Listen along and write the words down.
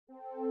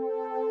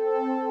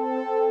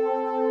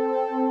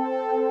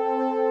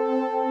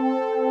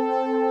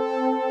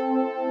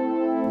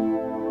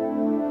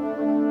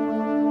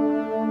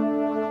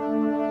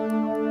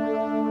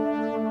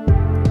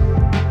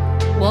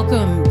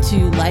Welcome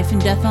to Life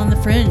and Death on the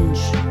Fringe.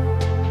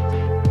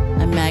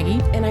 I'm Maggie.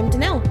 And I'm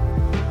Danelle.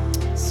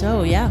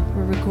 So, yeah,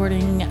 we're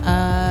recording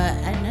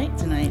at night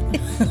tonight.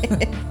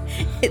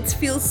 It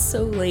feels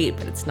so late,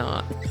 but it's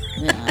not.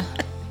 Yeah,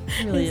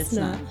 really it's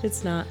not.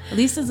 It's not. At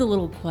least it's a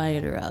little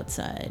quieter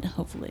outside,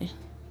 hopefully.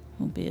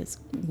 Won't be as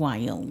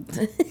wild.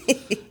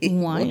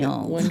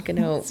 Wild. One can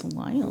hope. It's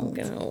wild. One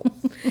can hope.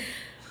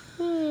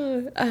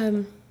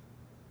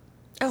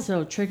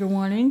 So, trigger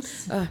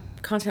warnings.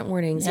 Content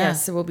warnings, Yeah.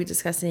 yes. So we'll be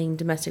discussing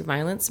domestic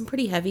violence, some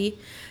pretty heavy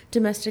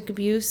domestic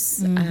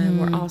abuse.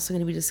 We're also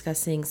going to be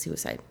discussing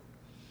suicide.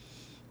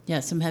 Yeah,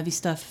 some heavy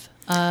stuff.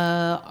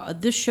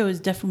 This show is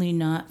definitely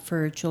not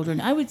for children.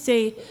 I would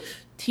say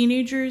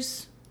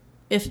teenagers,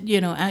 if,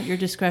 at your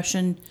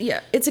discretion.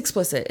 Yeah, it's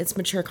explicit. It's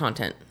mature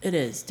content. It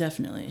is,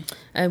 definitely.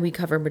 And we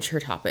cover mature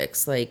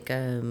topics like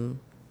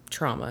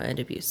trauma and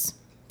abuse.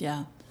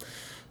 Yeah.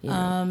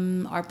 Yeah.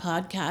 Our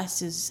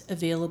podcast is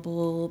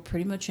available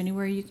pretty much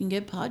anywhere you can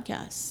get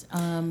podcasts.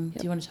 Do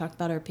you want to talk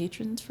about our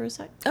patrons for a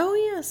sec? Oh,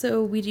 yeah.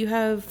 So we do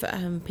have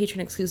patron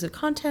exclusive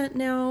content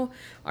now.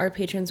 Our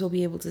patrons will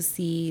be able to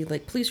see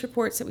like police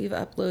reports that we've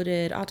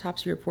uploaded,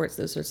 autopsy reports,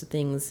 those sorts of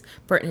things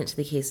pertinent to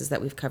the cases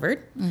that we've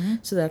covered. Mm-hmm.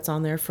 So that's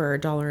on there for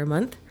 $1 a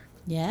month.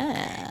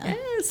 Yeah.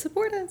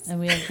 Support us.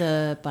 And we have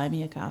the Buy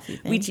Me a Coffee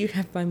thing. We do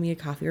have Buy Me a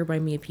Coffee or Buy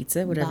Me a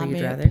Pizza, whatever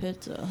you'd rather. Buy Me a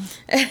Pizza.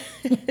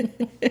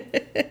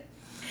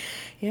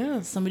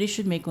 Yeah. Somebody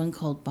should make one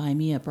called Buy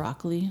Me a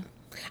Broccoli.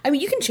 I mean,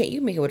 you can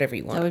make it whatever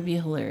you want. That would be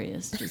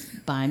hilarious.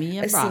 Just buy me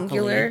a broccoli.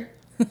 Singular,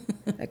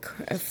 a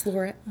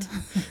floret.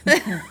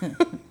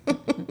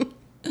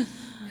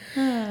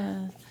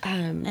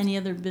 Any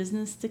other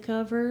business to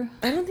cover?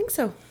 I don't think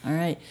so. All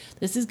right.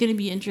 This is going to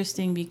be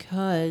interesting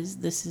because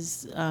this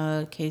is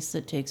a case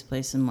that takes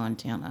place in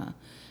Montana,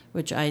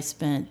 which I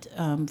spent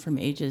from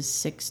ages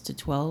 6 to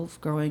 12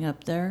 growing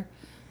up there.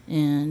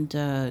 And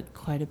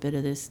quite a bit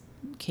of this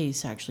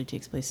case actually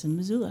takes place in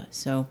Missoula,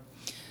 so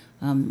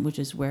which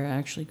is where I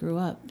actually grew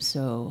up.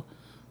 So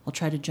I'll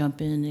try to jump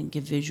in and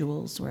give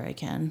visuals where I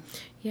can.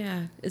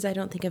 Yeah, as I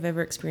don't think I've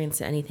ever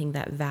experienced anything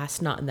that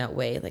vast, not in that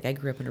way. Like I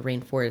grew up in a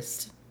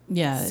rainforest.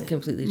 Yeah, it's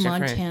completely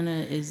different.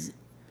 Montana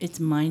it's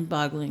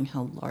mind-boggling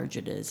how large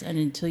it is, and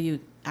until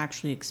you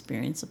actually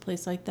experience a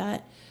place like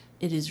that,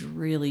 it is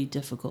really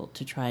difficult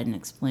to try and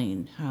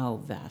explain how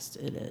vast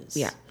it is.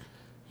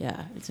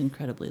 Yeah, it's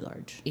incredibly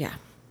large. Yeah.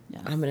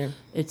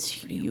 It's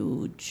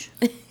huge.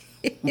 Oh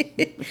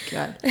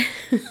God.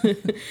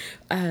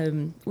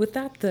 With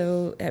that,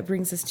 though, that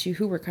brings us to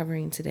who we're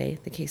covering today,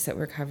 the case that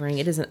we're covering.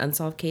 It is an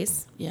unsolved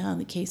case. Yeah,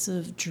 the case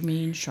of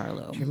Jermain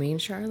Charlo. Jermain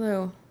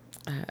Charlo,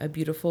 a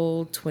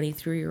beautiful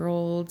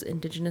 23-year-old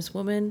Indigenous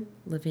woman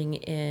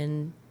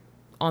living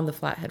on the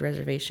Flathead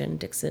Reservation,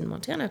 Dixon,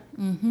 Montana.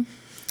 Mm-hmm.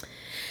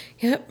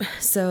 Yep.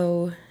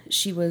 So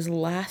she was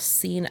last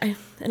seen,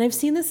 and I've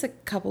seen this a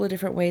couple of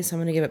different ways, so I'm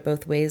going to give it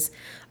both ways.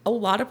 A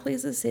lot of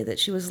places say that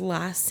she was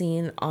last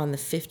seen on the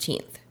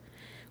 15th,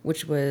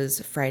 which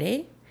was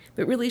Friday,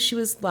 but really she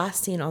was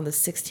last seen on the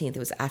 16th. It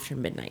was after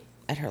midnight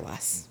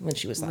when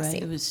she was last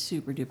seen. It was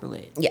super duper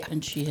late. Yeah.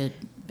 And she had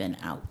been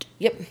out.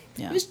 Yep.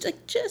 Yeah. It was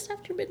like just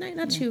after midnight,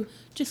 not too.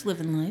 Just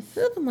living life.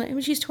 I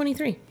mean, she's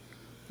 23.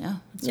 Yeah.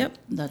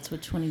 That's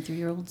what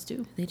 23-year-olds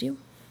do. They do.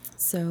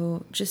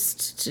 So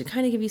just to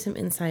kind of give you some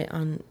insight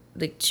on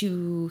like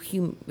who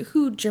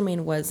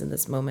Jermain was in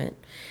this moment,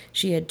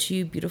 she had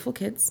 2 beautiful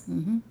kids.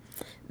 Mm-hmm.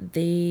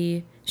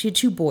 She had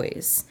 2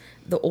 boys.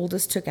 The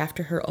oldest took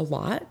after her a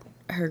lot.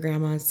 Her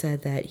grandma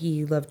said that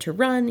he loved to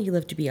run, he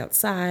loved to be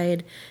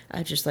outside,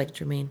 just like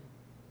Jermain.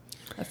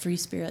 A free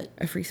spirit.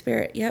 A free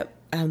spirit, yep.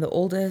 The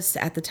oldest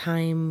at the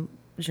time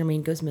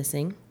Jermain goes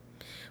missing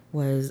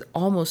was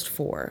almost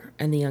 4,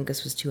 and the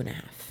youngest was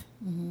 2.5.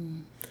 Mm-hmm.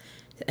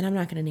 And I'm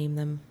not going to name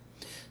them.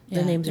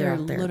 Their names are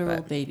out there.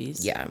 Literal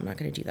babies. Yeah, I'm not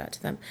going to do that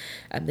to them.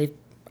 They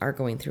are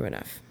going through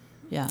enough.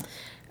 Yeah.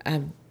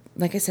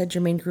 Like I said,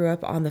 Jermain grew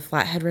up on the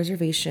Flathead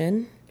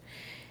Reservation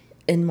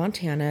in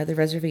Montana. The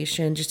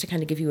reservation, just to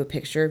kind of give you a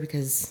picture,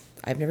 because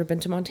I've never been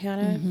to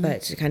Montana,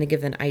 but to kind of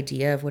give an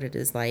idea of what it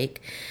is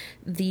like.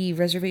 The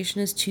reservation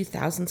is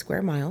 2,000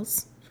 square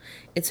miles.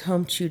 It's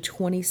home to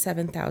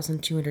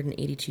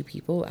 27,282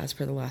 people as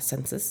per the last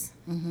census.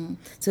 Mm-hmm.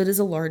 So it is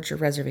a larger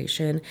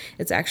reservation.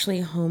 It's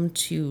actually home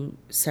to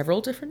several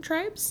different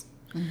tribes,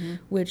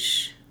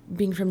 which,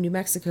 being from New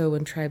Mexico,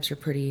 when tribes are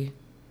pretty,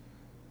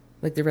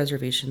 like the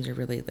reservations are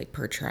really like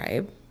per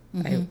tribe,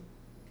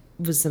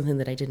 was something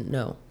that I didn't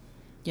know.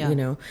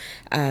 Yeah.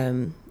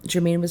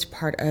 Jermain was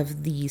part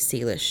of the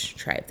Salish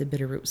tribe, the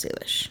Bitterroot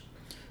Salish.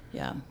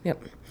 Yeah.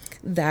 Yep.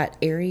 That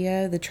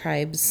area, the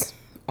tribes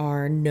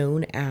are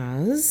known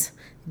as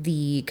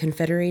the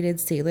Confederated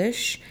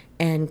Salish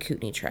and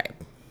Kootenai tribe.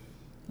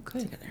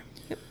 Okay. Together.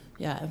 Yep.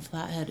 Yeah, and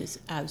Flathead is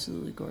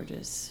absolutely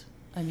gorgeous.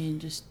 I mean,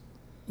 just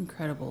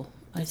incredible.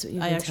 That's what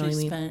you've I been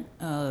actually telling me.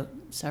 spent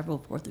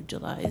several 4th of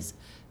Julys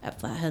at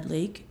Flathead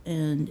Lake,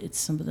 and it's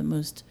some of the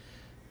most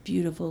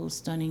beautiful,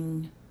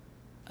 stunning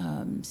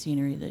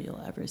scenery that you'll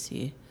ever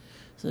see.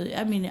 So,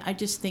 I mean, I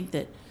just think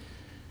that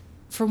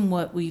from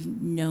what we've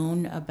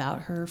known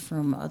about her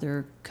from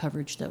other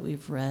coverage that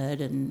we've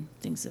read and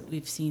things that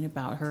we've seen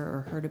about her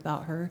or heard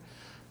about her,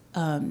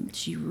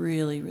 she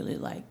really, really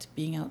liked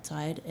being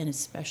outside, and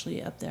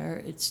especially up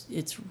there.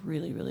 It's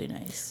really, really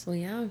nice. Well,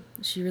 yeah,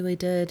 she really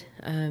did.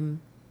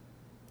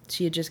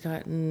 She had just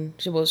gotten,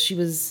 she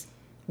was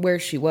where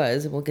she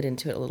was, and we'll get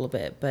into it a little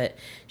bit, but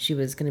she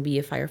was going to be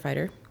a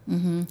firefighter.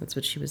 Mm-hmm. That's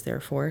what she was there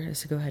for, is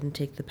to go ahead and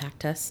take the PAC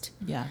test.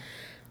 Yeah.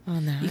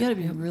 On that. You got to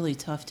be really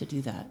tough to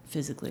do that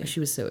physically.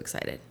 She was so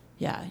excited.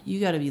 Yeah. You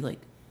got to be like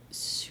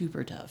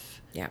super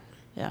tough. Yeah.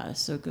 Yeah.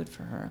 So good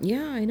for her.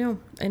 Yeah, I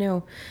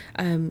know.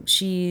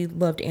 She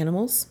loved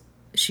animals.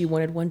 She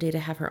wanted one day to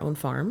have her own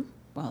farm.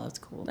 Wow, that's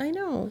cool. I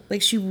know.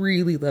 Like, she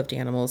really loved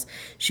animals.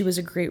 She was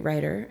a great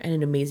writer and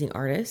an amazing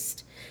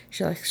artist.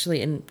 She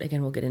actually, and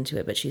again, we'll get into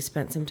it, but she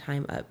spent some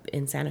time up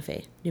in Santa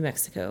Fe, New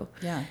Mexico.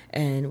 Yeah.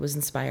 And was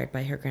inspired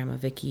by her grandma,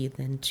 Vicky,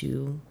 then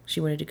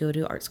she wanted to go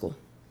to art school.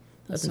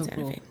 That's up in so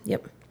Santa cool. Fe.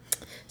 Yep.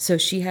 So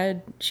she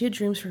had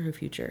dreams for her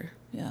future.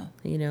 Yeah.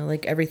 You know,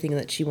 like everything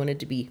that she wanted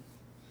to be.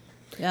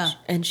 Yeah.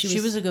 And she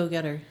was a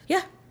go-getter.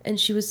 Yeah. And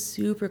she was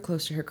super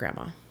close to her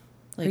grandma.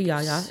 Like her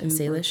Yaya and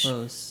Salish.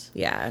 Close.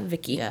 Yeah, and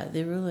Vicky. Yeah,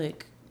 they were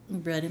like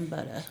bread and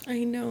butter.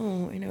 I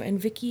know. And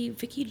Vicky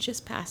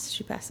just passed.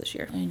 She passed this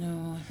year. I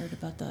know. I heard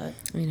about that.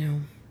 I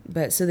know.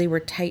 But so they were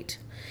tight.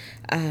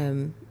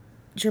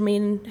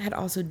 Jermain had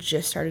also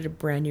just started a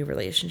brand new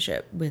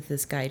relationship with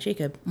this guy,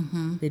 Jacob.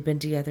 Mm-hmm. They'd been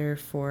together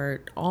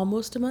for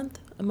almost a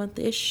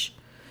month-ish.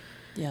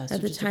 Yeah, so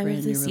at the time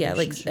of this. Yeah,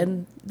 like,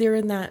 and they're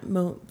in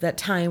that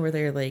time where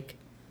they're like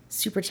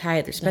super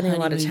tight. They're spending a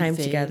lot of time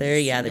together.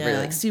 Yeah, they were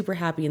like super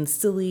happy and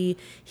silly.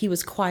 He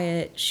was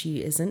quiet.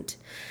 She isn't.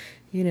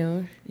 You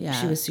know. Yeah.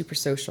 She was super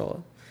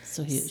social.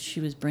 So she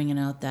was bringing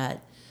out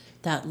that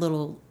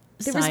little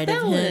there side was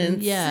balance.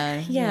 Of him.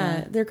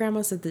 Yeah. Their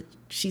grandma said that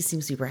she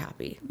seemed super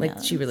happy.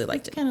 Like she really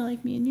liked it. Kind of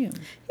like me and you.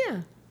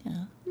 Yeah.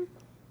 Yeah.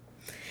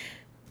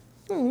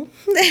 Oh.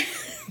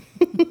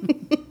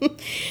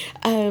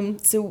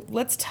 So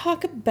let's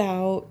talk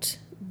about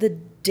the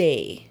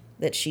day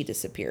that she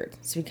disappeared.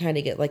 So we kind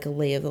of get like a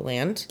lay of the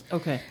land.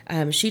 Okay.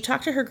 She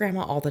talked to her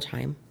grandma all the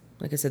time.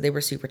 Like I said, they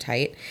were super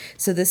tight.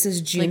 So this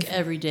is June. Like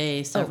every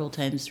day, several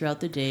times throughout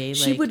the day.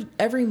 She would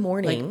every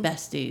morning. Like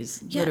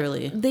besties,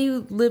 literally. They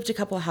lived a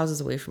couple of houses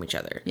away from each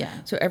other. Yeah.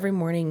 So every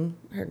morning,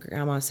 her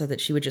grandma said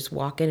that she would just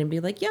walk in and be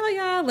like,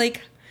 yeah,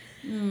 like,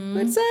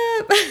 what's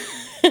up?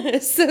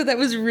 So that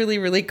was really,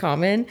 really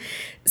common.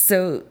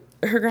 So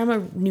her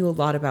grandma knew a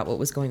lot about what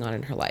was going on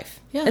in her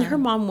life. Yeah. And her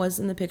mom was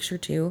in the picture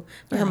too.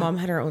 But her mom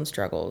had her own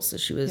struggles. So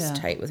she was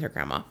tight with her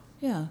grandma.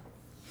 Yeah.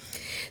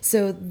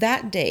 So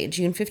that day,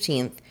 June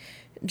 15th,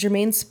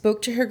 Jermain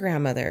spoke to her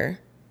grandmother.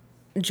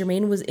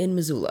 Jermain was in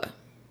Missoula.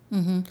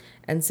 Mm-hmm.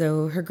 And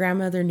so her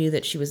grandmother knew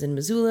that she was in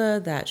Missoula,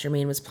 that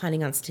Jermain was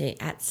planning on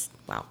staying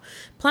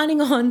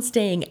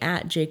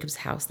at Jacob's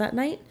house that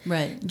night.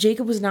 Right.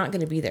 Jacob was not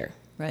going to be there.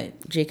 Right.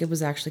 Jacob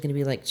was actually going to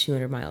be like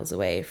 200 miles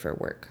away for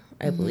work,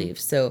 I believe.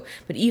 So,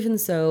 but even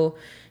so,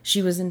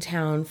 she was in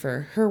town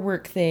for her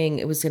work thing.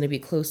 It was going to be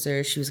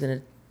closer. She was going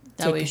to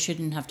that way she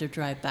shouldn't have to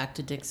drive back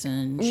to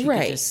Dixon. She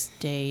could just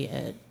stay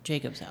at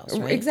Jacob's house,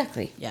 right?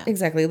 Exactly. Yeah.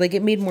 Exactly. Like,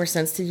 it made more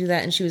sense to do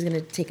that, and she was going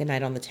to take a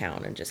night on the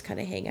town and just kind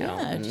of hang out.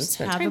 Yeah, and just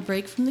have a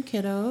break from the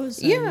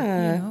kiddos.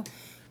 And,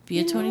 be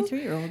a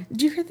 23-year-old.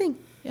 Do her thing.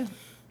 Yeah.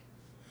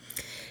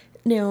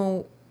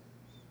 Now,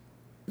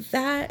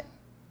 that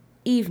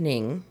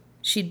evening,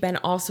 she'd been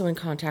also in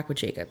contact with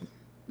Jacob.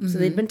 Mm-hmm. So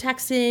they'd been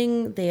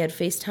texting. They had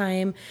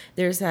FaceTime.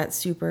 There's that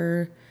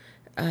super...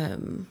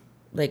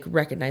 like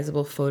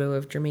recognizable photo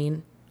of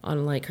Jermain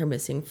on like her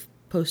missing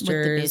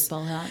posters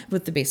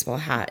with the baseball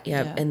hat.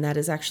 Yeah. And that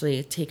is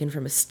actually taken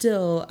from a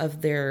still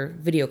of their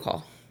video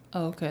call.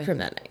 Oh, okay. From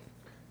that night.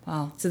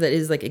 Wow. So that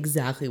is like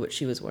exactly what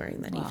she was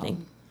wearing that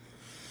evening.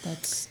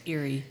 That's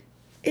eerie.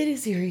 It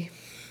is eerie.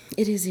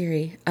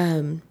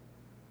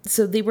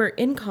 So they were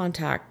in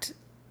contact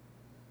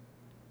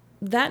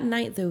that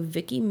night though.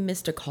 Vicky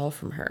missed a call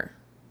from her.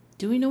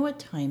 Do we know what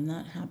time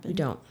that happened? We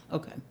don't.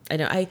 Okay. I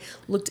know. I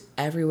looked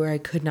everywhere. I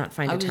could not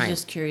find a time. I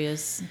was just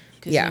curious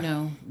because you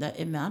know that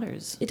it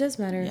matters. It does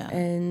matter. Yeah.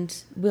 And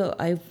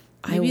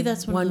maybe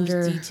that's one of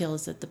those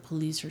details that the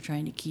police are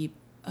trying to keep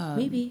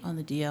maybe on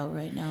the DL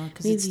right now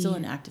because it's still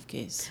an active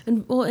case.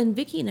 And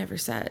Vicky never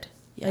said.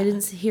 Yeah. I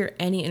didn't hear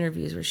any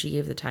interviews where she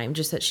gave the time.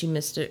 Just that she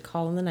missed a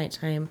call in the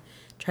nighttime,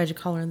 tried to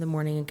call her in the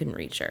morning and couldn't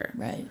reach her.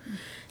 Right.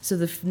 So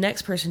the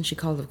next person she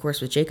called, of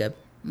course, was Jacob.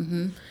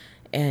 Mm-hmm.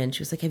 And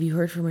she was like, have you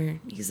heard from her?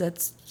 Because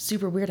that's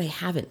super weird. I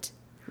haven't.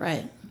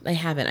 Right. I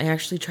haven't. I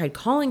actually tried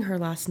calling her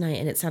last night,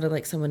 and it sounded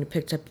like someone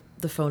picked up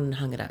the phone and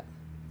hung it up.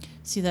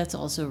 See, that's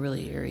also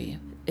really eerie.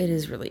 It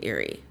is really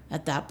eerie.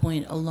 At that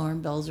point,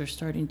 alarm bells are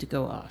starting to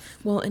go off.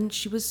 Well, and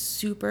she was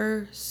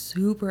super,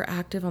 super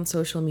active on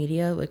social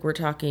media. Like, we're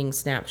talking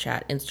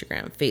Snapchat,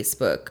 Instagram,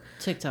 Facebook,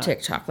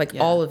 TikTok, like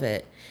all of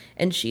it.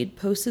 And she had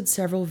posted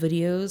several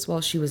videos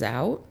while she was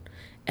out,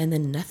 and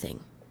then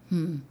nothing.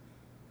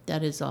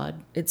 That is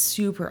odd. It's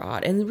super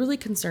odd and really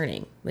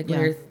concerning. Like when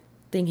you're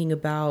thinking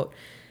about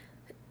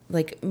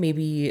like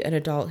maybe an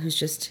adult who's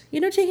just,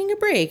 taking a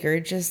break or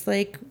just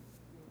like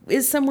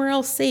is somewhere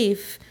else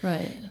safe.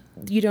 Right.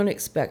 You don't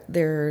expect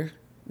their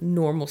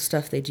normal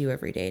stuff they do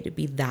every day to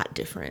be that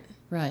different.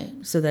 Right.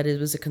 So that it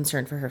was a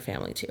concern for her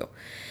family too.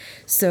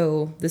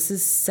 So this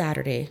is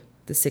Saturday,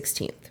 the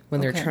 16th,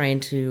 when they're trying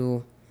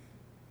to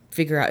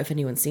figure out if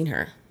anyone's seen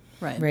her.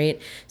 Right.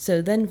 Right.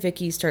 So then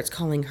Vicky starts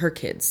calling her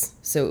kids.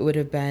 So it would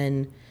have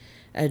been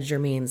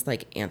Jermaine's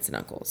like aunts and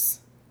uncles.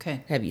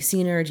 Okay. Have you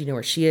seen her? Do you know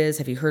where she is?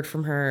 Have you heard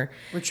from her?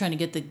 We're trying to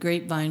get the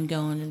grapevine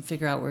going and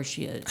figure out where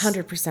she is.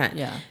 100%.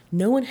 Yeah.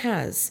 No one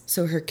has.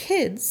 So her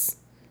kids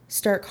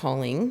start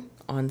calling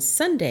on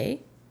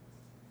Sunday.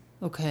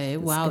 Okay.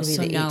 Wow.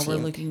 So now 18th. we're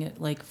looking at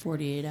like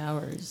 48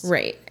 hours.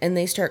 Right. And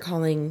they start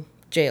calling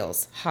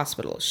jails,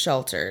 hospitals,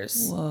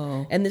 shelters.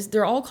 Whoa. And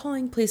they're all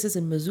calling places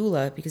in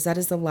Missoula because that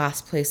is the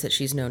last place that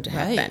she's known to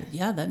have been.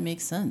 Yeah, that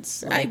makes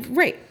sense.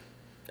 Right.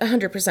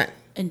 100%.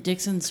 And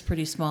Dixon's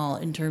pretty small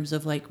in terms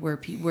of like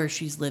where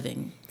she's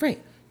living.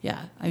 Right.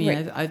 Yeah. I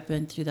mean, I've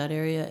been through that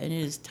area and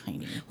it is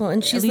tiny. Well,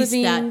 and she's at least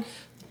living that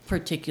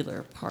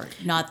particular part,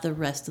 not the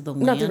rest of the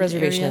land. Not the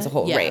reservation area. as a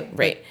whole. Yeah,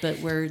 Right. But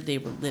where they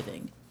were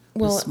living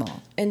was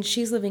small. And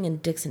she's living in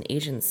Dixon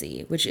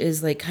Agency, which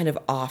is like kind of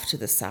off to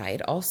the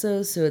side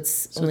also. So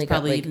it's only got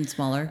probably like even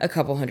smaller. a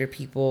couple hundred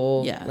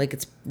people. Yeah. Like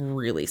it's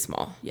really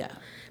small. Yeah.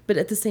 But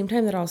at the same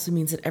time, that also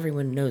means that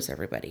everyone knows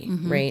everybody,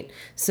 right?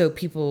 So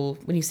people,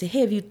 when you say,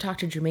 hey, have you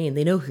talked to Jermaine?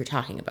 They know who you're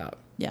talking about.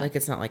 Yeah. Like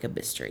it's not like a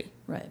mystery.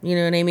 Right. You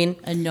know what I mean?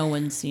 And no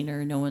one's seen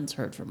her. No one's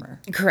heard from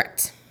her.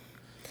 Correct.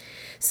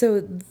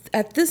 So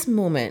at this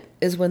moment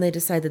is when they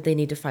decide that they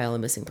need to file a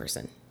missing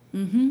person.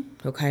 Mm-hmm.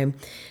 Okay.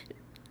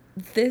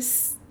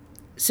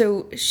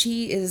 So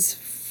she is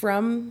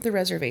from the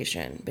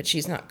reservation, but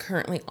she's not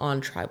currently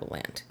on tribal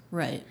land.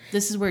 Right.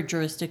 This is where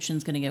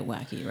jurisdiction's going to get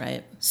wacky,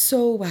 right?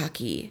 So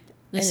wacky.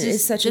 And it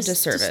is such a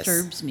disservice. This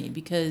disturbs me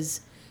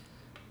because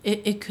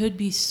it could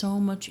be so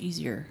much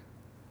easier.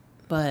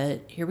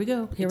 But here we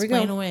go. It's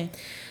playing away.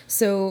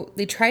 So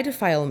they tried to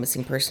file a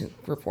missing person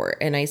report,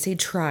 and I say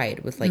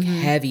tried with like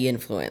heavy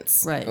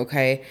influence. Right.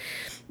 Okay.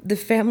 The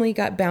family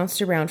got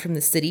bounced around from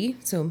the city,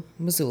 so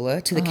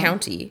Missoula, to the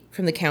county,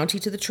 from the county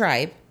to the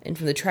tribe, and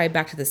from the tribe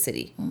back to the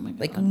city. Oh my God.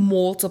 Like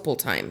multiple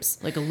times.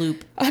 Like a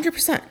loop.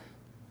 100%.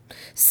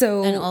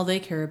 So And all they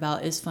care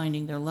about is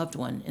finding their loved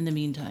one in the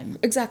meantime.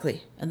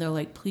 exactly. And they're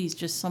like, please,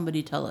 just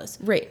somebody tell us.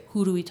 Right.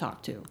 Who do we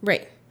talk to?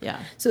 Right.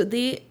 Yeah. So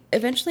they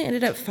eventually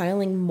ended up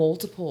filing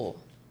multiple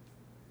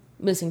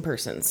missing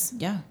persons.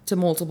 Yeah. To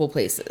multiple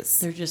places.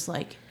 They're just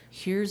like,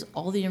 here's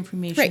all the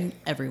information, Right.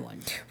 everyone.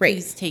 Right.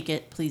 Please take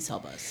it. Please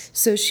help us.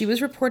 So she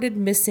was reported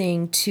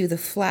missing to the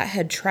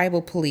Flathead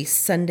Tribal Police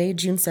Sunday,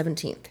 June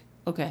 17th.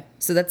 Okay.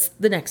 So that's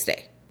the next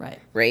day. Right.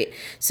 Right?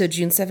 So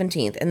June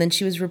 17th. And then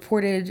she was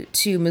reported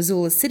to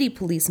Missoula City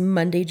Police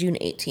Monday, June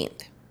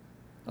 18th.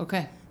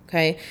 Okay.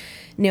 Okay.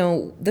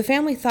 Now, the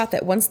family thought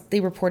that once they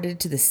reported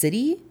to the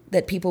city,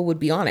 that people would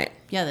be on it.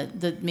 Yeah,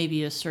 that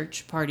maybe a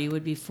search party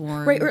would be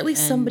formed. Right. Or at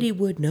least and- somebody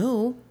would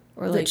know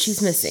or that like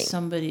she's missing.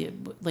 Somebody,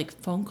 like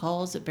phone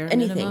calls at bare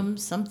Anything. minimum,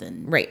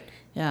 something. Right.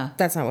 Yeah.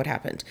 That's not what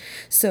happened.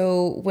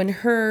 So when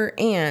her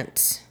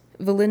aunt,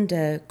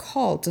 Valinda,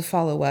 called to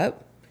follow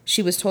up,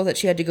 she was told that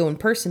she had to go in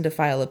person to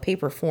file a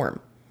paper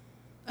form.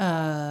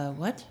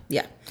 What?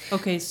 Yeah.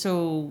 Okay,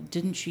 so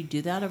didn't she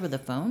do that over the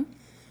phone?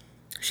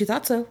 She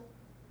thought so.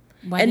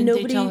 Why And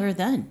didn't they tell her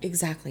then?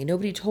 Exactly.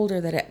 Nobody told her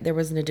that there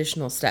was an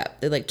additional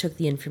step. They like took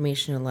the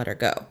information and let her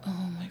go.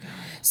 Oh my God.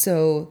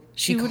 So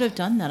She would have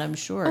done that, I'm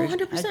sure. Oh,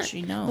 100%. Had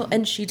she known. Well,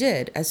 and she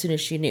did as soon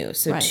as she knew.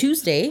 So Right.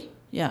 Tuesday,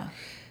 Yeah.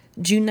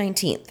 June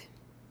 19th,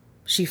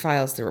 she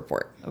files the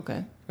report.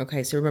 Okay.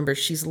 Okay, so remember,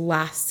 she's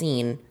last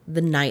seen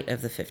the night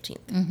of the 15th.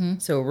 Mm-hmm.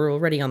 So we're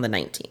already on the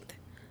 19th.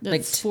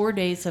 Like 4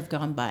 days have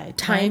gone by.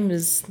 Time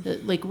is...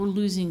 Like we're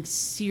losing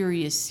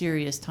serious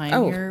time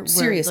here. Where,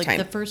 serious like time.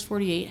 the first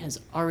 48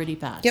 has already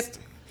passed. Yep.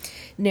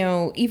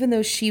 Now, even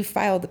though she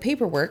filed the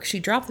paperwork, she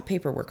dropped the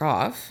paperwork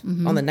off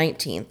on the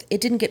 19th. It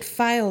didn't get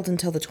filed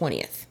until the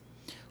 20th.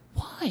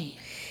 Why?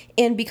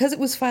 And because it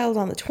was filed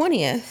on the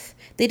 20th,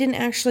 they didn't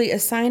actually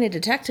assign a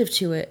detective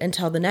to it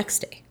until the next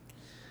day.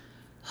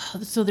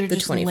 So they're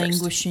just 21st.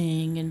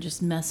 languishing and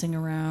just messing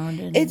around.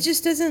 And It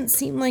just doesn't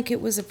seem like it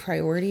was a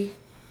priority.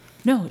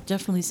 no, it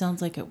definitely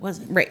sounds like it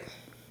wasn't. Right.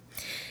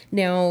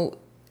 Now,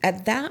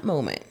 at that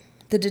moment,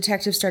 the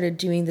detective started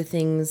doing the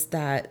things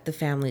that the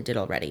family did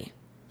already.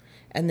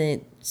 And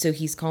then, so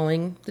he's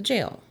calling the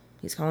jail.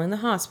 He's calling the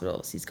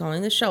hospitals. He's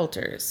calling the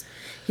shelters.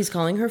 He's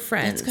calling her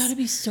friends. It's got to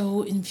be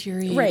so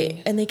infuriating.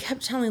 Right. And they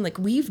kept telling, like,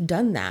 we've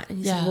done that. And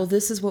he said, well,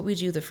 this is what we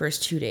do the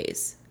first 2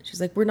 days.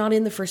 She's like, we're not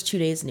in the first 2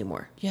 days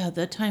anymore. Yeah,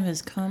 that time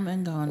has come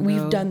and gone. We've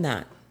bro. done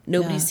that.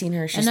 Nobody's seen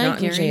her. She's and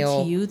not in jail. I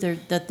guarantee you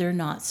that they're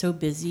not so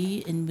busy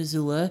in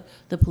Missoula,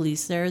 the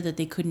police there, that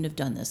they couldn't have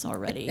done this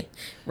already.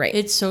 Right.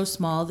 It's so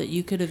small that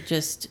you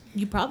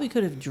probably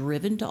could have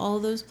driven to all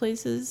of those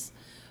places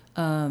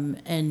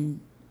and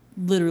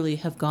literally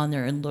have gone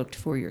there and looked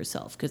for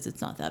yourself because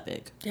it's not that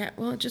big. Yeah,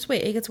 well, just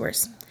wait. It gets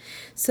worse.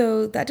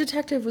 So that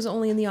detective was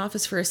only in the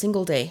office for a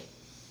single day.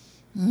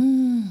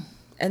 And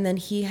And then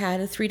he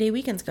had a 3-day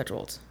weekend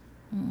scheduled.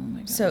 Oh my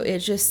God. So it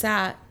just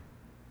sat.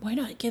 Why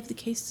not give the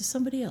case to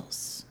somebody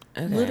else?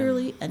 Okay.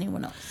 Literally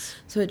anyone else.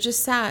 So it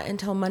just sat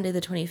until Monday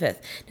the 25th.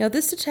 Now,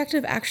 this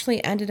detective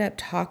actually ended up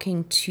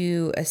talking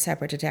to a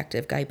separate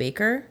detective, Guy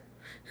Baker,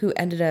 who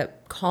ended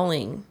up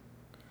calling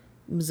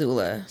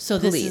Missoula So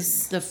police. this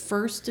is the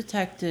first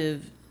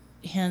detective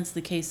hands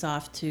the case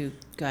off to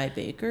Guy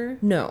Baker?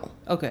 No.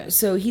 Okay.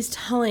 So he's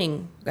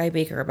telling Guy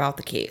Baker about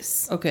the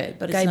case. Okay,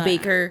 but it's Guy not...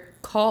 Baker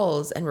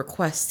calls and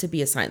requests to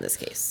be assigned this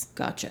case.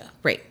 Gotcha.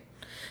 Right.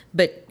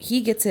 But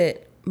he gets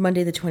it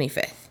Monday the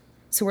 25th.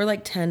 So we're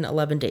like 10,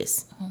 11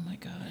 days. Oh my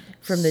God.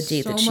 From the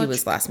date that she much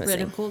was last missing.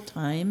 Critical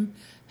time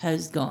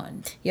has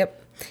gone.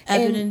 Yep.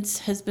 Evidence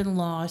has been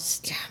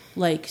lost. Yeah.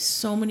 Like,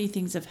 so many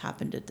things have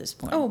happened at this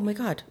point. Oh my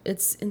God,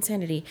 it's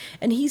insanity.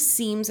 And he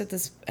seems at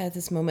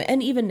this moment,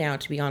 and even now,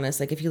 to be honest,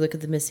 like if you look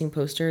at the missing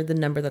poster, the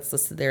number that's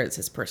listed there is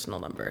his personal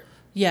number.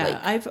 Yeah,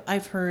 Like,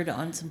 I've heard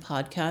on some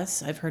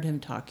podcasts, I've heard him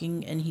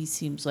talking, and he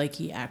seems like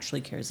he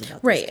actually cares about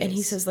this right, case. and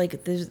he says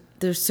like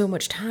there's so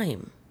much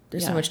time.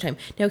 There's so Yeah. much time.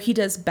 Now he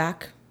does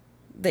back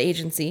the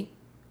agency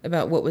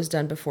about what was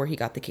done before he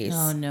got the case.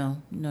 Oh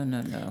no.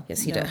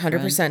 Yes, he No, does.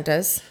 100% friend.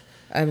 does.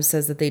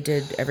 Says that they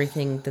did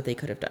everything that they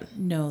could have done.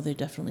 No, they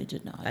definitely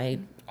did not. I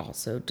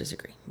also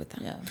disagree with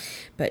that. Yeah.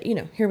 But,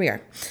 here we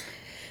are.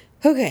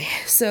 Okay,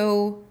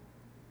 so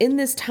in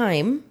this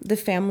time, the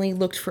family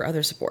looked for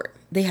other support.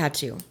 They had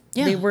to.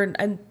 Yeah. They weren't,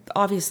 and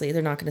obviously,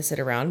 they're not going to sit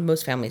around.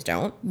 Most families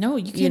don't. No,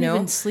 you can't know?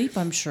 even sleep,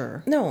 I'm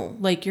sure. No.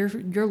 Like, your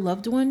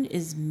loved one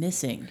is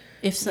missing.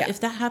 If Yeah.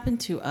 if that happened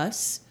to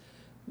us,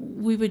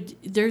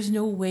 there's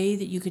no way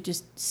that you could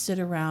just sit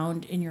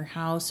around in your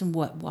house and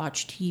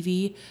watch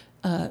TV,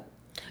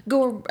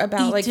 Go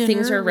about eat like dinner,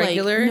 things are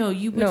regular. Like, no,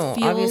 you would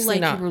feel obviously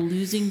like not. you were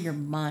losing your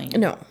mind.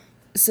 No.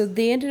 So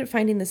they ended up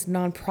finding this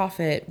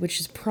nonprofit, which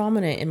is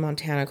prominent in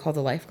Montana, called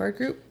the Lifeguard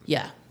Group.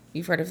 Yeah.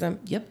 You've heard of them?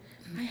 Yep.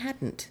 I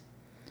hadn't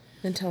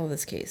until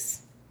this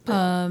case.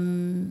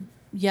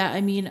 Yeah,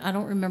 I mean, I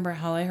don't remember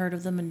how I heard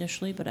of them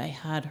initially, but I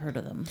had heard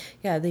of them.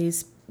 Yeah,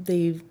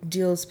 they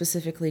deal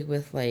specifically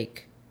with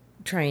like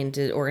trying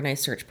to organize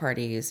search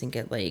parties and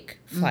get like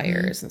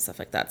flyers and stuff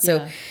like that. So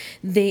Yeah.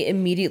 they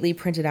immediately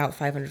printed out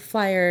 500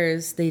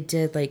 flyers. They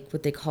did like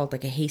what they called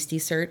like a hasty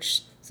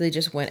search. So they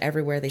just went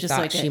everywhere they Just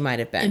thought like she a might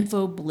have been.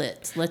 Info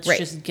blitz. Let's Right.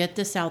 just get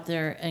this out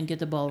there and get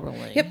the ball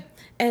rolling. Yep.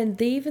 And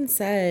they even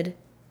said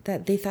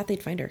that they thought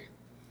they'd find her.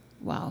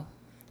 Wow.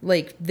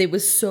 Like they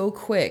was so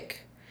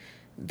quick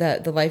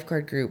that the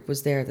lifeguard group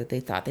was there that they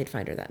thought they'd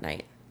find her that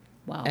night.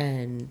 Wow.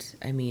 And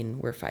I mean,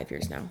 we're 5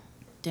 years now.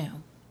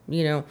 Damn.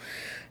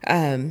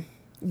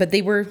 But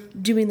they were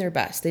doing their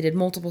best. They did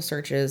multiple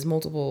searches,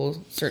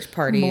 multiple search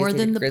parties. More They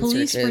than did the grid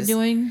police were searches.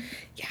 doing.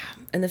 Yeah.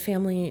 And the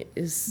family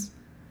is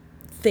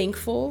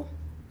thankful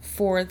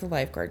for the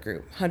lifeguard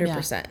group,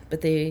 100%.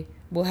 But they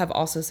will have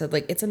also said,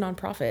 like, it's a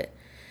nonprofit.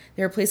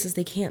 There are places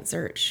they can't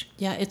search.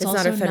 Yeah, it's not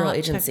also a federal not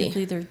agency.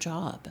 technically their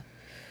job.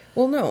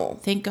 Well, no.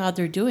 Thank God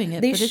they're doing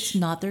it, They but it's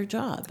not their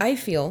job. I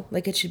feel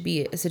like it should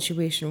be a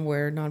situation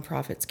where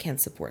nonprofits can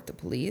support the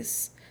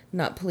police,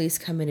 not police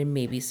come in and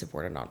maybe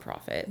support a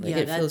nonprofit. Like Yeah,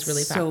 it that's feels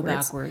really so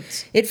backwards.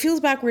 backwards. It feels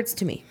backwards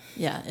to me.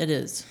 Yeah, it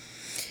is.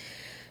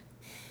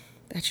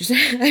 That's just,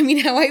 I mean,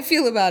 how I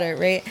feel about it,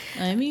 right?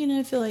 I mean,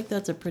 I feel like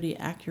that's a pretty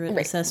accurate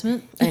Right.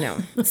 assessment. I know.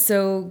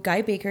 So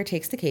Guy Baker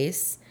takes the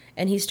case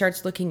and he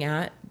starts looking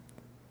at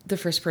the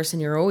first person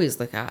you're always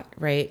look at,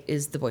 right,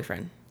 is the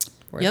boyfriend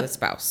or Yep. the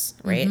spouse,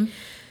 right?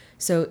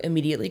 So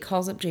immediately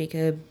calls up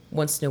Jacob,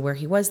 wants to know where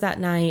he was that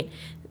night.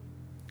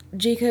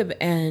 Jacob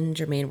and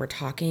Jermain were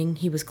talking.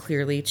 He was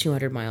clearly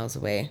 200 miles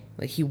away.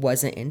 Like he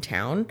wasn't in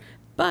town,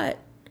 but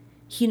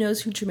he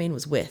knows who Jermain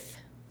was with.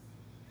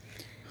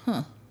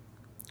 Huh.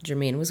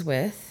 Jermain was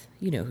with,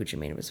 you know who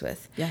Jermain was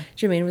with. Yeah.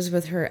 Jermain was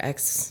with her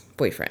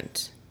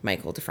ex-boyfriend,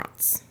 Michael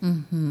DeFrance.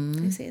 Mm-hmm.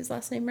 Did I say his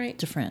last name right?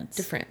 DeFrance.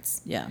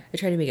 DeFrance. Yeah. I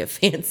try to make it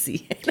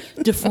fancy.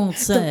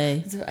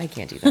 DeFrance. So I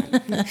can't do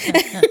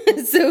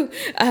that.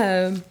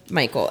 So,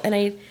 Michael.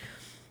 And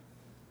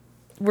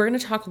we're going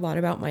to talk a lot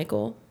about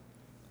Michael.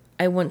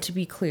 I want to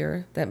be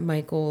clear that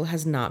Michael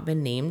has not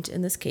been named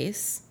in this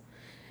case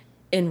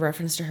in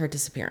reference to her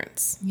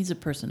disappearance. He's a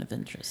person of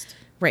interest.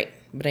 Right.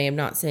 But I am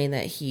not saying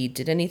that he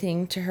did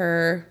anything to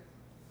her.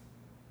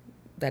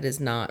 That is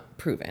not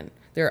proven.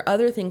 There are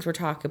other things we're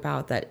talking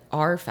about that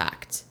are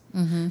fact,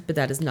 but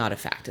that is not a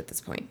fact at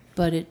this point.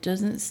 But it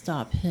doesn't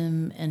stop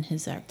him and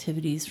his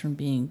activities from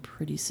being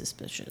pretty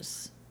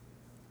suspicious.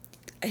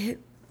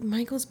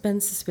 Michael's been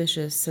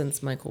suspicious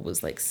since Michael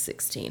was like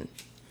 16.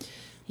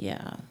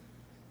 Yeah.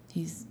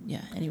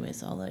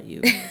 Anyways, I'll let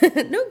you.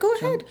 No, go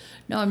ahead.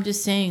 No, I'm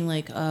just saying,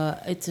 like,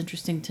 it's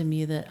interesting to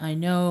me that I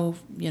know,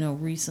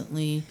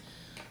 recently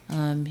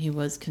he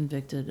was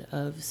convicted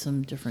of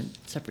some different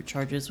separate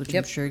charges, which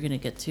I'm sure you're going to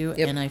get to.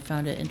 Yep. And I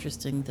found it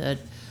interesting that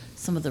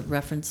some of the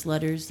reference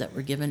letters that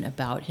were given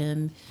about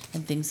him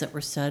and things that were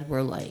said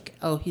were like,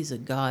 oh, he's a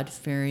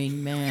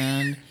God-fearing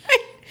man.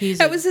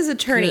 That was his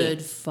attorney.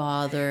 Good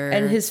father.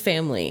 And his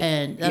family.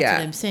 And that's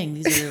what I'm saying.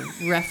 These are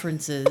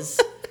references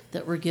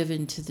that were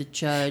given to the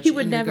judge. He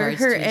would in never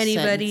regards hurt to his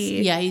anybody.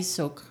 sentence. Yeah, he's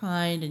so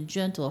kind and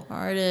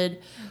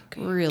gentle-hearted.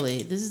 Okay.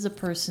 Really, this is a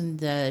person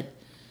that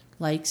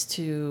likes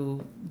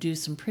to do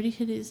some pretty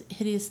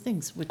hideous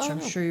things, which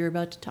I'm sure you're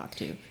about to talk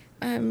to.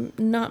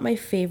 Not my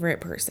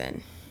favorite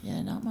person.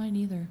 Yeah, not mine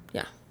either.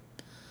 Yeah.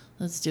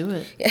 Let's do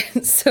it.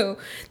 Yeah. So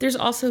there's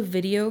also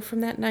video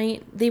from that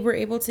night. They were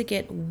able to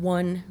get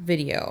one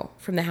video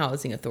from the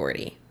housing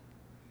authority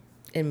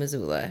in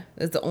Missoula.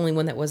 It's the only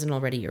one that wasn't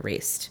already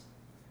erased.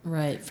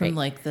 Right, from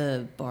like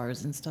the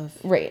bars and stuff.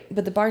 Right,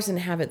 but the bars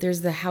didn't have it. There's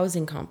the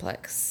housing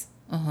complex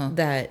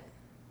that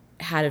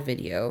had a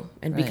video,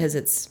 and because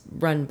it's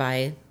run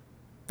by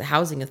the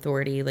housing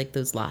authority, like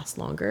those last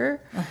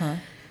longer.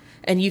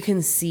 And you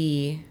can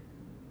see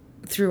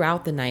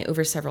throughout the night,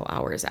 over several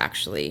hours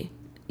actually,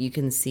 you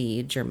can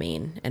see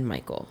Jermain and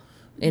Michael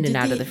in and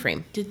out of the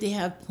frame. Did they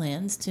have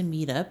plans to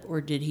meet up,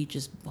 or did he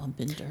just bump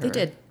into her? They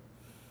did.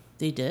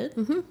 They did?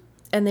 Mm-hmm.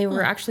 And they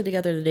were actually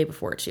together the day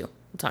before, too.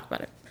 We'll talk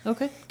about it.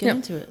 Okay, get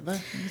into it.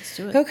 Let's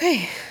do it.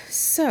 Okay,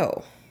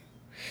 so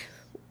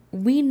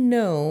we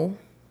know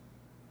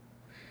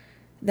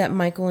that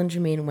Michael and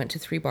Jermain went to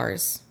 3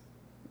 bars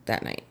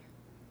that night.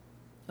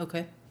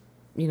 Okay.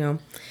 You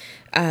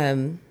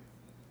know,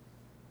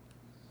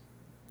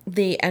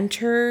 they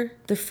enter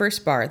the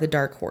first bar, the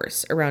Dark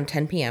Horse, around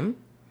 10 p.m.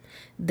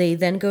 They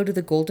then go to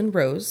the Golden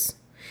Rose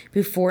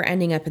before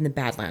ending up in the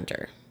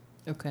Badlander.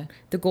 Okay.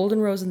 The Golden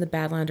Rose and the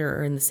Badlander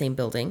are in the same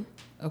building.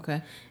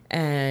 Okay.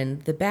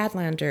 And the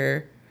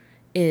Badlander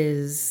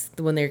is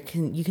the one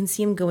you can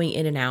see him going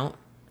in and out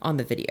on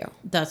the video.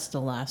 That's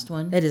the last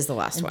one? It is the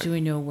last and one. Do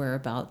we know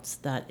whereabouts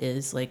that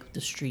is, like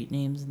the street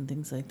names and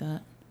things like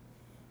that?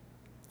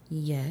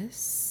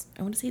 Yes.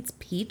 I want to say it's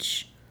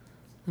Peach.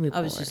 Let me pull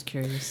I was it. just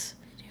curious.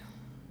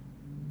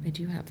 I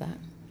do have that,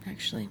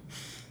 actually.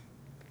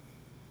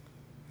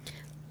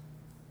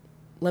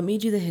 Let me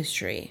do the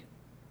history.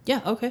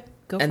 Yeah, okay.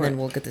 Go for it. And then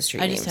we'll get the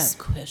street names. I just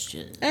have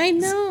questions. I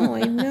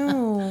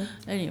know.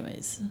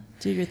 Anyways,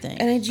 do your thing.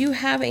 And I do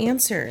have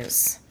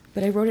answers,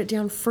 but I wrote it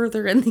down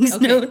further in these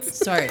notes.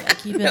 Sorry, I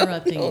keep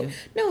interrupting you.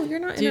 No, you're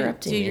not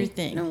interrupting me. Do your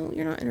thing. No,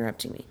 you're not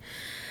interrupting me.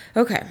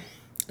 Okay,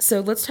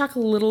 so let's talk a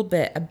little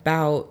bit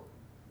about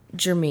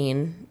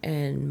Jermain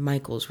and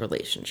Michael's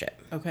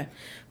relationship. Okay.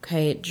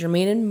 Okay,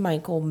 Jermain and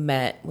Michael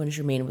met when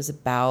Jermain was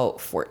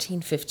about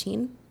 14,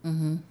 15.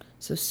 Mm-hmm.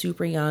 So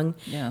super young.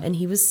 Yeah. And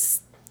he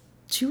was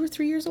 2 or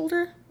 3 years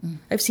older.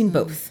 I've seen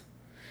both.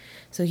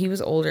 So he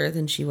was older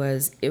than she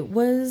was. It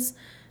was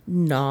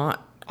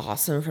not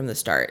awesome from the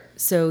start.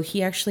 So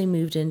he actually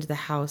moved into the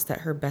house that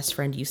her best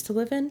friend used to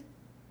live in.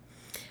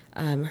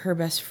 Her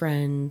best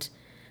friend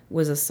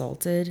was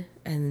assaulted,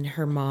 and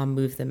her mom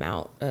moved them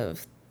out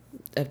of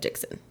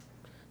Dixon.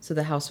 So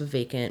the house was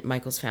vacant.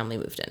 Michael's family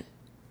moved in.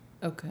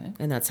 Okay.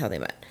 And that's how they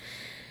met.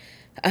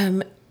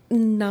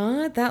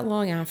 Not that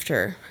long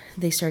after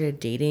they started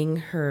dating,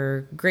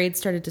 her grades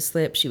started to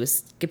slip. She was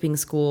skipping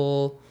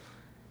school,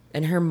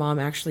 and her mom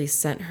actually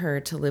sent her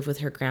to live with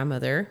her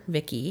grandmother,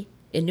 Vicky,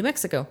 in New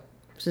Mexico.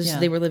 So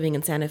they were living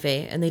in Santa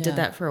Fe, and they did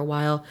that for a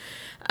while.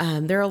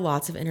 There are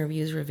lots of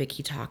interviews where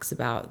Vicky talks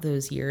about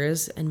those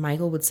years, and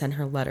Michael would send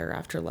her letter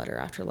after letter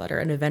after letter,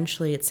 and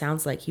eventually it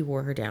sounds like he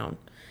wore her down,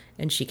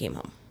 and she came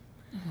home.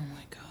 Oh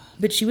my God.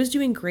 But she was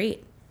doing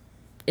great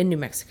in New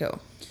Mexico.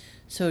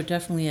 So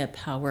definitely a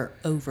power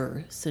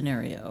over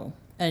scenario,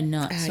 and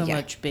not so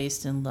much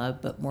based in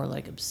love, but more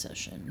like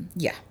obsession.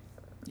 Yeah.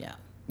 Yeah.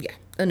 Yeah.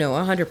 No,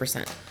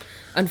 100%.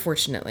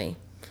 Unfortunately.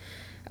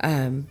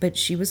 But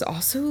she was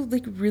also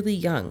like really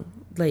young.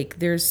 Like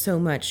there's so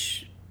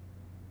much,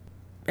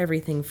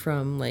 everything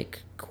from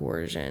like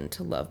coercion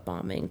to love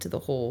bombing to the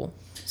whole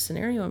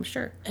scenario, I'm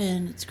sure.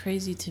 And it's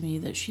crazy to me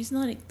that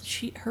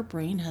her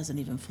brain hasn't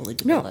even fully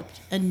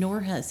developed, and nor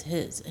has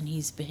his, and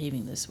he's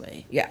behaving this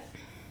way. Yeah.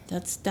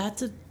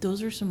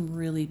 Those are some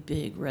really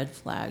big red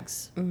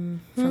flags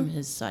from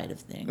his side of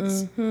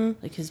things.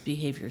 Like his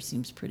behavior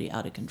seems pretty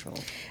out of control.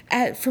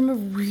 From a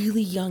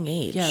really young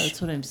age. Yeah,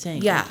 that's what I'm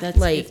saying. Yeah,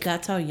 if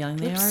that's how young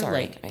they are.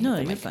 Sorry. No,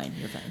 you're fine.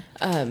 You're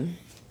fine.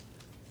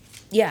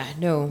 Yeah,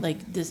 no.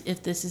 Like this,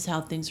 if this is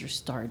how things are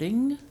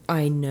starting.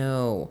 I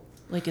know.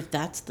 Like if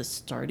that's the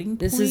starting point.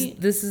 This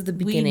is the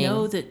beginning. We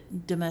know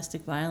that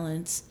domestic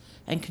violence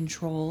and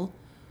control,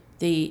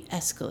 they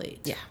escalate.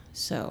 Yeah.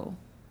 So.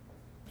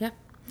 Yeah.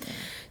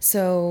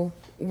 So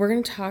we're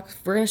going to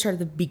start at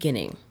the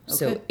beginning. Okay.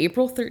 So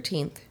April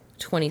 13th,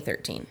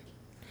 2013.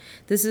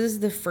 This is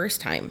the first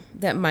time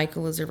that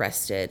Michael is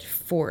arrested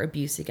for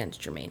abuse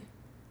against Jermain.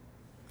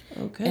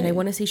 Okay. And I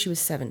want to say she was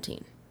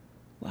 17.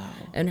 Wow.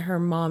 And her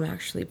mom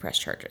actually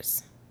pressed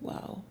charges.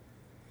 Wow.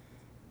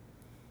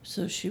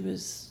 So she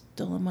was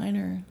still a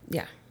minor.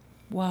 Yeah.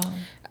 Wow.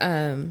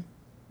 I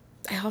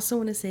also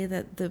want to say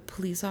that the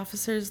police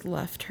officers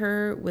left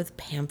her with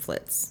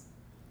pamphlets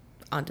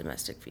on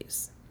domestic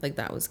abuse. Like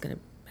that was going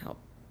to help.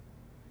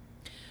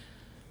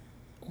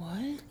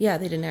 What? Yeah,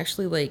 they didn't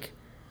actually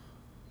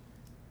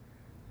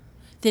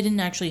They didn't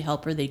actually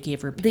help her. They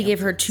gave her pamphlets. They gave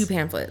her 2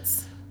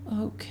 pamphlets.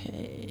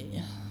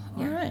 Okay.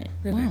 All right.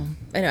 Okay. Wow.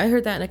 And I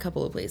heard that in a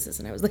couple of places,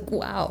 and I was like,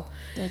 wow.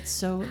 That's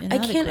so I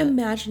inadequate. can't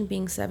imagine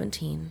being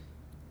 17,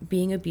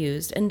 being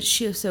abused. And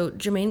so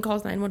Jermaine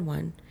calls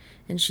 911,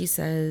 and she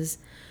says,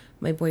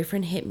 my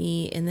boyfriend hit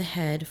me in the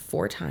head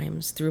 4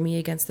 times, threw me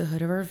against the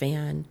hood of our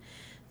van,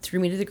 threw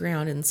me to the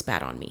ground, and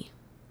spat on me.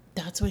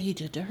 That's what he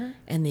did to her?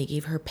 And they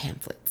gave her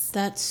pamphlets.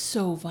 That's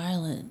so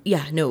violent.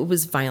 Yeah, no, it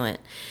was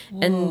violent.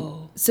 Whoa.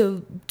 And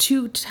so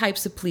 2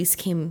 types of police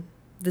came,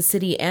 the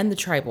city and the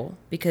tribal,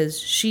 because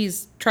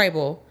she's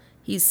tribal,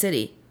 he's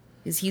city,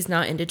 because he's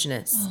not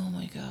indigenous. Oh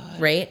my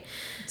God. Right?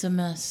 It's a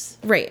mess.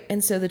 Right.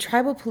 And so the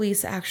tribal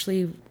police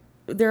actually,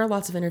 there are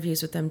lots of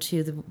interviews with them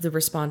too, the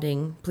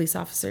responding police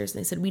officers. And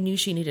they said, we knew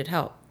she needed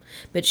help,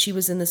 but she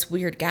was in this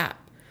weird gap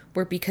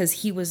where because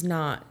he was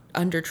not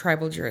under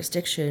tribal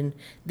jurisdiction,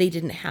 they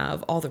didn't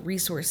have all the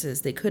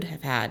resources they could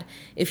have had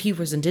if he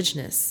was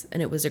indigenous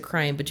and it was a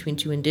crime between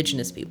 2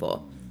 indigenous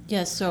people.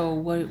 Yeah, so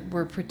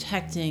we're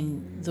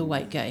protecting the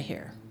white guy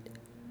here.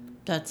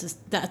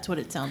 That's what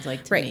it sounds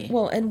like to me. Right.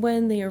 Well, and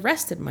when they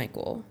arrested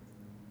Michael,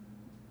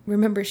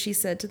 remember she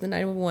said to the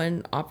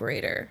 911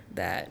 operator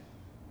that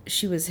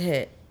she was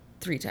hit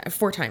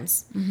 4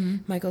 times. Mm-hmm.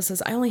 Michael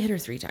says, I only hit her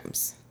 3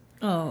 times.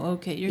 Oh,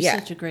 okay. You're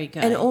such a great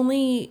guy. And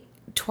only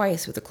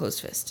twice with a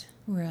closed fist.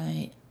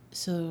 Right.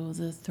 So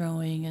the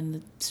throwing and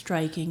the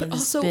striking But and the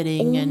also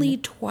spitting only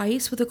and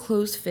twice with a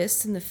closed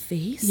fist in the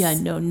face? yeah,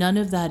 no, none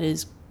of that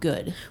is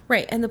good.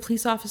 Right. And the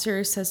police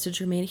officer says to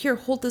Jermaine, here,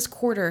 hold this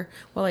quarter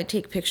while I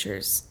take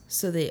pictures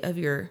of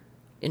your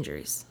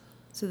injuries.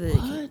 So that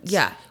What?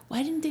 yeah.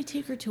 Why didn't they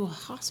take her to a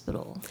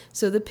hospital?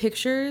 So the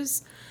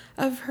pictures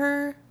of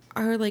her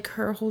are like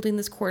her holding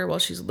this quarter while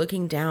she's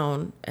looking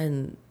down,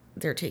 and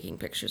they're taking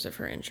pictures of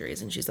her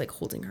injuries, and she's like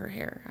holding her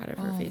hair out of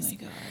her face. Oh my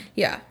God.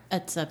 Yeah.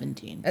 At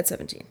 17. At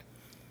 17.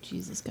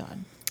 Jesus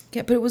God.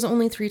 Yeah, but it was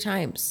only 3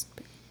 times.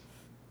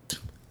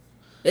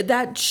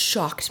 That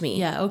shocked me.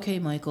 Yeah, okay,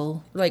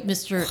 Michael. Like,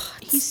 Mr.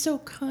 what? He's so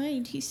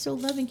kind. He's so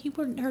loving. He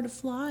wouldn't hurt a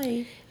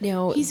fly.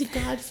 Now, He's a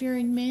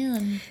God-fearing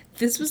man.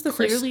 this was the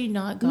Clearly first...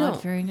 not No.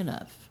 God-fearing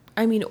enough.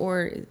 I mean,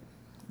 or...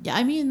 Yeah,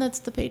 I mean, that's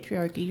the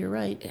patriarchy. You're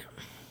right. Yeah.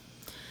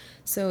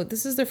 So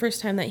this is the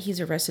first time that he's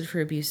arrested for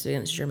abuse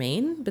against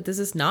Jermaine, but this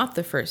is not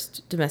the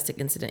first domestic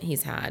incident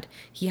he's had.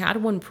 He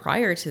had one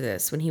prior to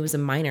this when he was a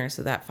minor,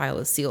 so that file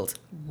is sealed.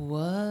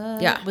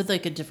 What? Yeah. With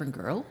like a different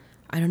girl?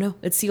 I don't know.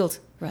 It's sealed.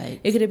 Right.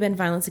 It could have been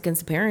violence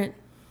against a parent.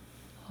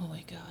 Oh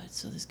my God.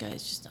 So this guy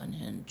is just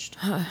unhinged.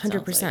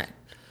 100%.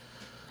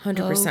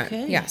 100%.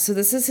 Okay. Yeah. So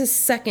this is his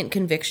second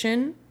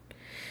conviction.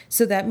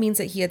 So that means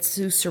that he had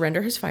to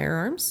surrender his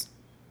firearms,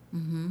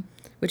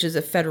 which is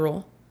a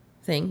federal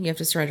thing. You have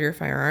to surrender your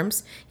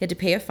firearms. You had to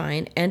pay a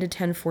fine and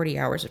attend 40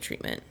 hours of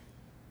treatment.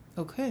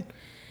 Okay.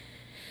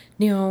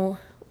 Now,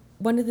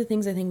 one of the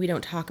things I think we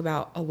don't talk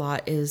about a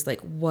lot is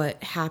like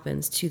what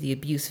happens to the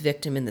abuse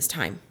victim in this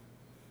time.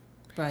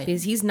 Right.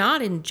 Because he's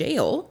not in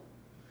jail.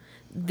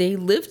 They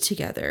live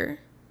together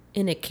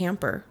in a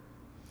camper.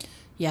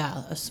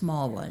 Yeah, a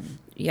small one.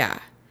 Yeah.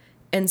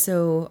 And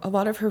so a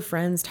lot of her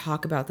friends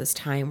talk about this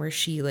time where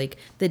she, like,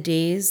 the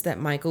days that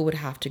Michael would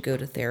have to go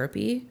to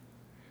therapy,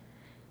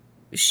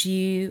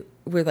 she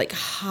were like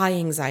high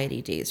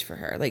anxiety days for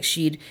her. Like,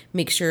 she'd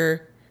make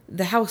sure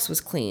the house was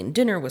clean,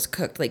 dinner was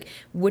cooked, like,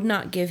 would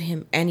not give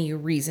him any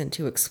reason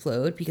to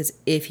explode, because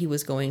if he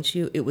was going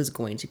to, it was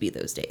going to be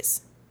those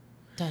days.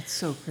 That's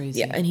so crazy.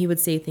 Yeah. And he would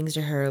say things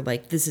to her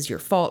like, this is your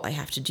fault, I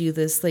have to do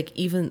this. Like,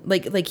 even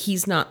like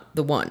he's not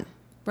the one.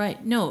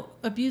 Right. No,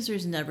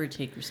 abusers never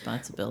take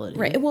responsibility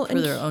Right. Well, for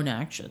their own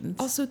actions.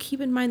 Also,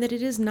 keep in mind that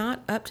it is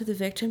not up to the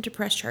victim to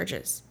press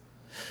charges.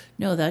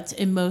 No, that's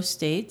in most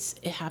states,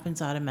 it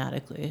happens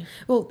automatically.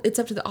 Well, it's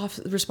up to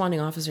the responding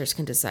officers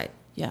can decide.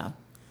 Yeah.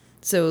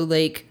 So,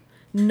 like,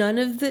 none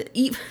of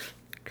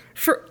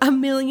for a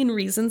million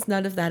reasons,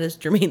 none of that is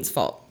Jermaine's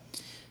fault.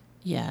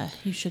 Yeah,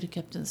 he should have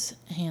kept his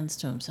hands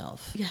to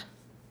himself. Yeah.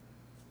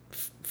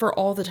 For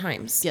all the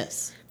times.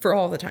 Yes. For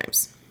all the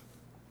times.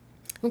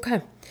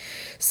 Okay.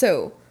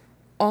 So,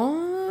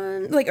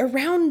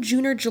 around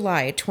June or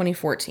July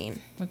 2014.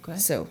 Okay.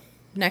 So,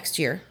 next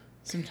year.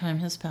 Some time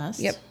has passed.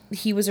 Yep.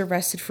 He was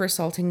arrested for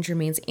assaulting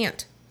Jermaine's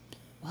aunt.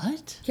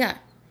 What? Yeah.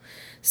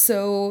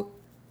 So,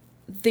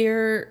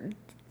 Jermaine's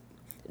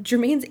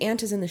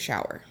aunt is in the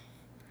shower.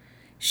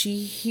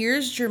 She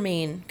hears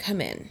Jermaine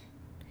come in.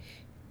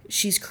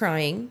 She's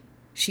crying.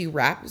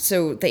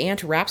 So the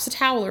aunt wraps a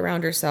towel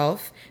around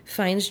herself,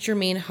 finds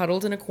Jermaine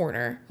huddled in a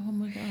corner. Oh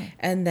my God.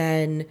 And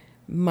then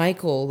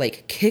Michael,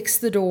 like, kicks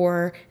the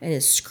door and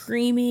is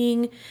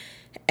screaming.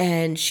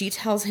 And she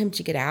tells him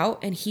to get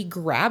out. And he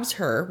grabs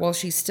her while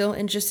she's still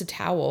in just a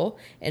towel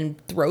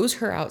and throws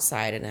her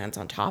outside and lands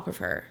on top of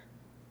her.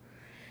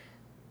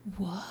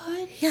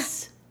 What?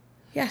 Yes.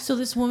 Yeah. So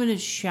this woman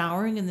is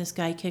showering and this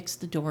guy kicks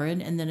the door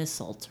in and then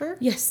assaults her?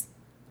 Yes.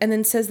 And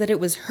then says that it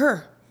was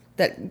her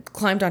that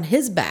climbed on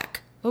his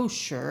back. Oh,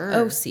 sure.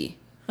 Oh, see.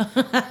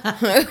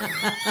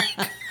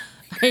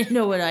 I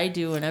know what I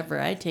do whenever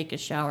I take a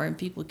shower and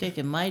people kick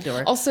in my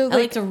door. Also, I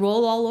like to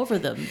roll all over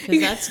them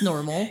because that's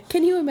normal.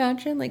 Can you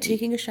imagine, like,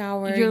 taking a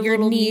shower, Your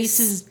little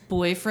niece's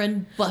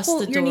boyfriend busts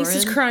the door your niece in.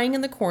 is crying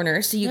in the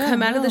corner, so you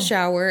come out of the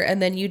shower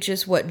and then you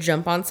just,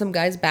 jump on some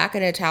guy's back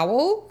in a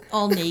towel?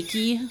 All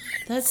naked.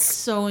 That's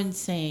so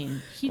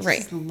insane. He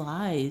just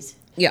lies.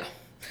 Yeah.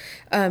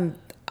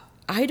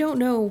 I don't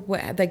know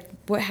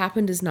what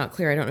happened is not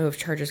clear. I don't know if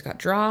charges got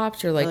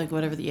dropped or like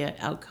whatever the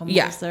outcome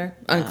was there.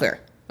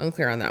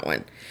 Unclear on that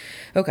one.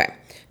 Okay.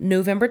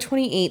 November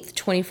 28th,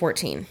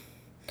 2014.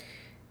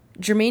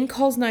 Jermain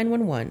calls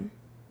 911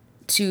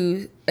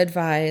 to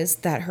advise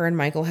that her and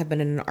Michael have been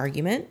in an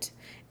argument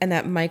and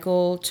that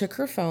Michael took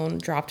her phone,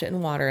 dropped it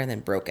in water, and then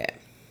broke it.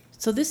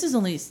 So this is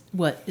only,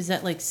 is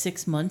that like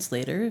 6 months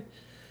later?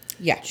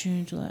 Yeah.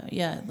 June, July.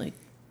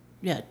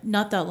 Yeah,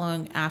 not that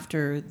long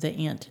after the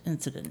aunt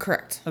incident.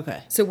 Correct.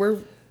 Okay. So we're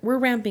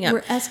ramping up.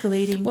 We're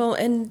escalating. Well,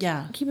 and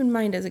keep in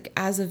mind,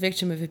 as a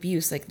victim of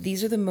abuse, like,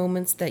 these are the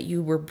moments that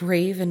you were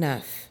brave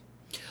enough.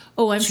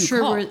 Oh, I'm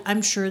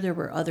sure there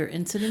were other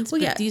incidents,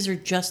 but these are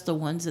just the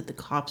ones that the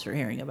cops are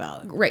hearing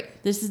about. Right.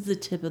 This is the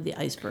tip of the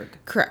iceberg.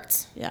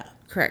 Correct. Yeah.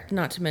 Correct.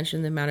 Not to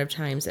mention the amount of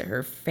times that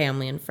her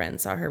family and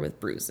friends saw her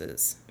with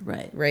bruises.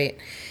 Right. Right.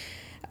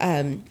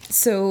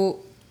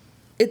 So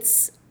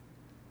it's,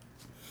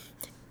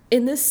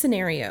 in this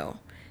scenario,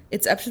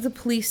 it's up to the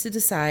police to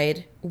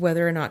decide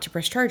whether or not to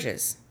press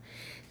charges.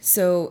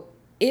 So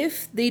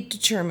if they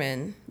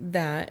determine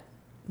that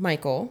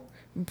Michael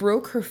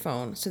broke her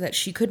phone so that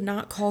she could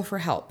not call for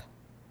help,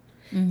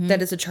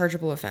 that is a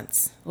chargeable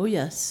offense. Oh,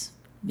 yes.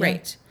 Yeah.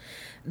 Right.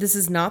 This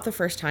is not the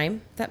first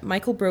time that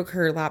Michael broke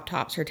her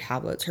laptops, her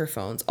tablets, her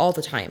phones, all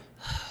the time.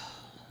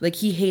 Like,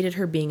 he hated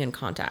her being in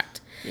contact.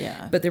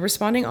 Yeah. But the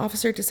responding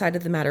officer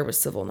decided the matter was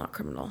civil, not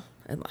criminal,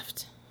 and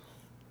left.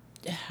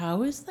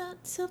 How is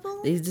that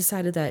civil? They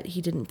decided that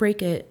he didn't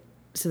break it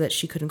so that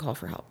she couldn't call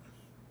for help.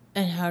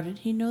 And how did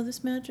he know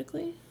this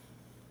magically?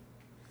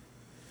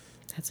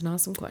 That's an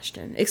awesome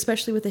question,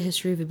 especially with the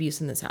history of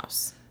abuse in this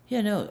house.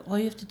 Yeah, no, all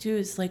you have to do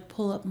is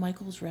pull up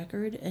Michael's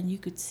record and you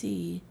could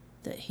see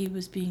that he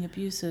was being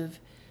abusive,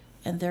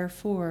 and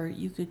therefore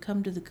you could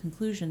come to the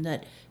conclusion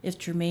that if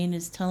Jermain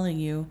is telling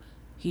you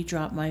he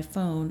dropped my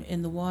phone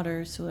in the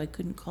water so I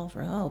couldn't call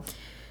for help,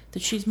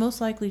 that she's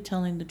most likely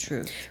telling the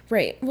truth.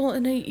 Right. Well,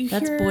 and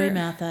that's boy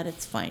math at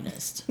its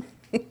finest.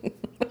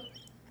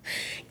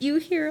 You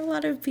hear a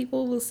lot of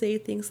people will say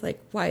things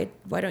like, why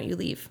don't you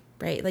leave?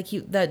 Right? Like,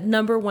 the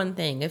number one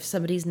thing, if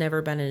somebody's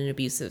never been in an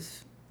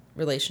abusive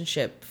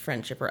relationship,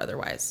 friendship, or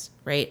otherwise,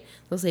 right?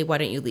 They'll say, why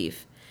don't you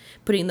leave?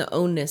 Putting the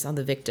onus on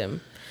the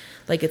victim.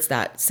 Like, it's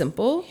that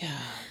simple. Yeah.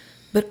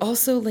 But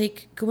also,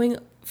 like, going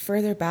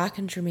further back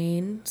in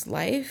Jermain's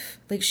life,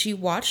 like, she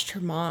watched her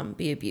mom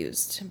be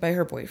abused by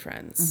her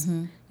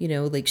boyfriends. You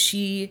know, like,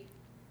 she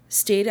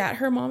stayed at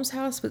her mom's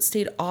house, but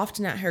stayed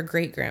often at her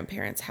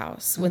great-grandparents'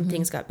 house when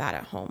things got bad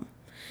at home.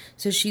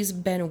 So she's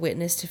been a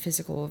witness to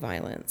physical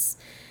violence.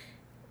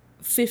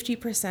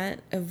 50%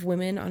 of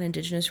women on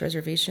indigenous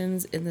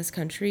reservations in this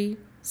country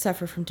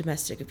suffer from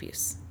domestic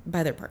abuse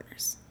by their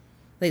partners.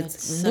 Like,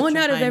 it's 1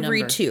 out of every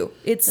number. 2.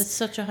 That's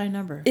such a high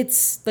number.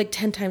 It's like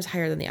 10 times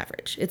higher than the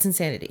average. It's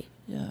insanity.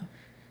 Yeah.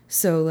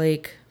 So,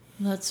 like,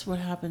 that's what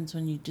happens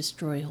when you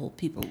destroy whole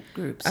people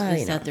groups,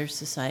 is that their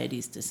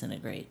societies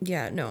disintegrate.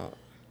 Yeah, no.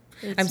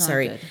 It's I'm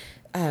sorry.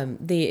 Good.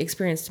 They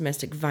experience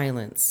domestic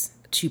violence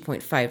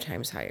 2.5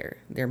 times higher.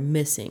 They're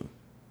missing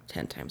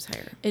 10 times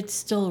higher. It's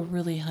still a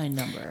really high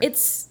number.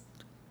 It's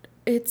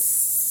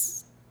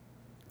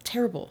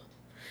terrible.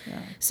 Yeah.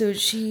 So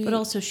but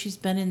also she's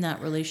been in that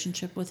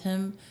relationship with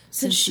him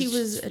since she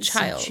was a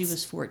child. Since she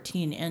was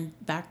 14.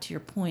 And back to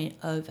your point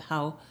of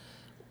how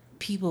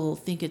people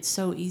think it's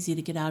so easy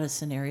to get out of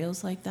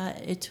scenarios like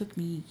that. It took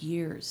me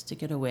years to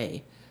get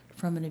away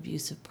from an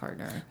abusive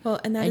partner.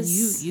 Well, and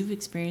you've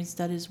experienced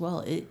that as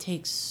well. It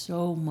takes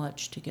so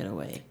much to get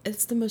away.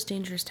 It's the most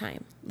dangerous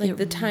time. Like,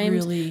 the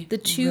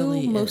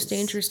two most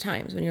dangerous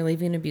times when you're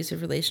leaving an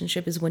abusive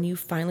relationship is when you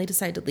finally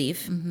decide to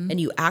leave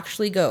and you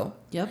actually go.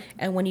 Yep.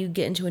 And when you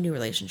get into a new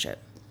relationship.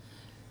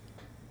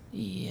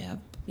 Yep.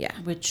 Yeah.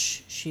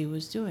 Which she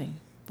was doing.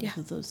 Both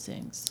of those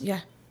things. Yeah.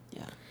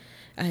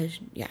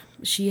 Yeah.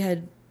 She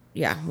had,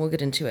 we'll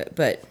get into it,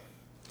 but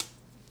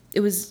it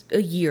was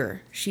a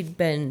year. She'd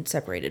been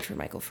separated from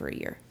Michael for a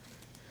year,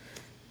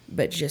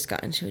 but just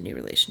got into a new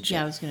relationship.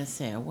 Yeah, I was going to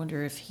say, I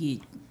wonder if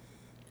he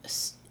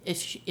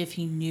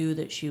knew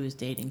that she was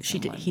dating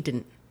someone. He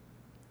didn't.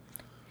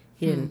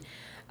 He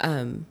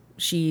didn't.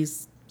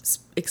 She's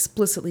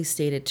explicitly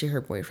stated to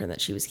her boyfriend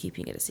that she was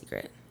keeping it a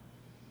secret.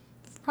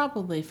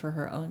 Probably for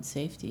her own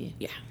safety.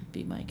 Yeah. Would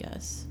be my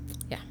guess.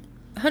 Yeah.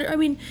 I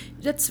mean,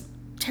 that's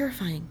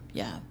terrifying.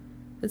 Yeah.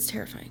 That's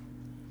terrifying.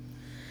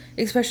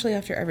 Especially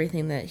after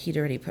everything that he'd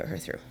already put her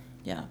through.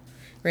 Yeah.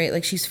 Right?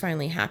 Like, she's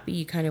finally happy.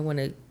 You kind of want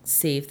to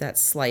save that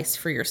slice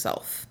for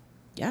yourself.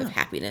 Yeah. Of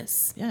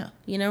happiness. Yeah.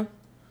 You know?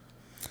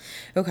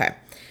 Okay.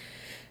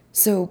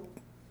 So,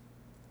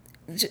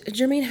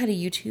 Jermain had a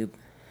YouTube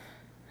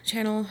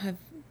channel.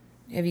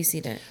 Have you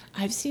seen it?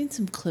 I've seen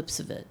some clips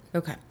of it.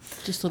 Okay.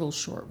 Just little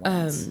short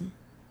ones.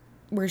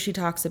 Where she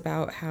talks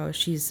about how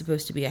she's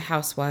supposed to be a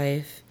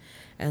housewife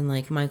and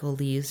like Michael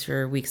leaves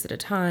for weeks at a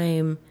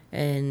time,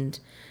 and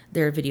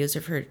there are videos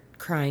of her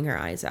crying her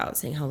eyes out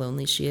saying how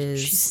lonely she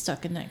is. She's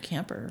stuck in that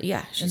camper.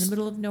 Yeah, in the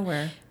middle of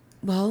nowhere.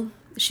 Well,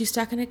 she's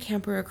stuck in a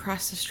camper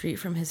across the street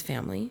from his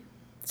family.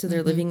 So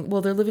they're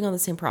living on the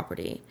same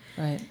property.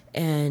 Right.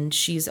 And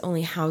she's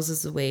only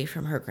houses away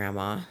from her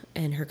grandma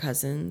and her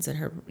cousins and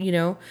her, you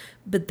know,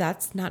 but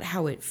that's not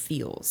how it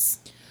feels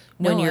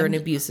when you're in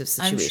an abusive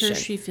situation. I'm sure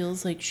she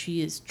feels like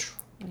she is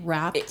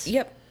trapped.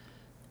 Yep.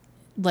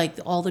 Like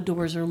all the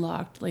doors are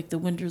locked, like the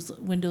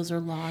windows are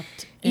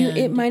locked.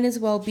 It might as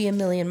well be a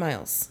million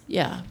miles.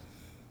 Yeah.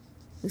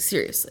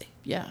 Seriously.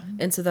 Yeah.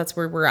 And so that's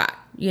where we're at,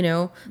 you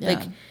know? Yeah.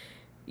 Like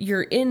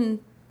you're in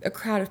a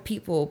crowd of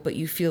people, but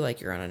you feel like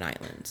you're on an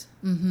island.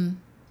 Mm-hmm.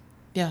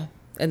 Yeah.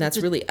 And that's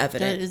really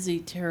evident. That is a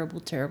terrible,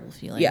 terrible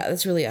feeling. Yeah,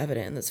 that's really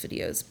evident in those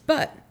videos.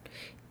 But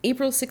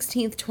April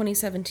 16th,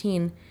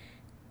 2017,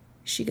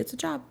 she gets a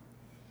job.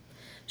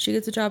 She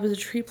gets a job as a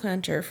tree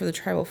planter for the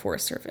Tribal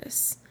Forest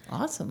Service.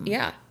 Awesome.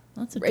 Yeah.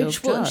 That's a dope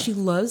job. She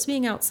loves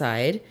being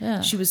outside.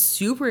 Yeah. She was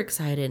super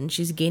excited, and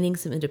she's gaining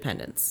some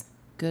independence.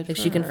 Good for if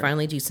she can her.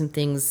 finally do some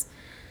things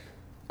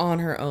on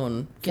her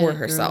own for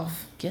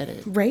herself. Get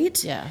it.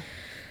 Right? Yeah.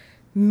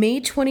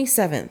 May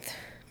 27th,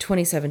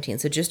 2017.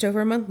 So just over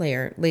a month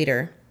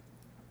later,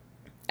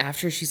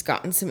 after she's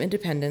gotten some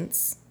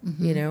independence,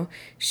 you know,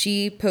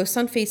 she posts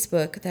on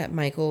Facebook that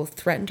Michael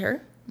threatened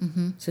her.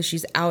 Mm-hmm. So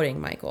she's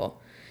outing Michael.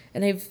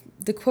 And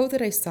the quote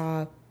that I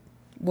saw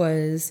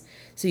was,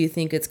 "So you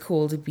think it's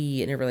cool to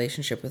be in a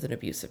relationship with an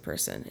abusive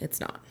person?"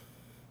 It's not.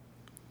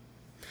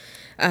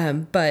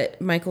 But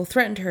Michael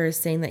threatened her,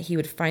 saying that he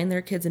would find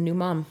their kids a new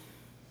mom.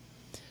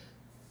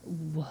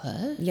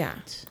 What? Yeah,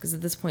 because at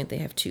this point they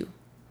have 2.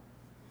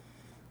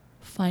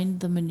 Find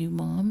them a new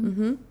mom?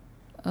 Mm-hmm.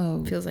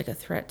 Oh. Feels like a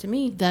threat to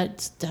me.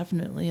 That's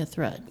definitely a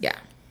threat. Yeah.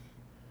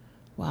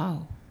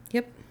 Wow.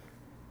 Yep.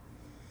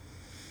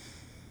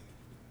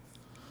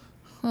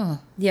 Huh.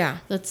 Yeah.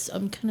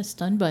 I'm kind of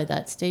stunned by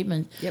that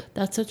statement. Yep.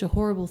 That's such a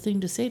horrible thing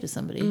to say to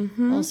somebody.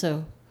 Mm-hmm.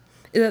 Also.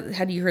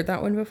 Had you heard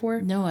that one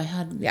before? No, I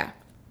hadn't. Yeah.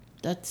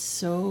 That's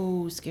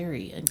so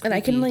scary and creepy. And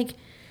I can like...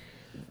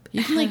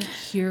 You can like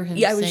hear him.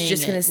 Yeah, I was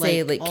just gonna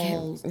say like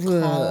all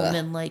calm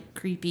and like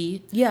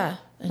creepy. Yeah,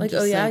 and like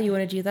oh yeah, you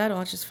want to do that?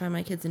 I'll just find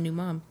my kids a new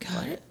mom.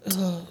 God,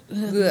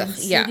 The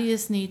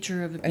insidious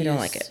nature of abuse. I don't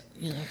like it.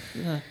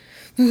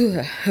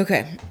 Yeah.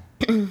 Okay,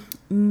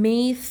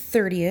 May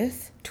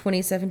 30th,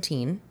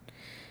 2017.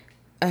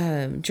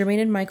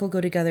 Jermain and Michael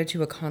go together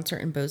to a concert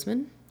in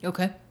Bozeman.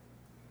 Okay.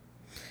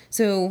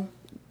 So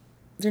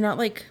they're not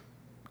like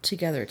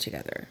together,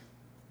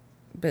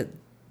 but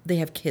they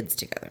have kids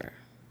together.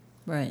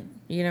 Right.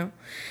 You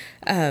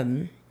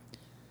know?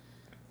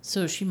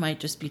 So she might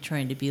just be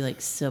trying to be like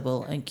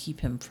Sybil and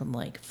keep him from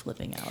like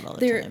flipping out all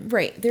the time.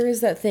 Right. There is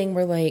that thing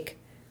where like,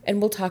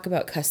 and we'll talk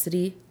about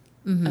custody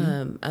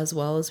as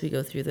well as we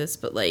go through this,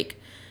 but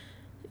like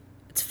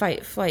it's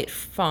fight, flight,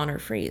 fawn, or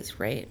freeze,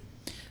 right?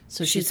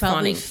 So she's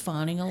probably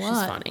fawning a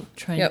lot. She's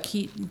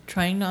fawning.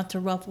 Trying not to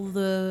ruffle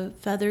the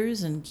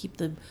feathers and keep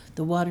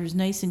the waters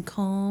nice and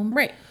calm.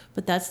 Right.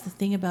 But that's the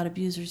thing about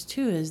abusers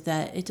too, is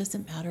that it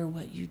doesn't matter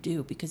what you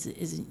do because it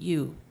isn't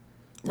you.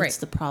 That's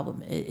the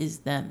problem. It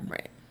is them.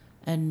 Right.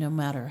 And no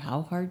matter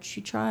how hard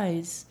she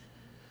tries,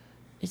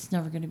 it's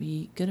never going to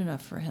be good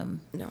enough for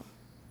him. No,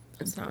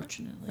 it's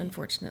unfortunately. not.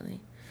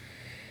 Unfortunately.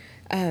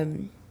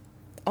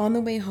 On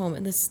the way home,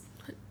 and this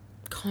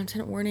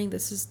content warning,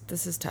 this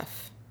is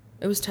tough.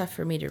 It was tough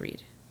for me to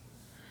read.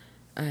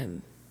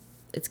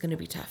 It's going to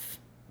be tough.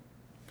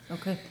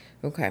 Okay.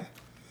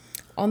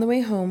 On the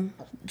way home,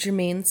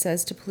 Jermain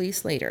says to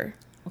police later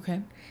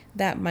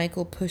that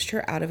Michael pushed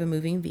her out of a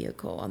moving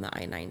vehicle on the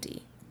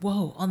I-90.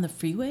 Whoa, on the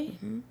freeway?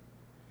 Mm-hmm.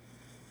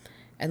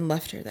 And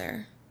left her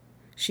there.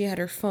 She had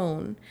her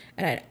phone,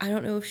 and I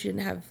don't know if she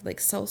didn't have like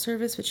cell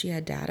service, but she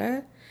had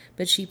data.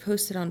 But she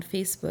posted on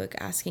Facebook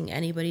asking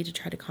anybody to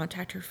try to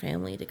contact her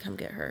family to come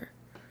get her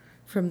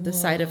from the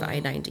side of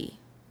I-90.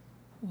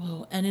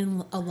 Whoa, and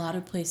in a lot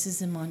of places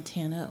in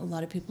Montana, a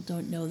lot of people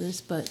don't know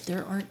this, but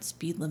there aren't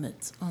speed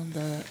limits on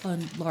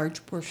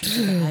large portions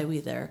of the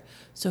highway there.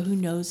 So who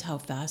knows how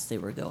fast they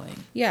were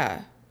going?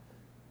 Yeah.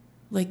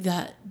 Like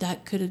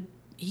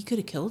he could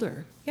have killed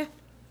her. Yeah.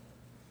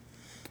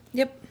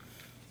 Yep.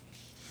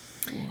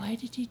 Why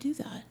did you do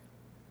that?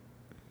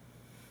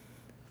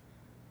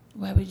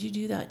 Why would you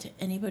do that to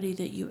anybody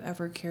that you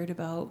ever cared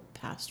about,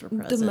 past or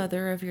present? The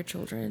mother of your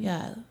children.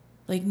 Yeah.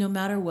 Like no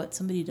matter what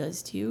somebody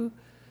does to you,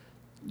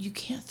 you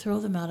can't throw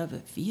them out of a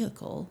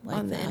vehicle like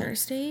on the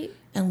interstate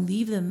and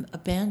leave them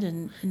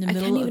abandoned in the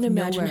middle of nowhere. I can't even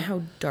imagine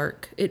how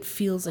dark it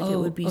feels like. It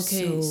would be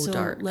so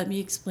dark. Let me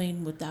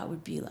explain what that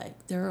would be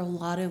like. There are a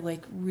lot of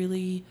like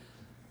really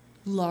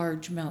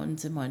large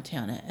mountains in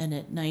Montana, and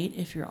at night,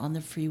 if you're on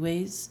the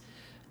freeways,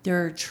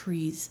 there are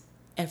trees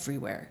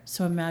everywhere.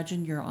 So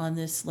imagine you're on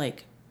this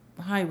like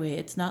highway.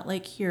 It's not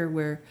like here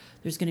where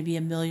there's going to be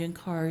a million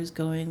cars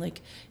going.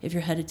 Like if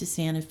you're headed to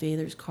Santa Fe,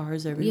 there's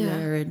cars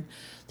everywhere and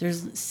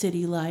there's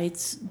city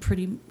lights.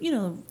 Pretty,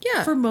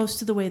 for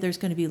most of the way there's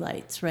going to be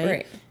lights,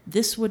 right?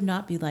 This would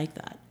not be like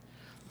that.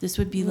 This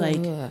would be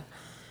like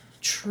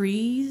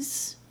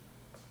trees,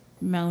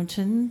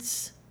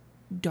 mountains,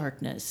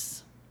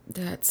 darkness.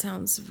 That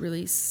sounds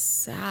really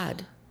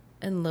sad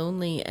and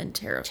lonely and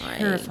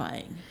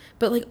Terrifying.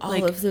 But like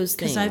all of those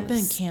things. Because I've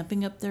been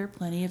camping up there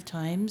plenty of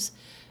times.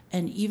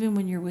 And even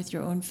when you're with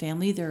your own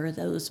family, there are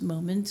those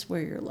moments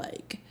where you're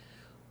like,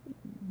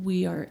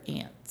 we are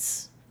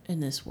ants in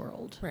this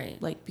world.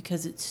 Right. Like,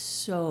 because it's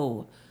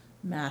so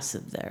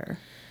massive there.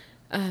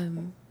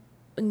 And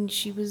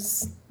she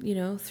was,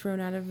 thrown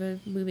out of a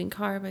moving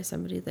car by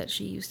somebody that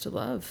she used to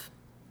love.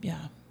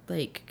 Yeah.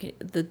 Like,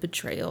 the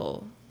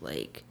betrayal,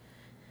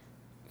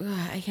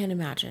 I can't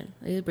imagine.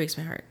 It breaks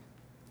my heart.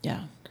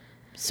 Yeah.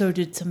 So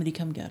did somebody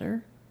come get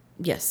her?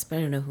 Yes, but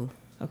I don't know who.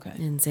 Okay. I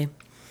didn't say.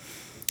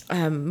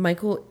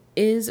 Michael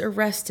is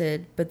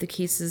arrested, but the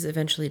case is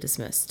eventually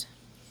dismissed.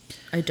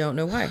 I don't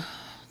know why.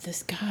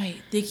 This guy,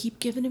 they keep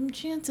giving him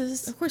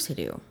chances. Of course they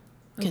do.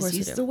 Because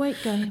he's the white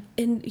guy.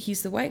 And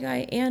he's the white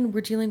guy, and we're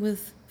dealing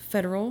with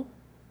federal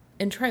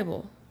and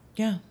tribal.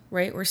 Yeah.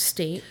 Right? Or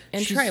state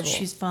and tribal.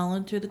 She's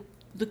fallen through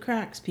the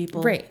cracks,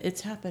 people. Right.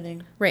 It's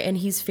happening. Right, and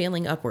he's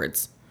failing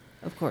upwards.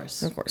 Of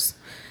course. Of course.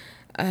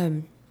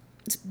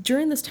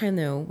 During this time,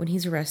 though, when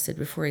he's arrested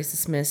before he's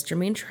dismissed,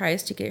 Jermain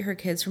tries to get her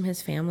kids from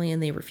his family,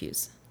 and they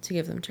refuse to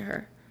give them to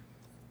her.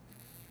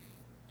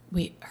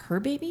 Wait, her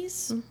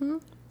babies? Mm-hmm.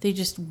 They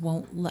just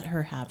won't let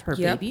her have her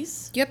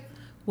babies? Yep.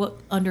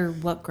 Under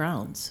what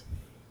grounds?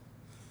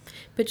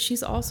 But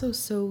she's also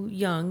so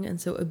young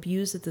and so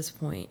abused at this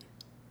point.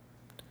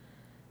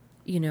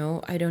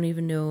 I don't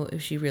even know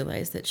if she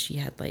realized that she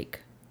had,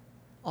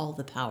 all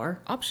the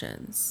power?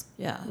 Options.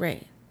 Yeah.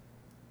 Right.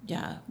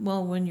 Yeah.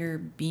 Well, when you're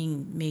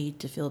being made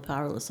to feel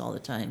powerless all the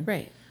time.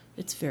 Right.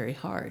 It's very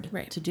hard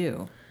to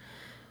do.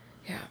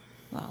 Yeah.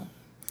 Wow.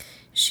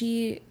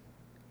 She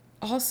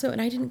also, and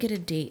I didn't get a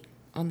date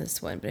on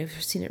this one, but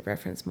I've seen it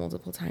referenced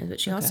multiple times, but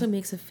she also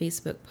makes a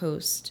Facebook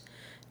post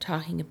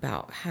talking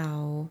about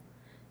how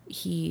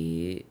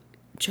he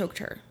choked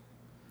her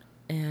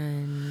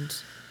and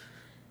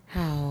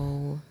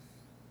how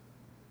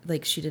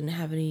she didn't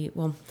have any,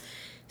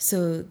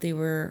 so they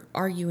were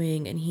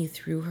arguing and he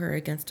threw her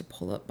against a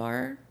pull-up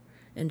bar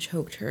and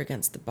choked her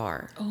against the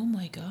bar. Oh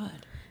my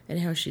God. And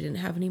how she didn't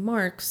have any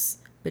marks,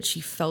 but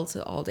she felt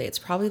it all day. It's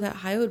probably that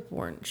hyoid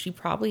bone. She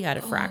probably had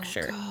a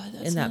fracture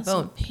in that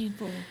bone. So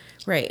painful.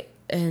 Right.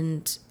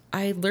 And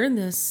I learned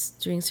this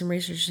doing some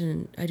research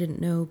and I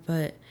didn't know,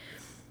 but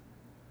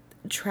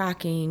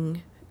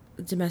tracking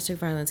domestic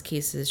violence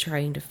cases,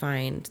 trying to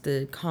find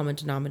the common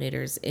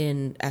denominators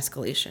in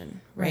escalation,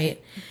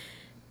 right?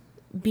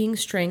 Being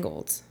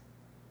strangled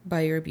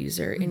by your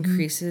abuser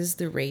increases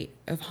the rate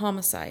of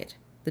homicide,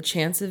 the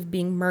chance of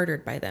being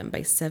murdered by them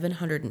by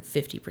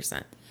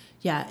 750%.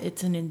 Yeah,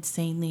 it's an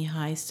insanely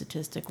high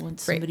statistic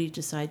once somebody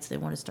decides they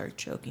want to start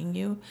choking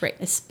you. Right.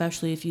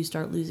 Especially if you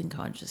start losing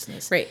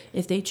consciousness. Right.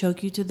 If they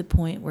choke you to the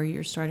point where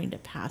you're starting to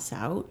pass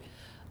out,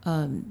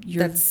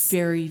 you're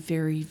very,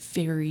 very,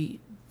 very,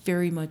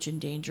 very much in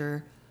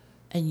danger.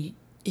 And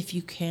if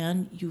you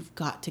can, you've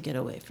got to get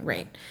away from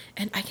them.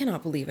 And I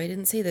cannot believe I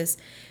didn't say this.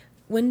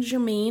 When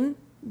Jermain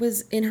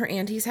was in her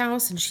auntie's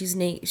house and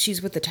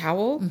she's with the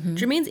towel,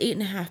 Jermain's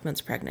 8.5 months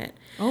pregnant.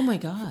 Oh my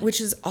God.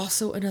 Which is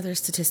also another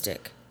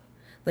statistic.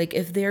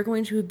 If they're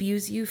going to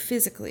abuse you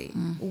physically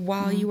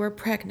while you are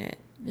pregnant,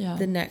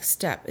 the next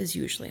step is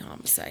usually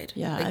homicide.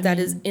 Yeah. That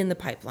is in the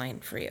pipeline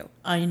for you.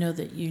 I know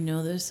that you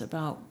know this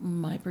about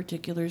my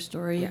particular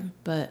story,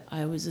 but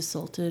I was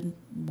assaulted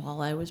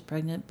while I was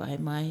pregnant by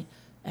my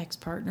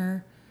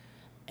ex-partner,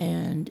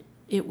 and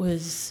it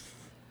was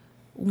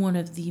one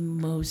of the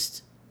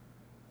most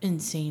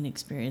insane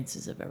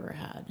experiences I've ever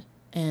had.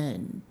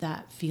 And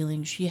that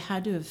feeling, she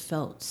had to have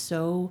felt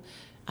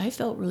I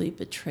felt really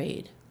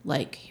betrayed.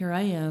 Here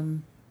I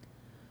am,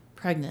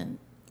 pregnant.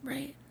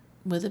 Right.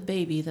 With a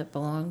baby that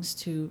belongs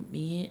to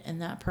me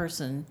and that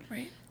person.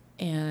 Right.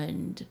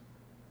 And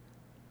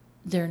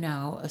they're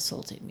now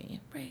assaulting me.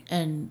 Right.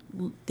 And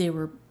they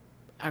were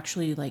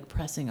actually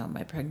pressing on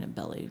my pregnant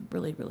belly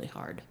really, really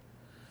hard.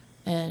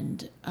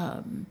 And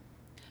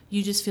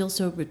you just feel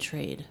so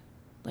betrayed.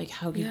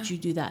 How could you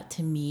do that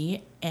to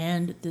me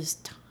and this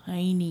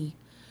tiny,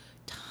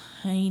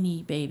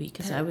 tiny baby?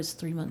 Because I was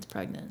 3 months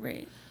pregnant.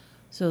 Right.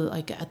 So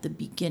at the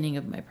beginning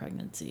of my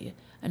pregnancy.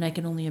 And I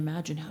can only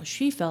imagine how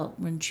she felt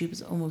when she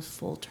was almost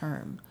full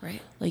term.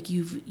 Right.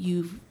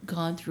 You've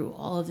gone through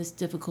all of this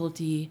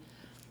difficulty.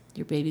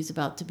 Your baby's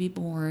about to be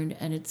born.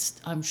 And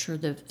I'm sure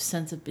the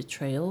sense of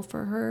betrayal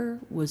for her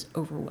was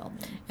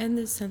overwhelming. And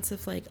the sense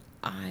of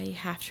I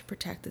have to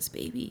protect this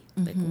baby.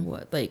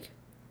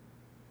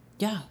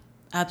 Yeah,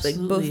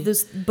 absolutely.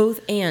 Both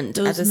and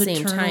those at the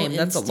same time.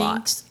 That's a lot.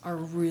 Instincts are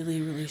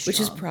really, really strong. Which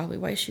is probably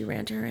why she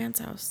ran to her aunt's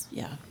house.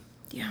 Yeah.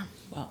 Yeah.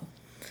 Wow.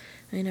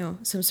 I know.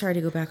 So I'm sorry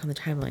to go back on the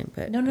timeline,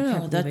 but No. I can't believe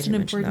I That's an didn't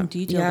mention important that.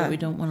 detail Yeah. that we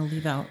don't want to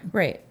leave out.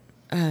 Right.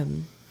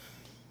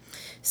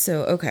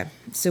 So, okay.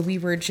 So we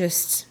were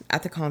just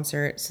at the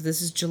concert. So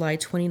this is July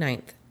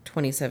 29th,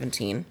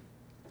 2017.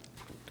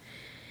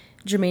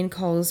 Jermaine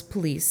calls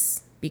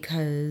police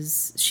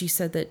because she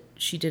said that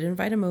she did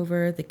invite him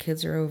over. The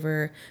kids are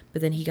over.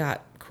 But then he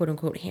got, quote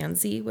unquote,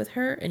 handsy with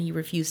her and he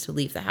refused to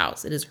leave the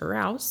house. It is her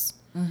house.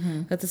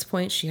 Mm-hmm. At this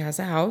point, she has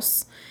a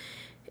house.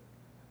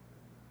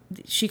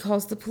 She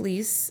calls the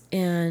police,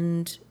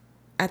 and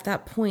at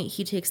that point,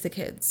 he takes the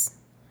kids.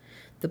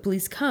 The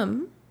police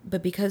come,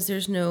 but because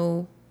there's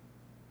no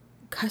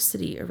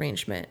custody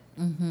arrangement,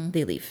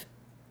 they leave.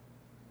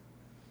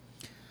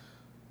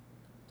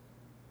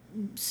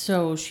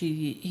 So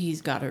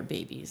he's got her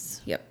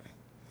babies. Yep.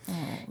 Oh,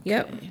 okay.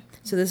 Yep.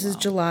 So this is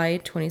July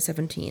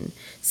 2017.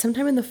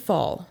 Sometime in the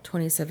fall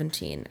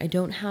 2017. I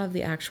don't have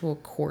the actual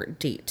court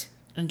date.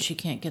 And she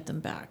can't get them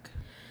back.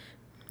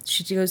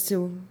 She goes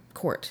to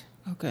court.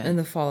 Okay. In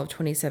the fall of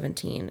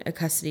 2017, a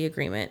custody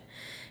agreement.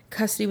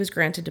 Custody was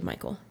granted to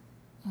Michael.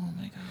 Oh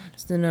my God.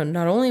 So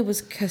not only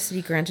was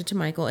custody granted to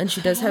Michael, and she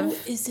does have. How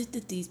is it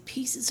that these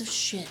pieces of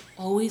shit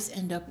always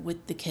end up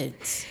with the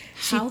kids?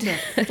 How the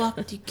fuck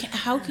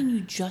how can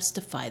you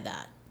justify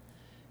that?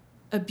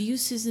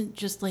 Abuse isn't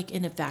just like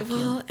in a vacuum.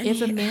 Well,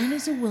 if a man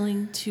is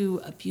willing to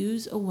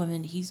abuse a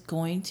woman, he's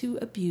going to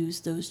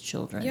abuse those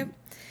children. Yep.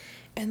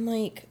 And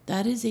like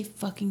that is a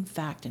fucking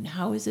fact. And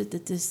how is it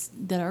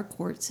that our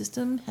court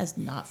system has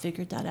not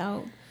figured that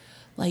out?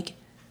 Like,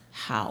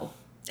 how?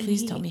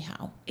 Please tell me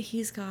how.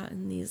 He's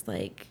gotten these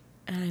like,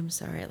 and I'm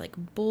sorry, like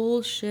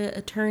bullshit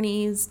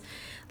attorneys.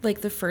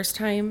 Like the first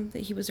time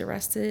that he was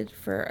arrested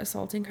for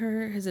assaulting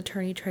her, his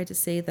attorney tried to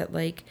say that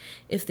like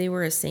if they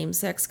were a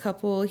same-sex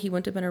couple, he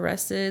wouldn't have been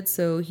arrested,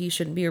 so he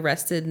shouldn't be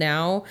arrested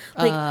now.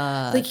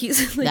 Like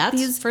he's like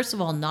that's first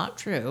of all not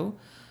true.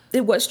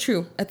 It was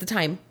true at the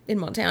time in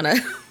Montana.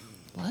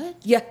 What?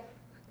 Yeah.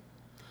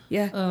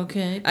 Yeah.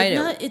 Okay. But I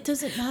know. It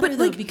doesn't matter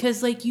though,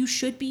 because like you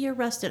should be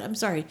arrested. I'm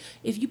sorry.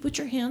 If you put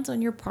your hands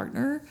on your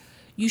partner,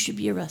 you should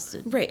be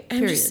arrested. Right.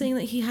 I'm just saying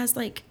that he has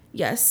like,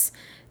 yes.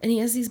 And he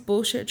has these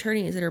bullshit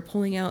attorneys that are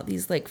pulling out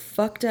these like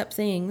fucked up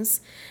things.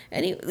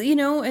 And he,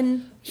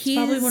 and he's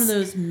probably one of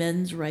those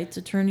men's rights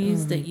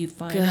attorneys that you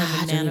find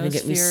on the don't even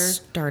get me manosphere.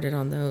 started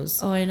on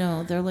those. Oh, I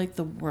know. They're like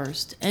the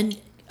worst. And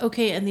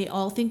okay, and they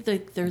all think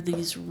that they're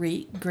these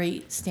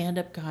great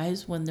stand-up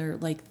guys when they're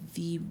like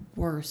the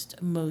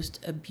worst, most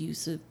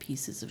abusive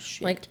pieces of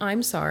shit. Like,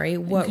 I'm sorry,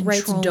 what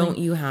rights don't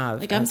you have?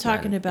 Like, I'm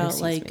talking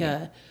about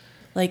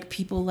like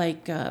people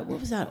like what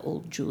was that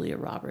old Julia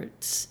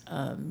Roberts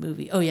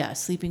movie? Oh yeah,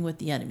 Sleeping with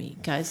the Enemy.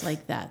 Guys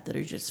like that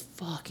are just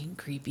fucking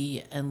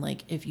creepy, and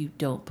like if you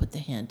don't put the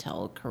hand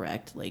towel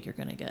correct, like you're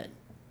gonna get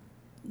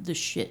the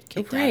shit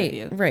kicked out of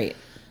you. Right.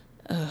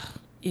 Ugh,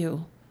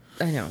 ew.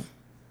 I know.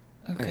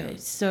 Okay,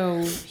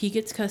 so he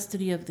gets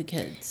custody of the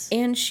kids.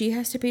 And she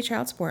has to pay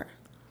child support.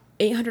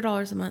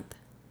 $800 a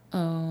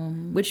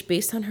month. Which,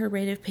 based on her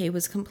rate of pay,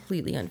 was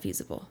completely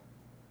unfeasible.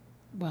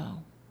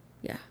 Wow.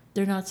 Yeah.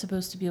 They're not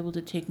supposed to be able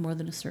to take more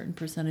than a certain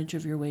percentage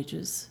of your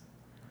wages.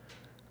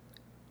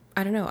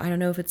 I don't know. I don't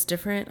know if it's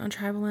different on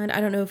tribal land.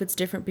 I don't know if it's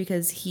different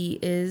because he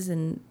is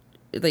and,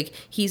 like,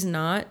 he's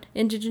not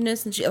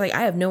Indigenous. And she, like,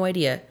 I have no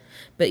idea.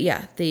 But,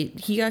 yeah,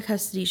 he got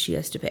custody. She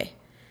has to pay.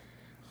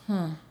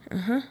 Huh.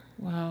 Uh-huh.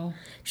 Wow.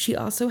 She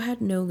also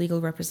had no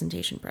legal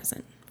representation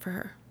present for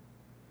her.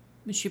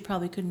 But she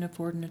probably couldn't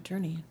afford an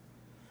attorney.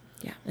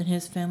 Yeah. And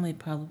his family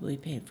probably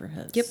paid for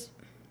his.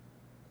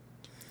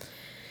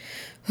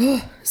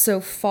 Yep.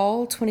 So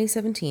fall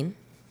 2017.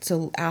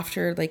 So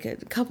after like a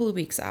couple of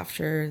weeks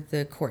after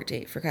the court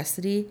date for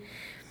custody,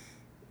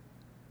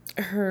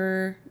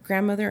 her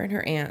grandmother and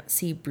her aunt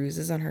see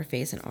bruises on her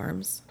face and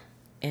arms.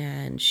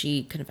 And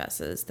she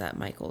confesses that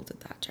Michael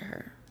did that to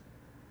her.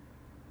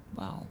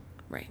 Wow.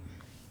 Right.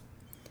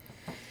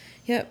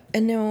 Yep.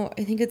 And no,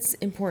 I think it's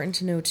important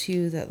to know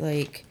too that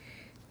like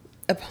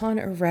upon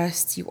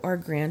arrest, you are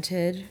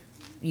granted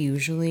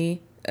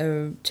usually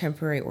a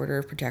temporary order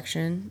of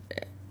protection,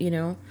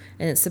 and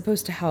it's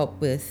supposed to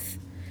help with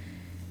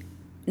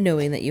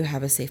knowing that you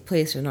have a safe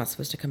place. You're not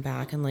supposed to come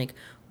back. And like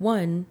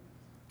one,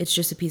 it's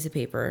just a piece of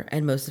paper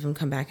and most of them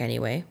come back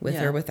anyway with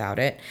or without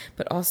it.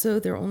 But also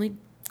they're only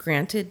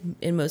granted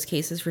in most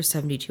cases for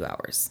 72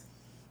 hours.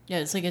 Yeah,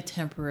 it's like a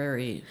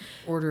temporary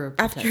order of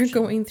protection. After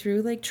going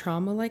through like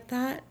trauma like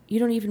that, you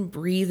don't even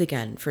breathe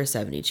again for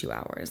 72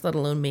 hours, let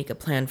alone make a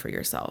plan for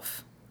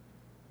yourself.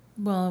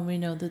 Well, we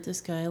know that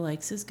this guy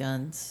likes his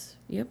guns.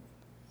 Yep.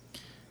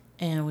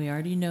 And we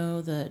already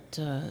know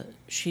that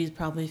she's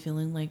probably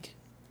feeling like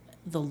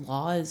the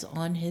law is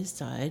on his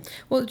side.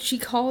 Well, she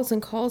calls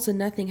and calls and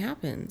nothing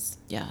happens.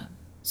 Yeah.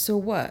 So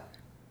what?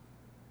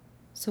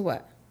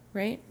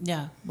 Right?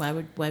 Yeah. Why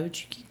would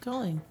she keep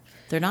calling?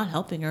 They're not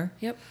helping her.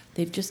 Yep.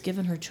 They've just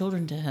given her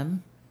children to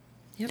him.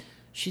 Yep.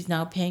 She's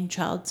now paying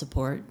child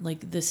support.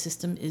 Like, the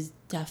system is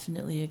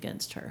definitely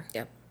against her.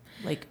 Yep.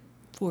 Like,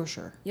 for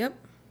sure. Yep.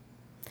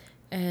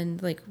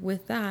 And, like,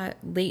 with that,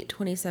 late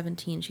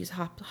 2017, she's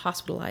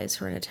hospitalized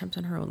for an attempt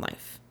on her own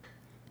life.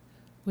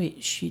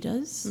 Wait, she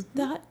does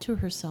that to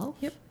herself?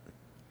 Yep.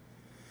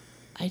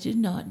 I did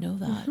not know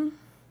that.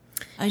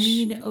 I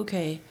mean,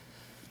 okay,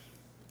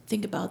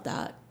 think about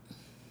that.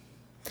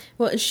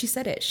 Well, she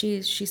said it.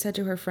 She said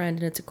to her friend,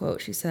 and it's a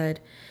quote. She said,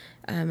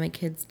 "My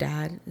kid's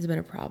dad has been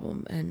a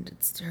problem, and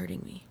it's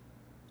hurting me."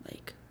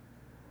 Like,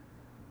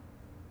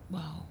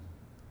 Wow.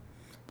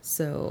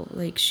 so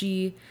like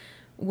she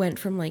went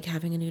from like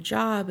having a new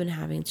job and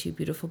having 2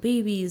 beautiful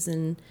babies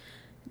and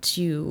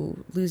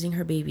to losing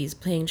her babies,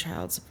 paying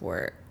child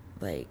support.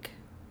 Like,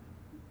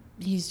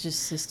 He's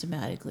just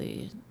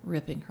systematically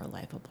ripping her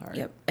life apart.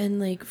 yep. And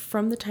like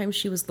from the time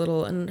she was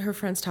little, and her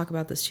friends talk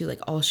about this too, like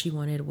all she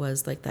wanted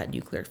was like that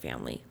nuclear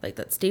family, like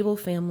that stable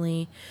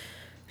family.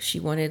 She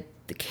wanted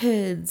the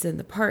kids and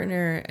the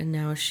partner, and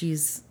now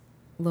she's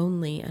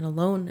lonely and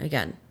alone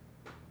again.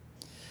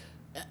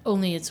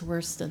 Only it's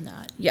worse than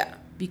that. Yeah.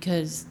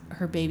 Because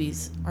her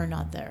babies are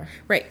not there.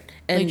 Right.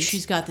 And like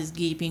she's got this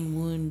gaping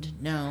wound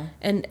now.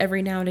 And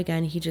every now and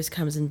again, he just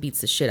comes and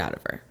beats the shit out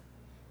of her.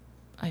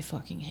 I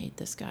fucking hate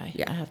this guy.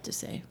 Yeah. I have to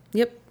say.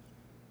 Yep.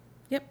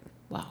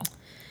 Wow.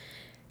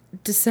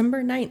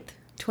 December 9th,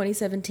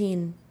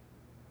 2017,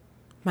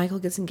 Michael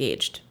gets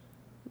engaged.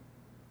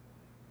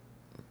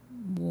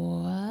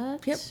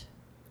 What? Yep.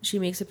 She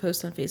makes a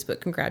post on Facebook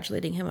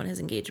congratulating him on his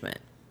engagement.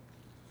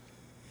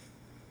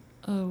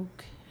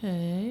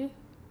 Okay.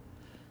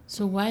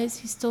 So why is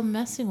he still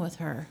messing with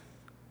her?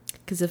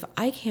 Because if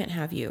I can't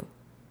have you,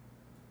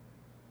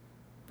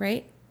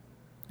 right?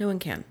 No one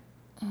can.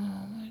 Oh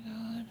my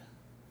God.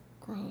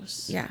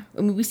 Gross. Yeah.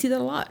 I mean, we see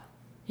that a lot.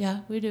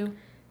 Yeah, we do.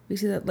 We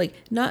see that, like,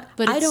 not...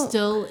 But I don't...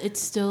 it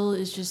still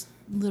is just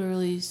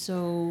literally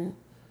so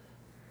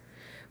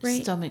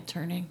Right. stomach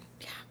turning.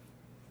 Yeah.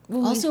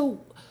 Well,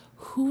 Also,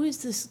 who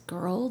is this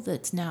girl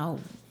that's now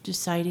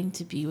deciding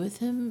to be with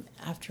him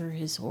after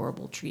his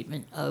horrible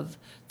treatment of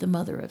the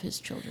mother of his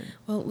children?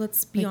 well,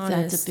 let's be Like,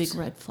 honest. that's a big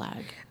red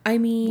flag. I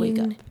mean, Wake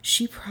up.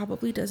 she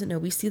probably doesn't know.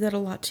 We see that a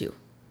lot too.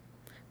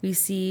 We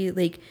see,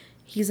 like,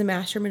 he's a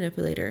master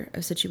manipulator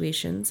of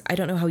situations. I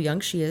don't know how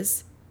young she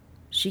is.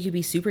 She could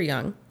be super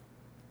young.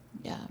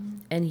 Yeah.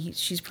 And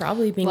she's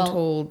probably being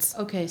told...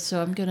 Okay,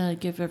 so I'm going to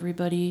give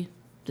everybody...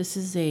 This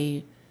is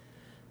a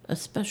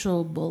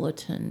special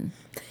bulletin.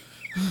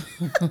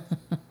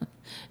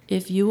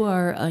 If you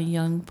are a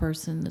young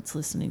person that's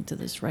listening to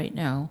this right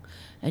now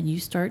and you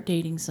start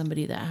dating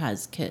somebody that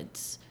has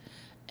kids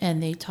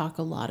and they talk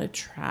a lot of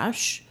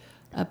trash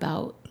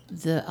about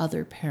the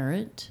other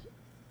parent,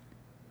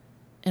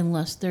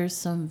 unless there's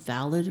some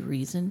valid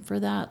reason for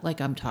that,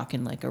 like I'm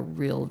talking like a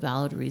real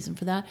valid reason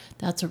for that,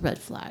 that's a red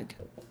flag.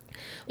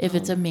 If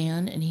it's a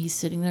man and he's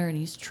sitting there and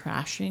he's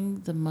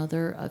trashing the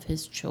mother of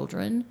his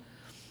children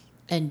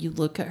and you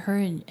look at her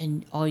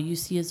and all you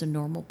see is a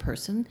normal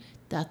person,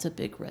 that's a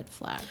big red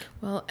flag.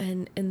 Well,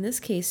 and in this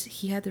case,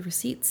 he had the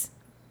receipts.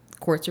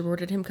 Courts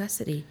awarded him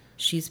custody.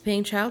 She's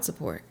paying child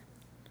support.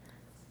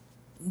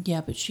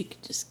 Yeah, but she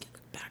could just get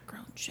a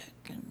background check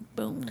and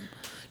boom.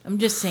 I'm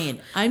just saying.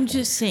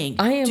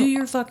 Do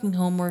your fucking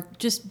homework.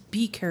 Just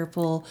be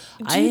careful.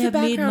 I have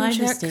made my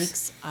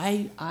mistakes.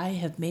 I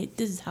have made...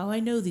 This is how I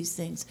know these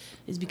things.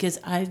 Is because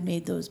I've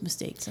made those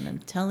mistakes. And I'm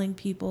telling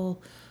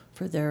people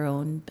for their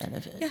own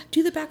benefit. Yeah,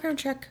 do the background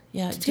check.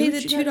 Yeah, pay the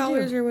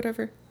 $2 or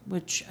whatever.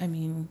 Which, I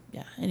mean,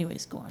 yeah.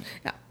 Anyways, go on.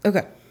 Yeah,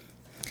 okay.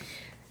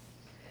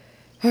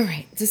 All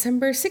right,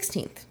 December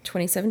 16th,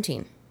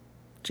 2017.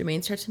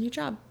 Jermain starts a new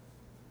job.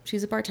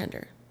 She's a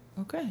bartender.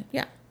 Okay.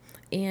 Yeah.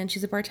 And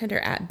she's a bartender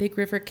at Big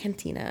River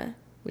Cantina,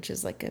 which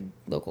is like a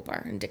local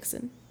bar in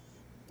Dixon.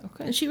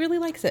 Okay. And she really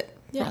likes it,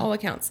 Yeah. for all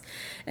accounts.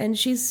 And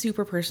she's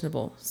super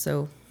personable,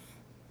 so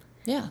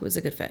Yeah. it was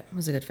a good fit.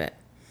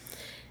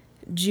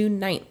 June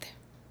 9th,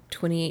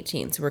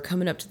 2018. So we're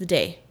coming up to the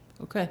day.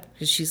 Okay.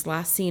 Because she's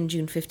last seen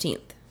June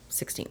 15th,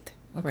 16th,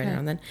 right Okay.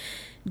 around then.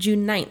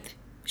 June 9th,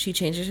 she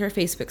changes her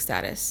Facebook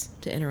status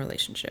to in a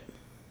relationship.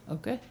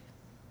 Okay.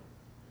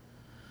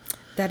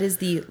 That is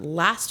the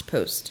last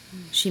post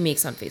she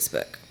makes on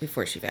Facebook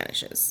before she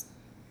vanishes.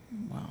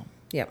 Wow.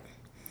 Yep.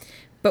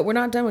 But we're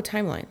not done with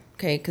timeline,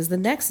 okay? Because the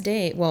next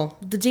day, well,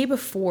 the day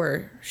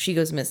before she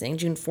goes missing,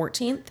 June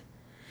 14th,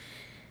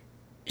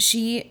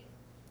 she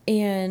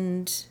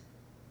and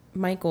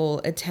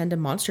Michael attend a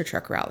monster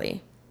truck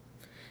rally.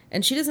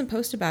 And she doesn't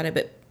post about it,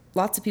 but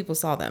lots of people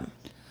saw them.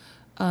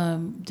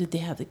 Did they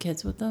have the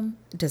kids with them?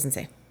 It doesn't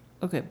say.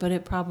 Okay, but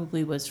it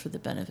probably was for the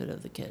benefit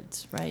of the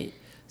kids, right?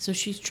 So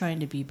she's trying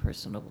to be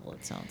personable,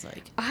 it sounds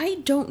like.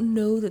 I don't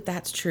know that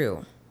that's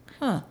true.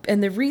 Huh.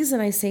 And the reason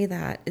I say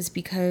that is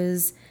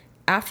because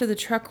after the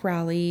truck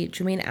rally,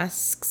 Jermaine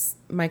asks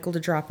Michael to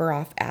drop her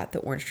off at the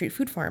Orange Street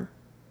Food Farm.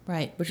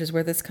 Right. Which is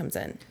where this comes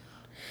in.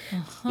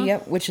 Uh-huh.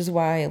 Yep, which is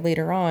why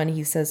later on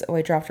he says, "Oh,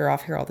 I dropped her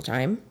off here all the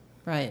time."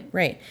 Right.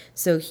 Right.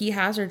 So he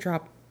has her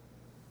drop...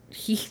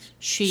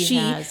 She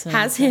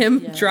has him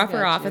drop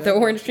her off at the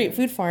Orange Street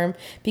Food Farm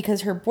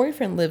because her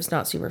boyfriend lives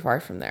not super far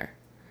from there.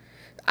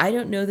 I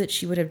don't know that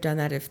she would have done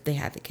that if they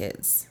had the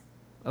kids.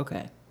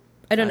 Okay.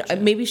 I don't know.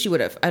 Maybe she would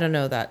have. I don't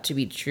know that to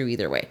be true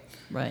either way.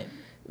 Right.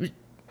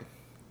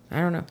 I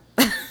don't know.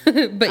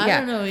 But I yeah.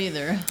 don't know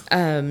either.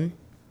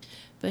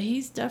 But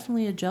he's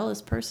definitely a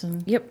jealous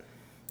person. Yep.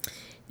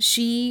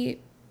 She's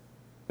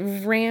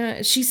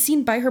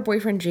seen by her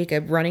boyfriend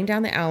Jacob running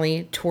down the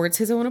alley towards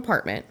his own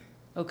apartment.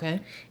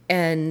 Okay.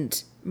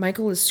 And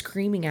Michael is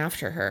screaming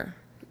after her,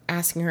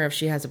 asking her if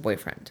she has a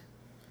boyfriend.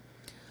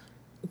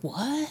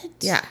 What?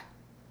 Yeah.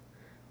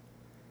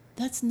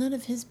 That's none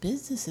of his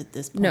business at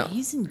this point. No.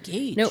 He's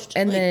engaged. Nope.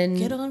 And then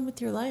get on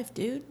with your life,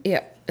 dude.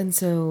 Yeah. And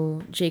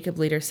so Jacob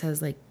later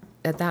says, like,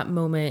 at that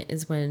moment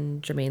is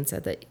when Jermain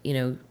said that, you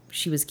know,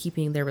 she was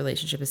keeping their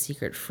relationship a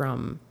secret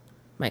from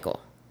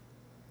Michael.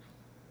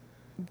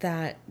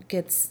 That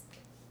gets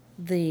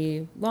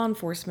the law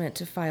enforcement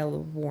to file a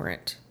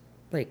warrant,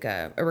 like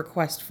a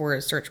request for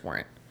a search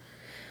warrant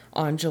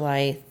on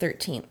July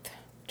 13th,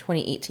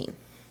 2018.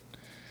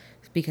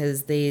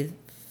 Because they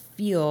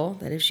feel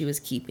that if she was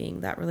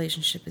keeping that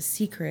relationship a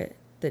secret,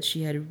 that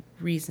she had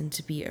reason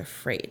to be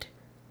afraid.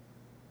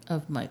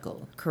 Of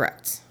Michael.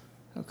 Correct.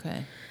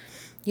 Okay.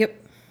 Yep.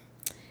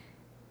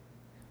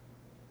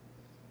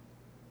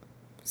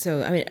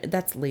 So, I mean,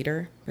 that's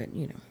later, but,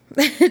 you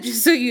know,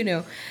 just so you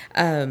know.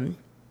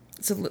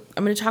 So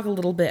I'm going to talk a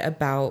little bit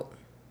about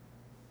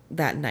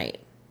that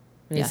night.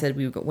 When I said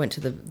we went to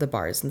the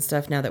bars and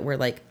stuff, now that we're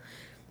like,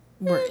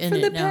 we're in from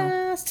it the now.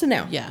 past to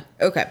now. Yeah.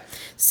 Okay.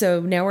 So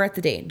now we're at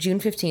the date, June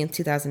 15th,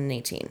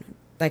 2018.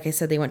 Like I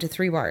said, they went to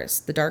 3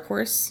 bars, the Dark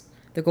Horse,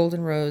 the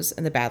Golden Rose,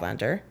 and the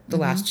Badlander. The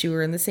last 2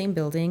 were in the same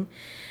building.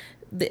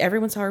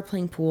 Everyone saw her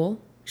playing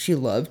pool. She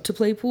loved to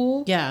play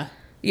pool. Yeah.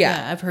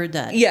 Yeah. I've heard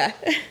that. Yeah.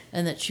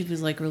 And that she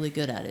was like really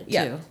good at it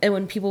Yeah. too. And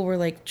when people were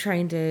like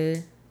trying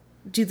to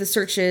do the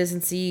searches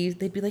and see,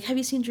 they'd be like, have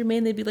you seen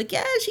Jermain? They'd be like,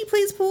 yeah, she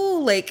plays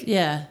pool. Like,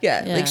 Yeah.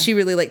 yeah. Like she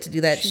really liked to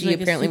do that. She's She like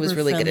a apparently was super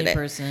really good at friendly it.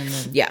 Person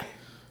and, Yeah.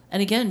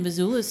 And again,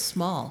 Missoula's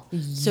small.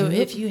 So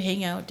if you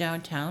hang out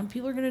downtown,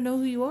 people are going to know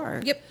who you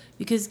are. Yep.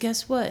 Because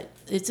guess what?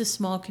 It's a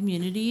small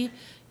community.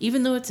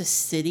 Even though it's a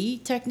city,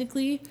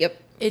 technically,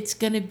 Yep. it's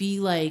going to be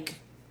like,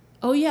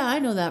 oh, yeah, I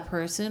know that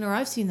person, or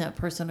I've seen that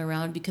person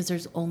around, because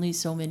there's only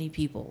so many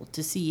people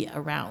to see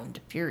around,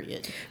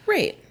 period.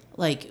 Right.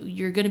 Like,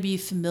 you're going to be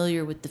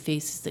familiar with the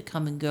faces that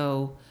come and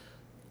go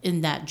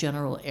in that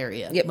general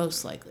area,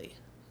 most likely.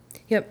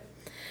 Yep.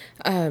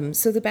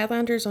 So the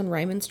Badlanders on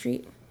Ryman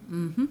Street.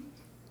 Mm-hmm.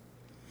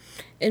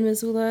 In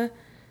Missoula.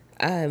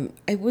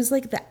 It was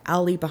like the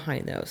alley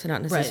behind though, so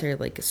not necessarily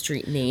like a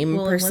street name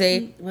per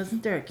se.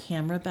 Wasn't there a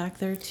camera back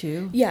there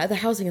too? Yeah, the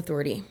housing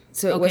authority.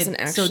 So it wasn't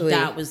actually. So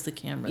that was the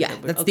camera. Yeah,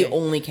 that's the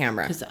only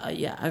camera. Because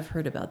I've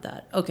heard about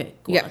that. Okay,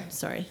 go on.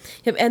 Sorry.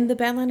 Yep, and the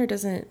Badlander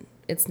doesn't.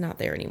 It's not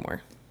there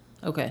anymore.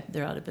 Okay,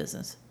 they're out of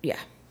business. Yeah.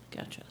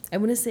 Gotcha. I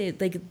want to say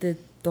like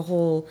the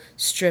whole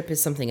strip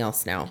is something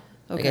else now.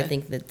 Okay. Like I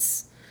think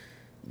that's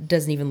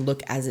doesn't even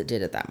look as it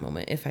did at that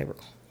moment, if I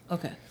recall.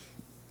 Okay.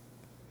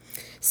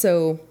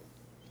 So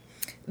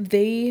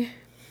there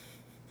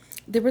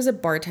was a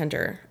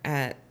bartender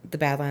at the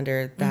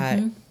Badlander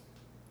that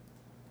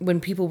when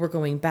people were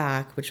going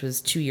back, which was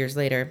 2 years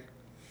later,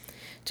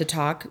 to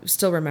talk,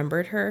 still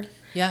remembered her.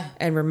 Yeah.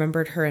 And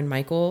remembered her and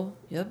Michael.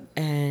 Yep.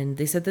 And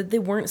they said that they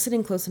weren't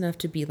sitting close enough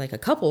to be like a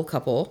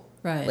couple.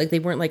 Right. Like they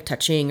weren't like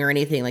touching or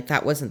anything. Like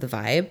that wasn't the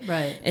vibe.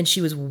 Right. And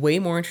she was way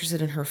more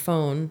interested in her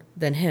phone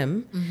than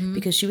him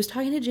because she was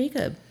talking to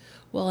Jacob.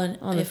 Well,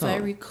 and if phone. I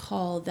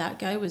recall, that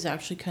guy was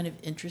actually kind of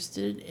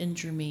interested in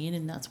Jermain,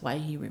 and that's why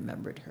he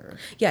remembered her.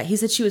 Yeah, he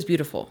said she was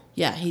beautiful.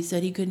 Yeah, he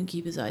said he couldn't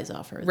keep his eyes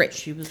off her. Right. That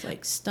she was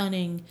like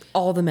stunning.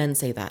 All the men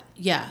say that.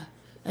 Yeah.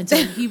 And so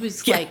he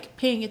was like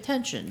paying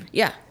attention.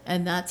 Yeah.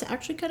 And that's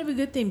actually kind of a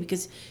good thing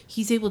because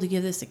he's able to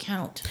give this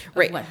account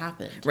of what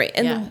happened. Right.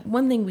 And the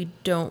one thing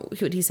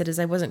what he said is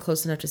I wasn't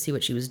close enough to see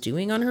what she was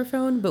doing on her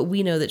phone, but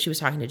we know that she was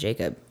talking to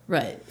Jacob.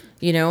 Right.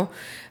 You know?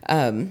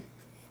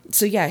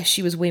 So yeah,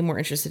 she was way more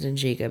interested in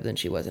Jacob than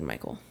she was in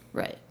Michael.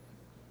 Right.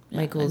 Yeah,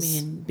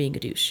 Michael's being a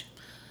douche.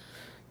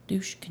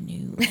 Douche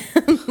canoe.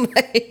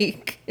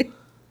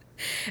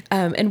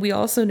 And we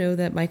also know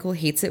that Michael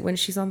hates it when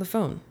she's on the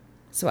phone.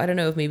 So I don't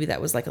know if maybe that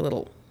was like a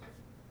little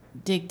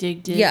dig.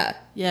 Yeah.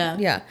 Yeah.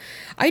 Yeah.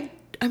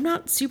 I'm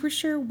not super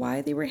sure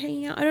why they were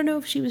hanging out. I don't know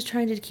if she was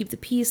trying to keep the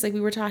peace like we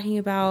were talking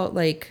about,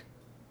 like.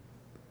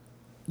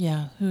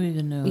 Yeah, who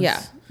even knows?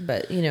 Yeah,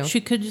 but you know.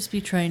 She could just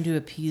be trying to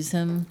appease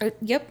him.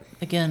 Yep.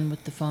 Again,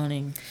 with the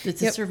phoning.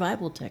 It's a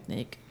survival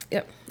technique.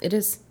 Yep, it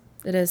is.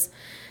 It is.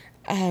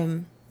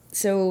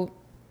 So,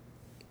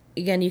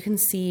 again, you can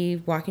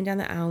see walking down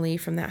the alley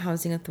from that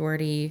housing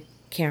authority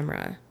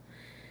camera.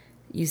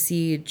 You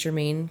see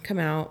Jermain come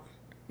out.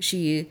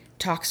 She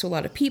talks to a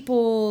lot of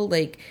people,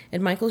 like,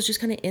 and Michael's just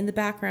kind of in the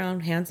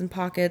background, hands in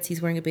pockets.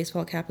 He's wearing a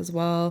baseball cap as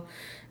well,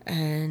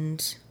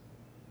 and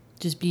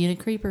just being a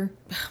creeper.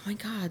 Oh my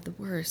God, the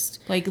worst!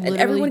 Like and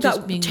literally, everyone just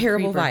got being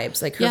terrible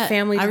vibes. Like her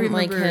family didn't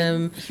like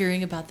him.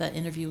 Hearing about that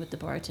interview with the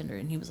bartender,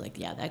 and he was like,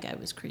 "Yeah, that guy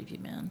was creepy,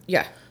 man."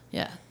 Yeah,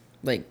 yeah,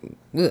 like,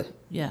 ugh.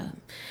 Yeah.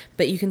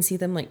 But you can see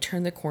them like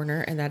turn the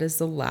corner, and that is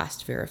the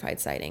last verified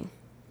sighting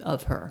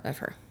of her.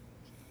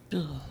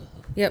 Ugh.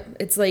 Yep,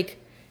 it's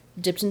like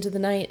dipped into the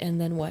night,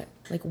 and then what?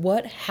 Like,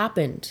 what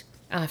happened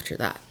after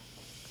that?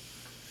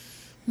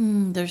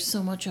 There's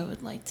so much I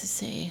would like to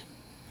say,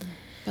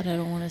 but I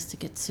don't want us to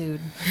get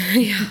sued.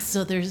 Yeah.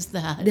 So there's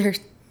that.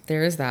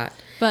 There is that.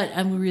 But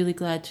I'm really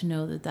glad to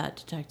know that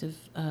detective,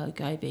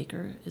 Guy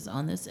Baker, is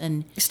on this.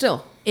 And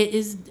Still. it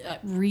is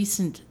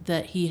recent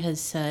that he has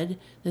said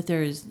that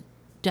there is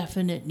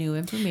definite new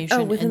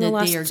information within and the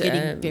that they are last,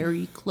 getting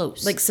very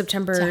close. Like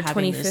September to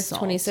having 25th, this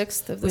solved,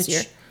 26th of this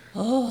year.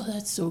 Oh,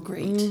 that's so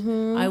great.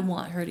 I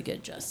want her to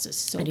get justice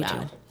so I do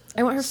bad. too.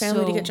 I want her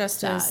family to So get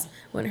justice. bad.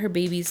 I want her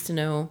babies to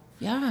know.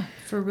 Yeah,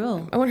 for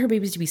real. I want her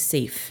babies to be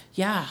safe.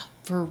 Yeah,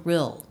 for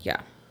real.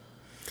 Yeah.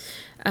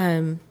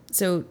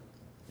 So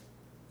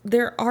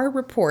there are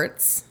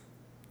reports,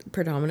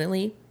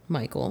 predominantly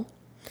Michael,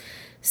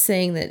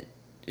 saying that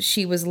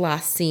she was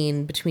last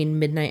seen between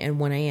midnight and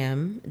 1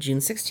 a.m., June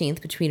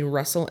 16th, between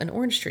Russell and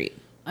Orange Street.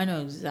 I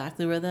know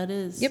exactly where that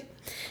is. Yep.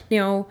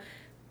 Now,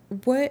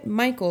 what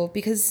Michael,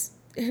 because,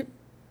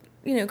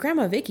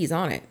 Grandma Vicky's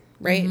on it,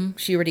 right? Mm-hmm.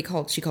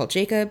 She called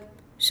Jacob.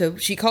 So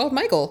she called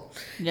Michael.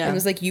 Yeah. And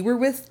was like, you were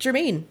with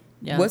Jermaine.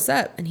 Yeah. What's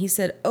up? And he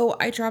said, oh,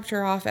 I dropped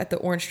her off at the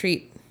Orange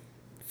Street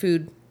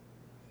food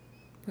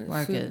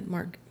Market.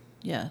 Food,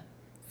 Yeah.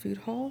 food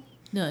hall?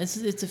 No, it's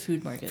a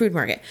food market. Food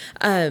market.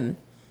 And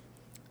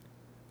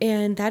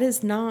that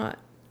is not,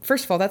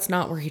 first of all, that's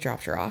not where he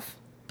dropped her off.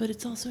 But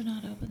it's also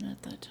not open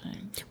at that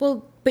time.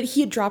 Well, but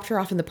he had dropped her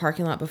off in the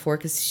parking lot before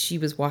because she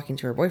was walking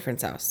to her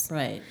boyfriend's house.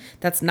 Right.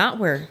 That's not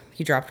where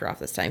he dropped her off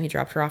this time. He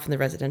dropped her off in the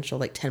residential,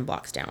 like 10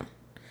 blocks down.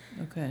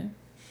 Okay.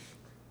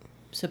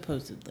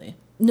 Supposedly.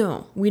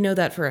 No, we know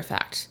that for a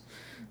fact.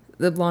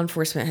 The law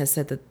enforcement has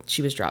said that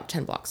she was dropped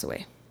 10 blocks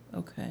away.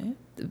 Okay.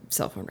 The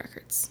cell phone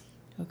records.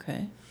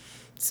 Okay.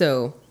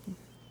 So,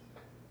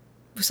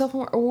 cell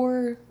phone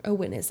or a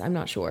witness, I'm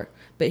not sure.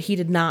 But he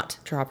did not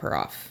drop her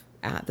off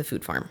at the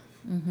food farm.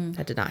 Mm-hmm.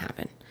 That did not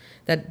happen.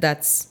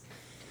 That's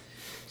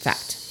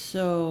fact.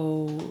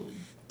 So,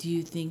 do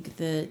you think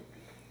that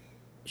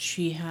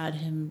she had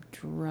him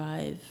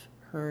drive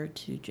her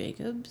to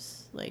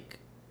Jacob's, like,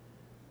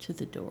 to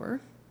the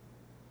door?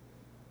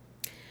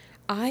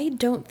 I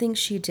don't think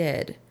she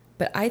did,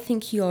 but I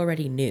think he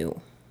already knew.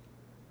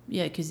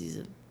 Yeah, because he's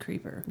a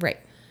creeper. Right.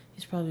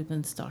 He's probably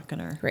been stalking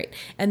her. Right.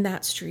 And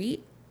that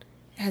street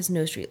has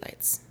no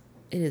streetlights.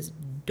 It is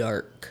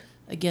dark.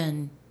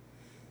 Again,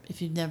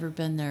 if you've never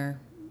been there,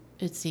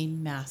 it's a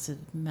massive,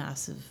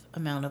 massive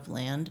amount of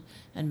land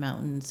and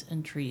mountains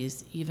and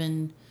trees.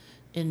 Even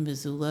in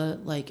Missoula,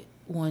 like,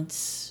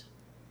 once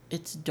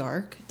it's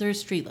dark,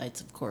 there's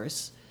streetlights, of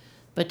course,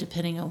 but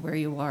depending on where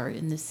you are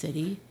in the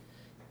city,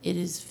 it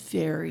is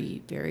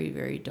very, very,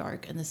 very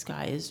dark, and the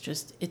sky is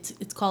just,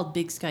 it's called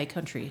Big Sky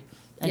Country,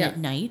 and at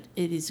night,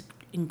 it is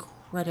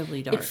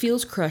incredibly dark. It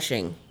feels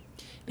crushing.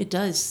 It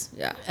does.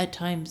 Yeah. At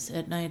times,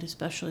 at night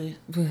especially.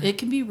 It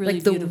can be really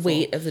like the beautiful.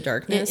 weight of the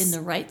darkness. In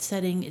the right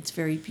setting, it's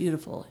very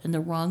beautiful. In the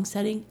wrong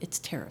setting, it's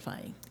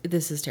terrifying.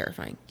 This is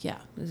terrifying. Yeah.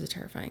 This is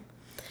terrifying.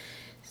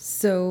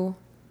 So,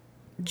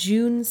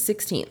 June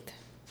 16th,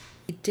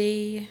 the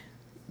day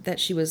that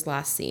she was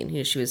last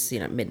seen, she was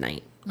seen at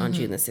midnight on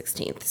June the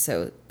 16th.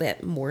 So,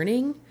 that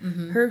morning,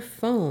 her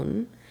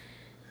phone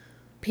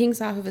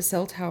pings off of a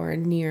cell tower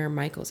near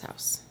Michael's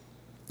house.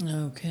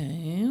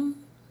 Okay.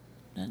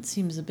 That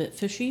seems a bit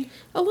fishy.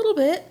 A little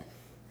bit,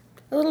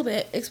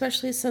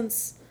 especially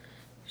since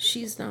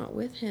she's not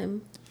with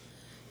him.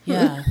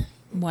 Yeah.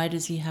 Why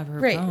does he have her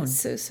phone? Right.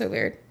 So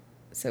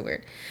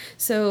weird.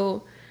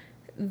 So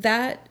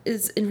that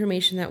is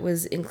information that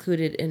was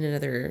included in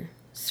another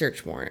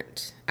search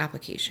warrant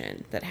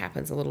application that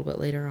happens a little bit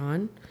later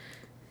on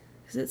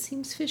because it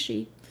seems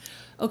fishy.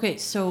 Okay,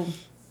 so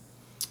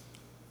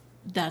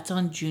that's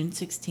on June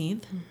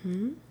 16th.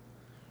 Mm-hmm.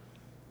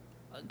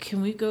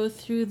 Can we go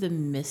through the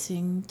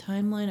missing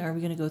timeline? Are we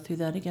going to go through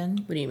that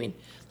again? What do you mean?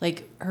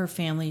 Like her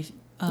family?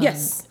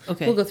 Yes.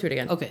 Okay. We'll go through it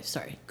again. Okay,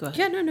 sorry. Go ahead.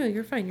 Yeah, no,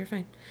 you're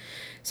fine.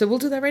 So we'll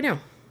do that right now.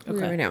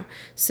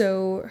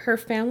 So her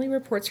family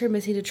reports her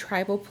missing to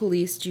tribal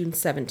police June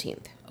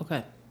 17th.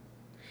 Okay.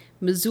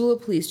 Missoula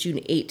police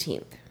June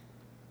 18th.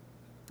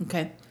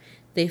 Okay.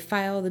 They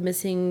file the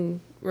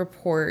missing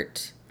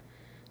report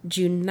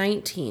June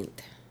 19th.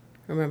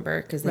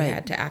 Remember? Because they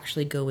had to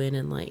actually go in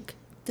and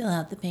fill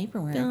out the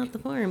paperwork. Fill out the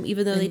form,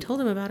 even though they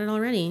told him about it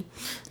already.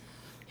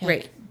 Heck,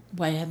 right.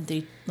 Why haven't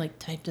they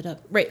typed it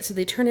up? Right. So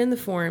they turn in the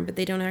form, but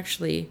they don't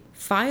actually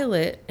file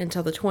it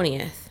until the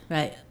 20th.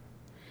 Right.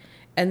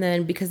 And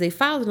then because they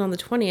filed it on the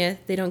 20th,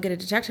 they don't get a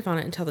detective on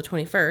it until the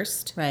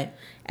 21st. Right.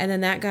 And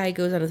then that guy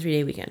goes on a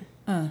 3-day weekend.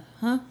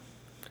 Uh-huh.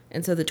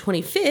 And so the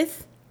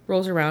 25th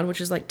rolls around, which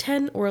is like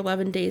 10 or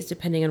 11 days,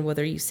 depending on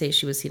whether you say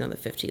she was seen on the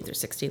 15th or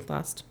 16th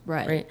last.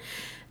 Right.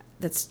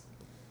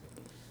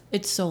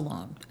 It's so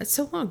long. It's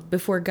so long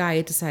before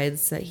Guy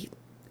decides that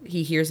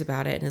he hears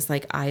about it and is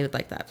like, I would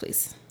like that,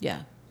 please.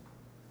 Yeah.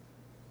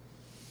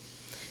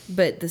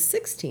 But the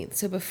 16th,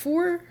 so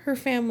before her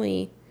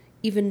family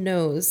even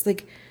knows,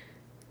 like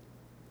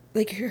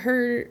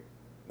her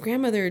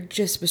grandmother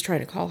just was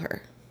trying to call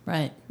her.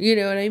 Right. You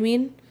know what I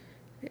mean?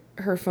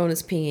 Her phone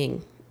is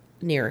pinging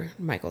near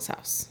Michael's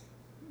house.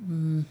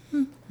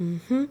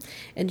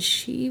 And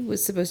she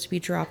was supposed to be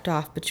dropped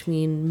off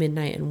between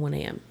midnight and 1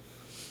 a.m.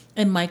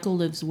 And Michael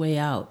lives way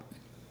out.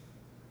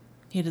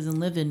 He doesn't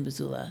live in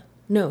Missoula.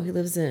 No, he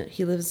lives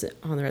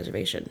on the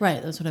reservation.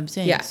 Right, that's what I'm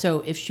saying. Yeah.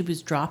 So if she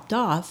was dropped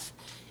off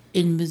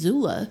in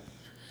Missoula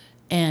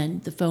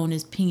and the phone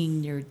is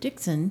pinging near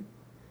Dixon,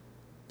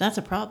 that's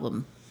a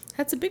problem.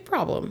 That's a big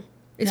problem,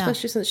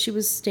 especially since she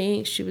was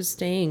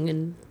staying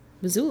in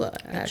Missoula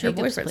at her Jacob's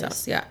boyfriend's place.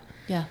 house. Yeah,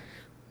 Yeah.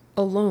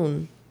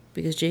 alone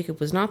because Jacob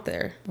was not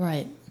there.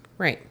 Right.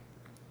 Right.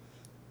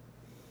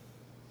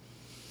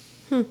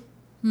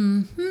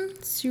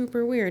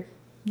 Super weird.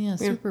 Yeah,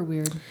 super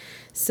weird.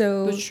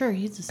 So But sure,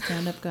 he's a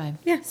stand-up guy.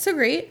 yeah, so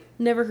great.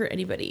 Never hurt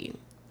anybody.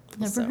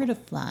 Never heard a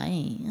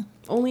fly.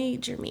 Only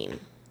Jermain.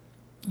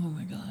 Oh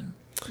my god.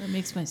 That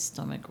makes my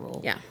stomach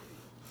roll. Yeah.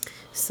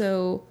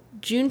 So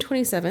June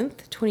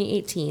 27th,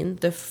 2018,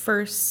 the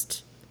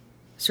first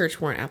search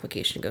warrant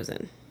application goes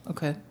in.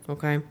 Okay.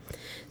 Okay.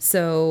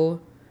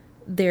 So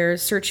they're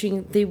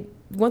searching, they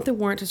want the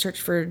warrant to search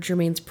for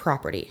Jermaine's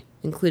property,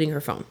 including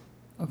her phone.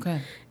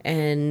 Okay.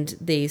 And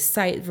they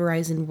cite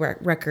Verizon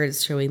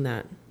records showing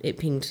that it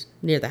pinged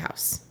near the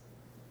house.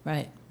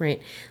 Right.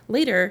 Right.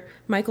 Later,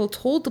 Michael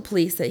told the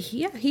police that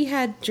he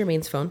had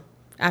Jermaine's phone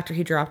after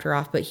he dropped her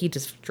off, but he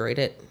destroyed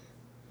it.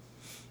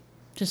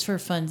 Just for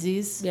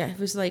funsies? Yeah, it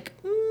was like,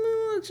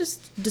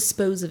 just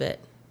dispose of it.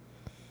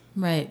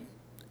 Right.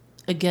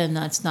 Again,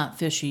 that's not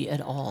fishy at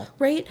all.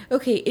 Right?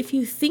 Okay, if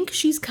you think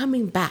she's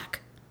coming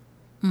back,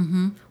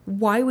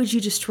 why would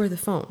you destroy the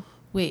phone?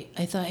 Wait,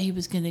 I thought he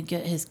was going to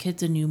get his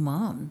kids a new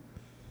mom.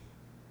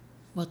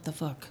 What the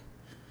fuck?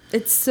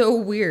 It's so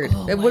weird.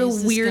 Oh, And why what a is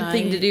this weird guy-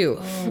 thing to do.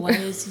 Oh, why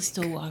is he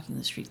still walking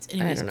the streets?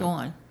 Anyways, don't know. go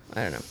on.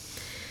 I don't know.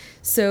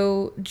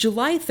 So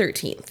July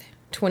 13th,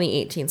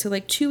 2018. So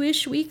like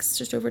 2-ish weeks,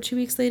 just over 2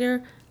 weeks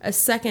later, a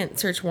second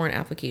search warrant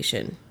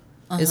application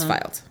is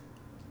filed.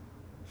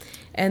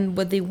 And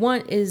what they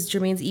want is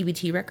Jermaine's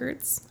EBT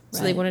records. So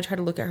they Right. want to try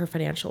to look at her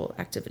financial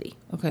activity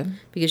Okay.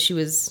 because she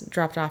was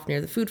dropped off near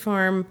the food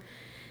farm.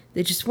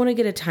 They just want to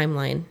get a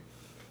timeline.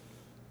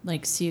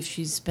 Like, see if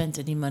she's spent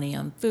any money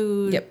on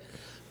food. Yep.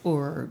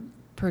 Or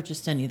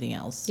purchased anything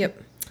else.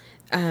 Yep.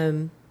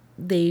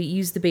 They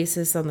use the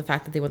basis on the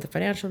fact that they want the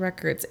financial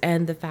records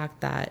and the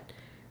fact that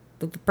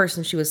the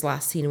person she was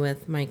last seen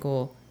with,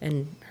 Michael,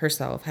 and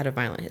herself had a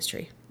violent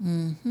history.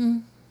 Mm-hmm.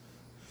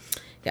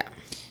 Yeah.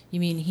 You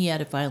mean he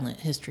had a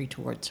violent history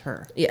towards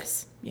her?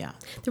 Yes. Yeah.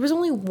 There was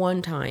only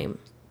one time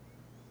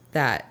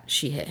that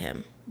she hit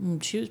him.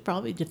 She was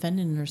probably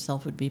defending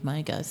herself, would be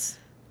my guess.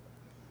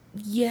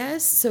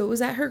 Yes. So it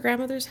was at her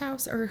grandmother's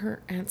house or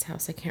her aunt's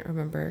house. I can't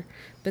remember.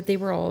 But they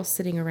were all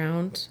sitting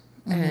around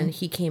and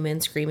he came in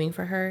screaming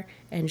for her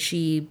and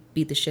she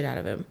beat the shit out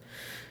of him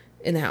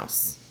in the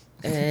house.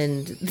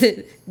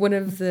 And one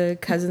of the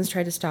cousins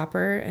tried to stop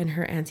her and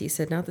her auntie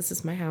said, "No, this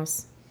is my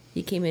house.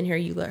 He came in here.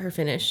 You let her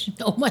finish."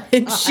 Oh my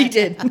And God. she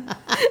did.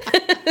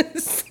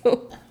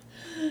 So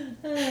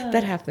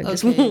that happened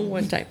just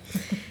one time.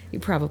 You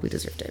probably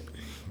deserved it.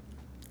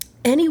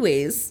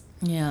 Anyways,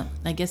 Yeah.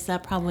 I guess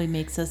that probably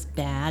makes us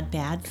bad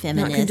not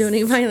feminists.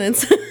 condoning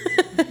violence.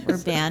 We're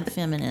bad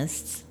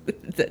feminists.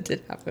 That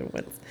did happen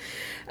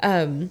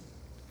once.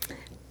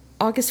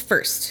 August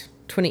 1st,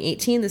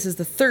 2018. This is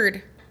the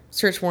third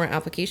search warrant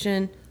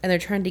application, and they're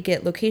trying to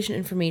get location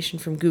information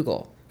from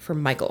Google for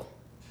Michael.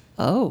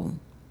 Oh.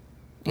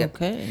 Yep.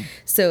 Okay.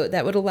 So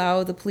that would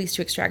allow the police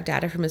to extract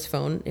data from his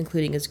phone,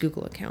 including his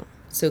Google account.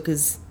 So,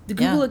 because the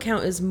Google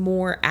account is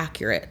more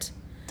accurate.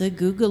 The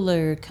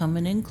Googler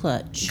coming in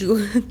clutch.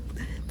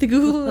 The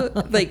Google,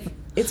 like,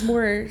 it's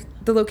more,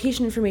 the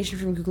location information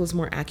from Google is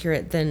more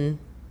accurate than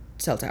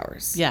cell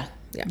towers. Yeah.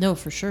 Yeah. No,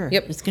 for sure.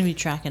 Yep. It's going to be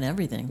tracking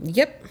everything.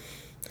 Yep.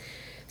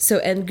 So,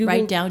 and Google,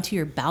 Right down to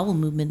your bowel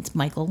movements,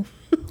 Michael.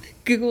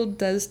 Google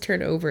does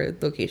turn over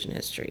location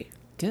history.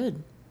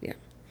 Good. Yeah.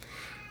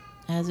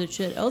 As it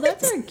should. Oh,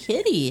 that's our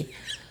kitty.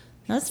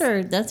 That's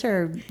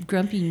our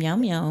grumpy meow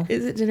meow.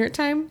 Is it dinner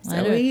time? Is I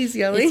that don't- why he's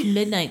yelling? It's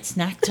midnight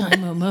snack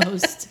time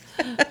almost.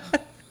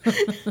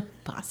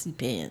 Posse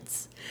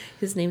pants.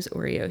 His name's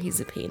Oreo. He's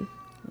a pain.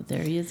 Well,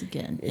 there he is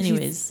again.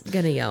 Anyways. He's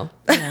gonna yell.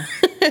 Yeah.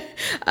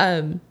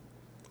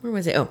 Where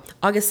was it? Oh,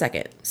 August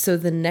 2nd. So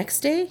the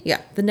next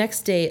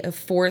day, a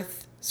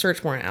fourth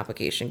search warrant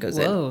application goes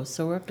in. Whoa,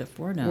 so we're up to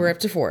 4 now. We're up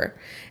to 4.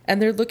 And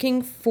they're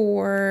looking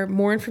for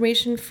more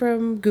information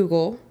from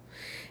Google.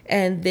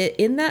 And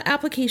in that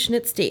application,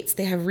 it states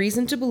they have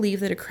reason to believe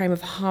that a crime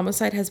of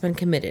homicide has been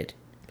committed.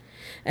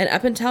 And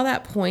up until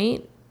that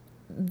point,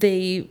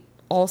 they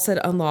all said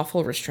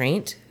unlawful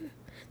restraint.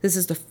 This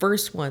is the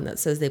first one that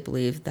says they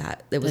believe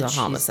that it was That a she's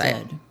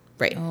homicide. dead.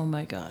 Right. Oh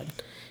my God.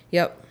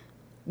 Yep.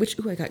 Which,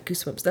 I got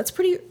goosebumps. That's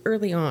pretty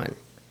early on.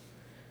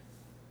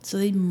 So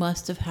they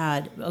must have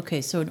had, okay,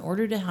 so in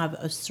order to have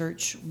a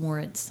search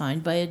warrant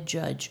signed by a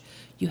judge,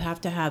 you have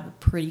to have a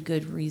pretty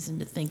good reason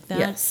to think that.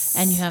 Yes.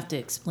 And you have to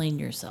explain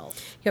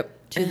yourself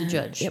Yep. to the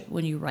judge Yep.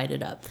 when you write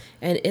it up.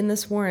 And in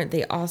this warrant,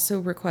 they also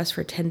request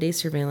for 10-day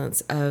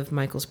surveillance of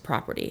Michael's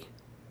property.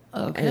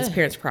 and his Okay.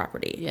 parents'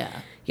 property.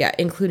 Yeah. Yeah,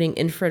 including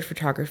infrared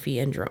photography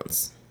and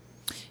drones.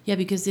 Yeah,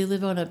 because they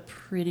live on a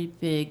pretty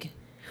big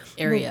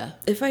area.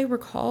 Well, if I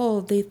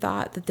recall, they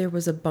thought that there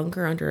was a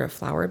bunker under a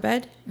flower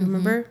bed.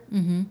 Remember?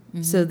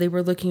 So they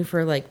were looking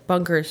for like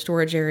bunker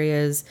storage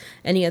areas,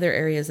 any other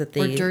areas that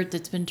Or they dirt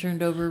that's been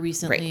turned over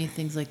recently, Right.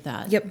 things like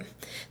that. Yep.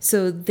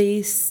 So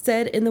they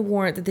said in the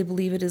warrant that they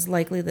believe it is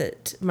likely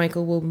that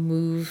Michael will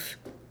move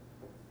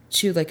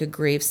to like a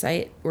grave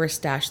site or a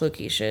stash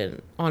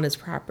location on his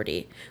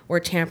property or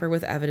tamper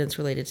with evidence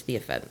related to the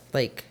event,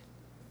 like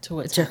To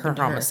what's to her happened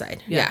to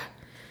homicide. Yeah.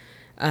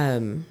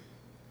 Yeah.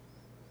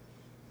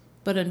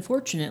 But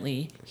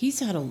unfortunately, he's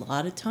had a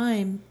lot of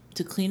time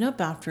to clean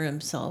up after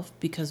himself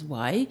because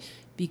why?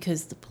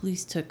 Because the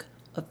police took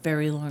a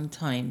very long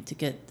time to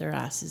get their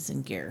asses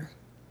in gear.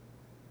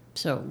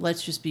 So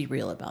let's just be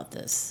real about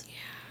this. Yeah.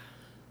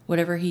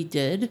 Whatever he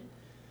did,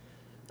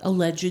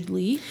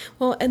 allegedly.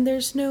 Well, and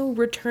there's no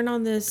return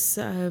on this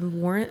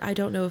warrant. I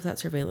don't know if that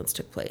surveillance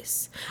took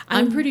place.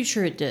 I'm pretty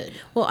sure it did.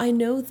 Well, I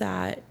know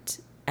that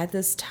at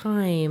this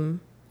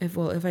time, if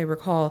I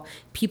recall,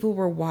 people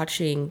were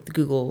watching the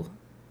Google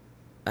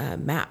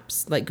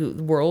maps, like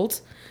Google World.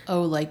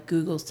 Oh, like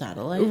Google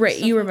satellite? Right.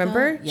 You Stuff like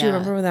remember? that? Do you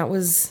remember when that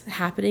was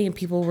happening and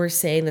people were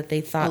saying that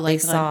they thought Oh, like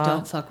they saw...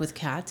 Don't Fuck with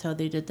Cats, how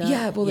they did that?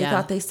 Yeah, well, they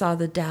thought they saw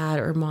the dad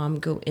or mom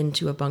go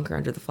into a bunker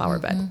under the flower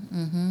bed.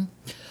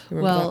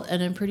 Well,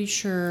 and I'm pretty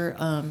sure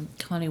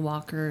Connie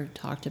Walker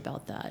talked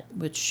about that,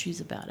 which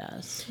she's a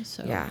badass.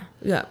 So Yeah.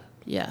 Yeah.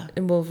 yeah.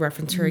 And we'll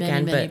reference her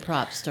again. Many But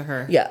props to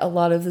her. yeah, a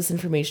lot of this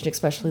information,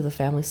 especially the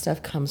family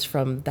stuff, comes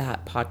from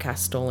that podcast,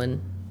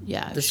 Stolen.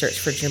 Yeah, The Search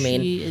for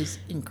Jermain. She is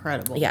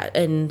incredible. Yeah,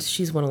 and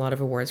she's won a lot of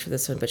awards for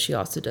this one, but she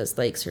also does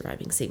like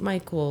Surviving St.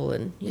 Michael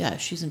and Yeah,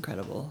 she's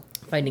incredible.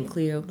 Finding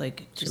Cleo.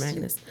 Like, She's just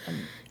Magnus. an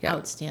Yeah.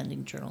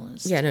 outstanding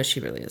journalist. Yeah, no, she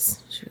really is.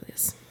 She really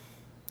is.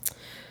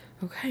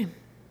 Okay.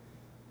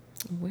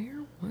 Where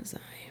was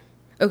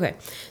I? Okay.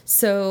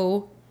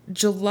 So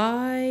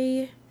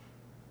July.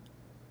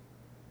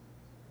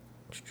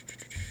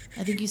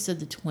 I think you said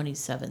the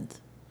 27th.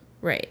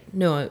 Right.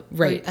 No,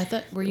 right. I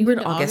thought, were you We're in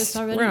in August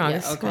already? We're in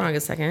August. Yeah, okay. We're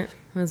August 2nd.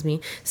 That was me.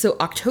 So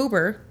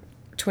October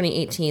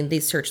 2018, they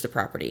searched the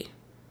property.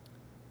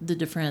 The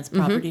DeFrance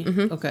property?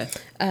 Okay.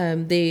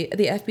 The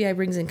FBI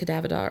brings in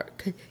cadaver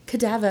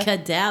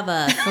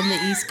Cadaver from the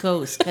East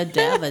Coast.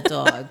 Cadaver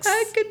dogs.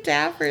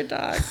 cadaver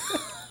dogs.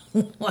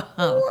 Wow.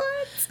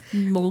 What?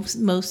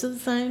 Most of the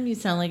time you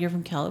sound like you're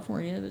from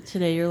California, but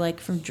today you're like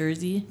from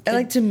Jersey. I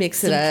like to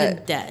mix it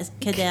up.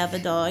 Cadaver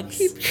dogs.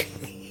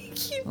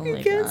 Keep Oh you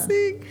my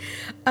guessing.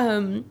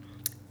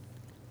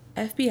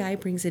 FBI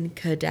brings in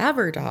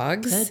cadaver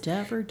dogs.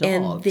 Cadaver dogs.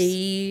 And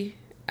they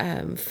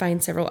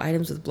find several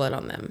items with blood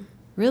on them.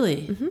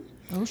 Really?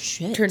 Oh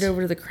shit. Turned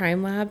over to the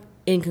crime lab.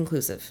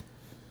 Inconclusive.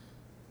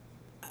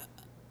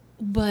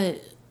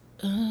 But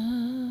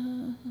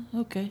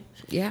okay.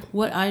 Yeah.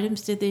 What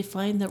items did they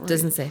find that were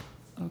Doesn't say.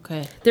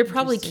 Okay. They're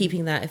probably Interesting.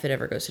 keeping that if it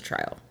ever goes to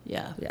trial.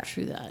 Yeah, Yeah.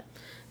 true that.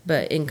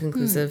 But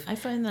inconclusive. I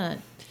find that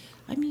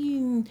I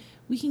mean,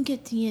 we can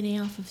get DNA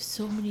off of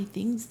so many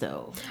things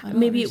though. I don't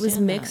Maybe it was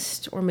understand that.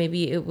 mixed, or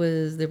maybe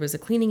there was a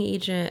cleaning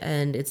agent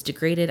and it's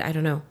degraded. I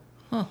don't know.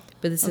 Huh.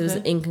 But this is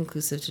Okay.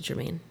 inconclusive to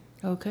Jermain.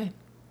 Okay.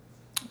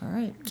 All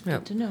right.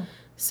 Yep. Good to know.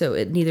 So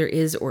it neither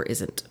is or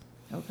isn't.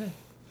 Okay.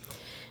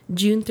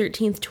 June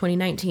 13th,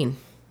 2019.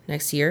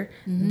 Next year,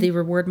 the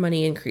reward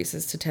money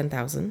increases to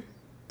 $10,000.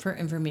 For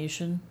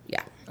information.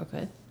 Yeah.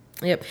 Okay.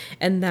 Yep.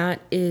 And that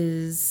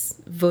is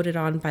voted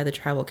on by the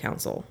tribal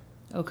council.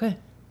 Okay.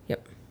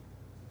 Yep.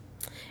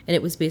 And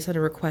it was based on a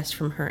request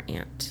from her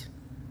aunt.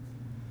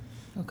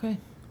 Okay.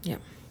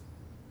 Yep.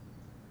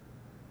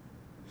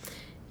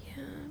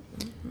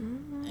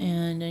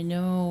 And I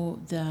know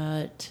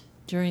that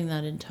during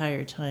that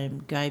entire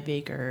time, Guy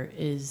Baker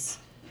is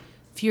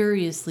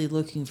furiously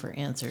looking for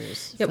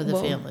answers Yep, for the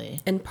well,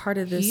 family. And part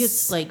of this... He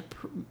gets like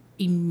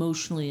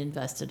emotionally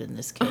invested in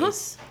this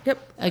case.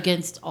 Yep.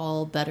 Against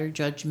all better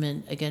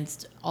judgment,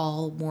 against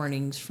all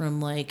warnings from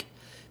like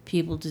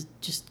people to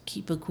just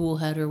keep a cool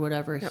head or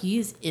whatever. Yep.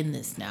 He's in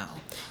this now.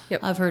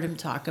 Yep. I've heard him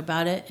talk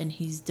about it, and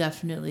he's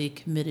definitely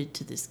committed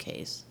to this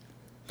case.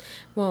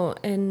 Well,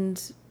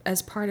 and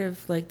as part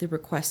of like the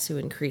request to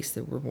increase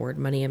the reward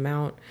money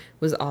amount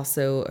was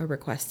also a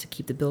request to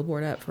keep the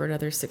billboard up for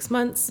another 6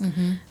 months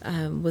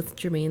with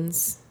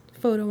Jermaine's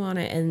photo on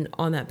it. And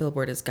on that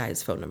billboard is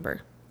Guy's phone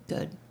number.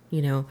 Good.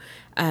 You know,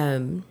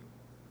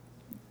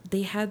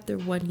 they had their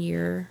 1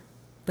 year,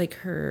 like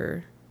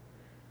her,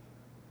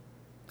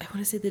 I want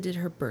to say they did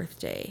her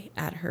birthday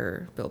at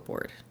her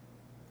billboard.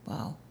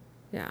 Wow.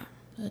 Yeah.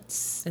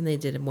 That's And they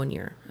did it 1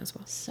 year as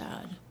well.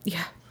 sad.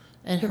 Yeah.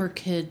 And her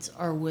kids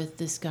are with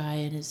this guy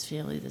and his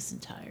family this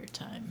entire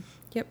time.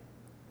 Yep.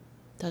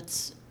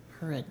 That's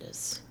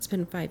horrendous. It's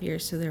been 5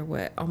 years, so they're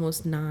what,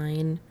 almost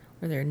 9,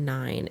 or they're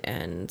 9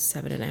 and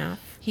 7.5.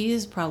 He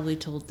has probably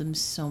told them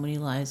so many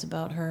lies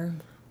about her.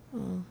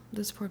 Oh,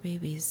 those poor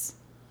babies.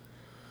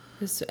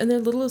 And their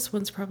littlest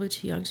one's probably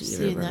too young to even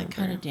Seeing remember. that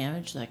kind of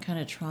damage, that kind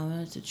of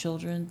trauma to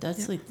children, that's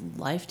Yep. like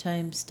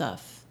lifetime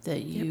stuff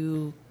that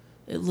you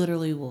It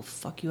literally will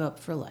fuck you up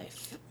for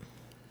life.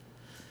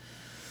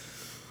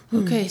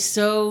 Okay,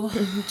 so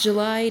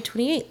July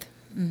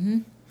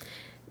 28th.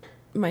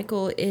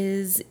 Michael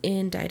is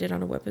indicted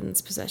on a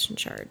weapons possession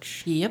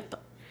charge. Yep.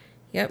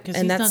 Yep. Because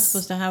he's not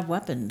supposed to have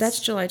weapons. That's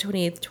July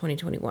 28th,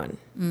 2021.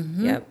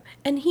 Yep.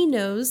 And he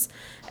knows.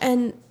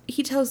 And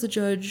he tells the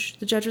judge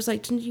was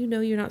like, didn't you know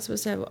you're not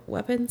supposed to have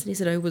weapons? And he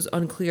said, I was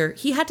unclear.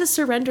 He had to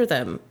surrender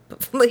them.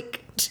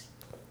 Like,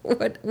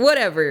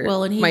 whatever.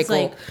 Well, and he's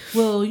Michael. like,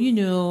 well, you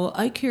know,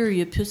 I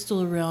carry a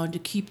pistol around to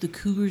keep the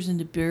cougars and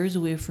the bears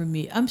away from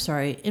me. I'm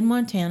sorry. In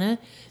Montana,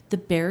 the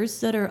bears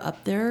that are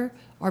up there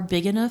are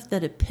big enough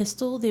that a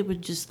pistol, they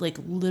would just like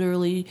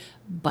literally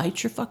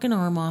bite your fucking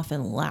arm off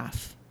and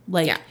laugh.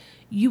 Like,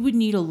 you would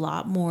need a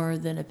lot more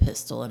than a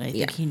pistol, and I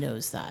think he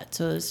knows that.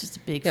 So it's just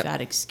a big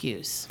fat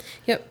excuse.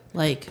 Yep.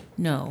 Like,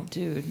 no,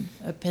 dude,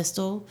 a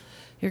pistol,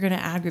 you're going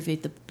to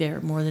aggravate the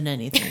bear more than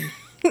anything.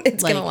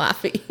 It's like, going to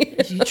laugh at you.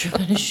 If you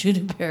try to shoot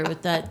a bear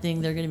with that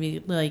thing, they're going to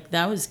be like,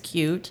 that was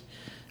cute,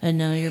 and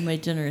now you're my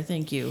dinner,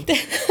 thank you.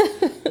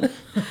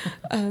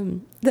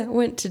 That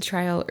went to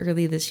trial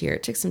early this year.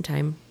 It took some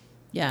time.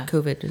 Yeah.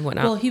 COVID and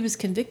whatnot. Well, he was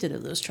convicted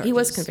of those charges. He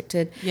was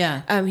convicted.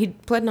 Yeah. He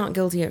pled not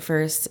guilty at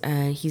first.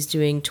 He's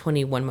doing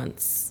 21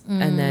 months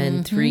and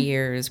then 3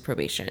 years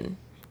probation.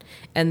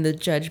 And the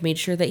judge made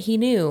sure that he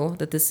knew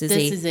that this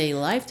is a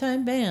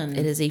lifetime ban.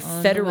 It is a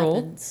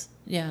federal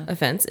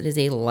offense. It is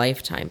a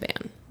lifetime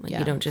ban. Like,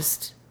 you don't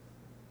just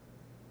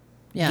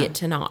get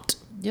to not.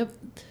 Yep.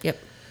 Yep.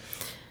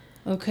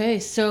 Okay,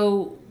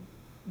 so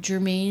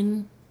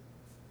Jermain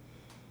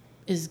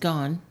is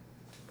gone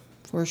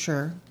for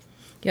sure.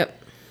 Yep.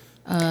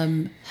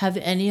 Have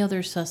any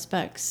other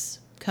suspects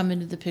come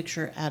into the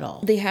picture at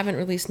all? They haven't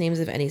released names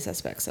of any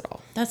suspects at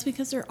all. That's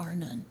because there are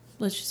none.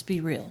 Let's just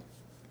be real.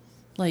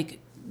 Like,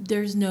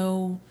 there's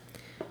no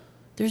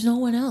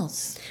one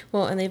else.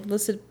 Well, and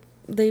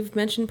they've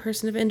mentioned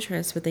person of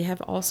interest, but they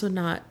have also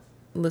not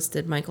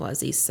listed Michael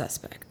as a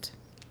suspect.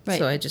 Right.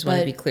 So I just want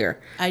to be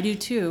clear. I do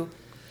too.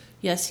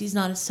 Yes, he's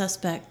not a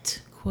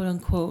suspect, quote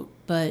unquote,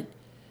 but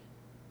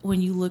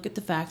when you look at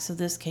the facts of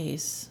this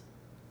case,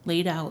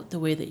 laid out the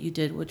way that you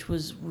did, which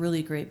was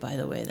really great, by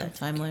the way, that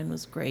timeline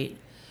was great.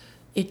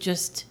 It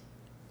just,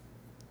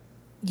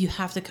 you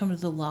have to come to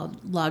the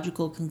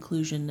logical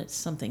conclusion that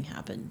something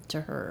happened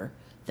to her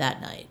that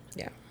night.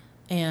 Yeah.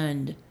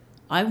 And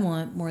I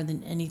want more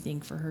than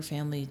anything for her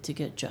family to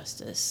get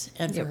justice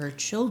and for her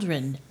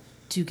children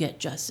to get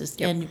justice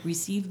and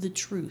receive the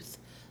truth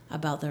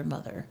about their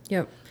mother.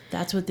 Yep.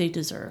 That's what they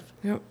deserve.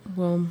 Yep.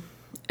 Well,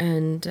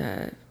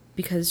 and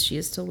because she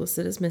is still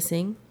listed as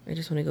missing, I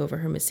just want to go over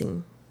her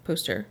missing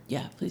poster.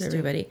 Yeah, please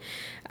everybody.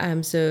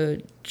 So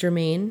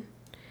Jermain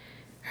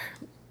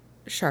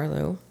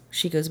Charlo,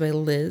 she goes by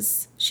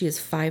Liz. She is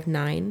 5'9",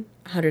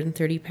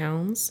 130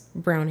 pounds,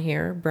 brown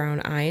hair,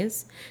 brown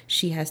eyes.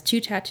 She has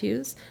 2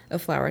 tattoos, a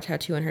flower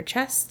tattoo on her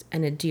chest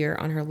and a deer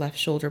on her left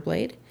shoulder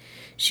blade.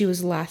 She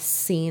was last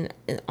seen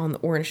on the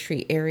Orange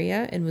Tree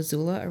area in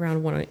Missoula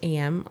around 1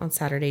 a.m. on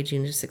Saturday,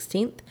 June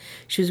 16th.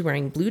 She was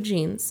wearing blue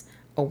jeans,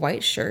 a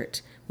white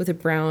shirt with a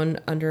brown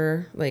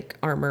armor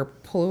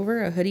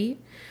pullover, a hoodie.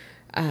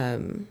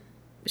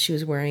 She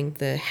was wearing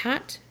the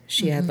hat.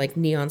 She had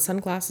neon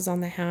sunglasses on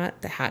the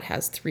hat. The hat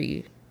has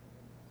 3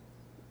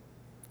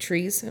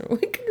 trees. I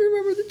can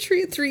remember the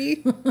 3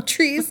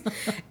 trees.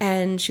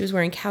 And she was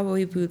wearing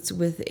cowboy boots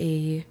with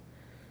a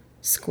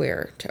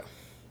square toe.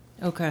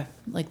 Okay,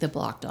 like the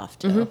blocked off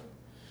toe.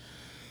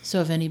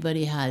 So if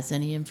anybody has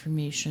any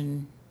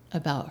information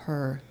about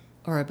her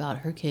or about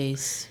her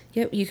case,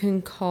 you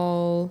can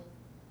call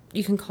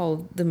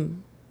the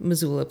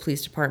Missoula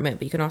Police Department,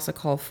 but you can also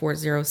call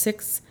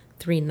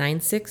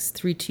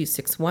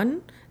 406-396-3261,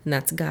 and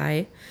that's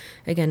Guy.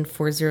 Again,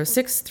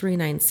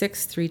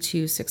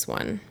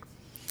 406-396-3261.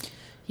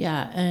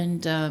 Yeah,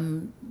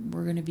 and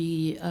we're going to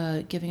be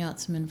giving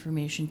out some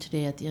information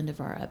today at the end of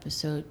our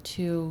episode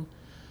too.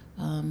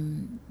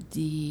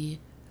 The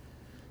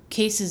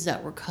cases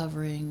that we're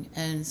covering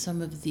and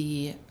some of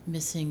the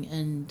missing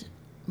and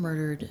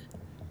murdered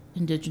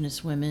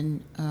Indigenous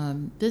women.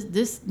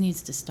 This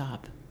needs to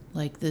stop.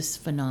 Like, this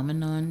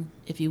phenomenon,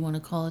 if you want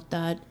to call it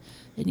that,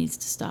 it needs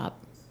to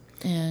stop.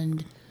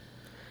 And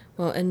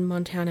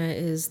Montana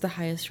is the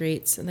highest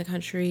rates in the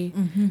country.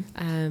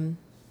 And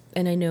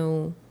I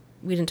know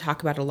we didn't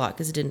talk about it a lot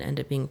because it didn't end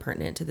up being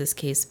pertinent to this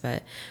case,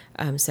 but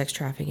sex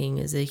trafficking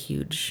is a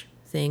huge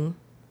thing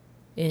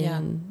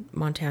in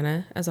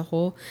Montana as a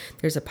whole.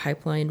 There's a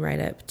pipeline right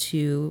up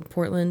to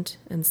Portland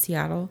and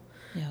Seattle,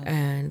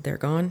 and they're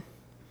gone.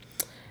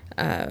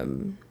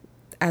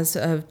 As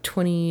of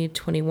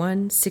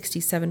 2021,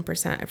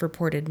 67% of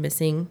reported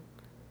missing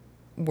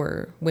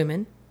were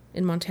women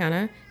in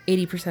Montana.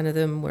 80% of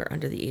them were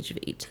under the age of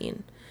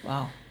 18.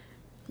 Wow.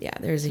 Yeah,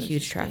 there's a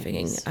huge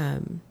trafficking.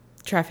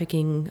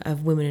 Trafficking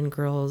of women and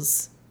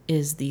girls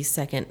is the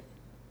second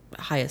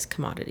highest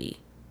commodity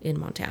in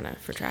Montana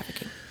for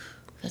trafficking.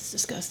 That's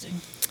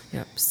disgusting.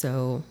 Yep.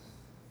 So.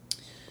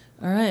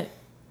 All right.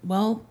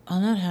 Well,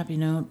 on that happy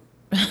note,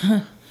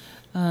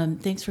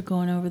 Thanks for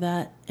going over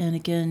that. And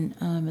again,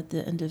 at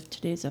the end of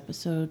today's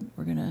episode,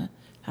 we're going to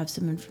have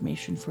some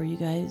information for you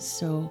guys.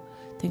 So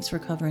thanks for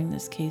covering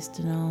this case,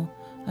 Danelle.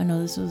 I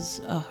know this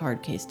was a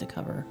hard case to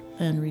cover,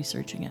 and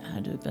researching it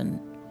had to have been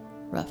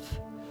rough.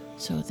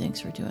 So thanks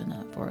for doing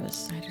that for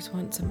us. I just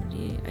want them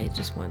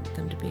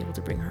to be able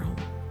to bring her home.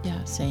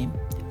 Yeah, same.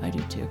 I do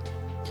too.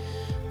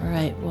 All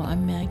right. Well,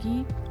 I'm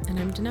Maggie. And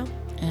I'm Danelle.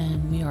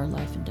 And we are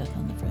Life and Death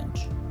on the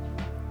Fringe.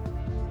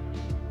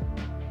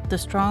 The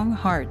Strong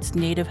Hearts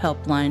Native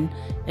Helpline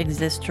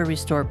exists to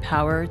restore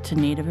power to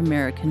Native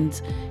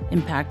Americans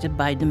impacted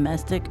by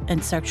domestic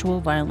and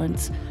sexual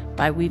violence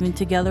by weaving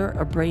together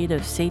a braid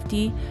of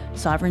safety,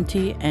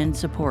 sovereignty, and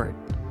support.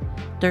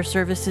 Their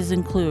services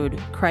include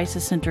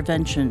crisis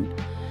intervention,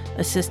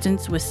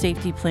 assistance with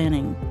safety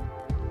planning,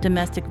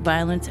 domestic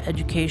violence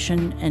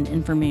education and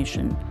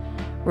information,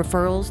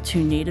 referrals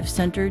to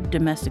Native-centered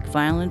domestic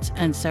violence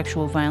and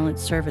sexual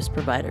violence service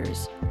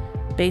providers,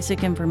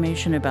 basic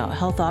information about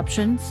health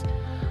options,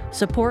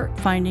 support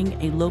finding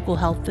a local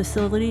health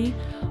facility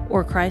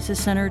or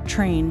crisis center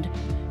trained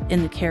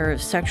in the care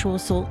of sexual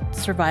assault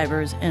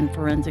survivors and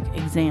forensic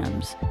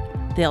exams.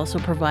 They also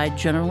provide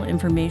general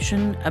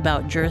information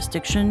about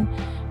jurisdiction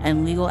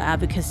and legal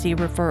advocacy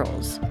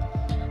referrals.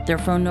 Their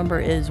phone number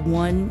is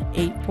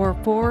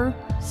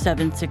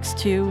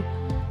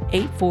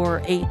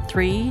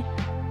 1-844-762-8483.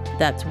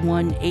 That's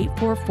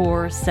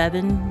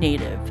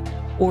 1-844-7-NATIVE.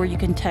 Or you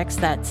can text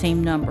that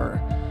same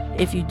number.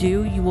 If you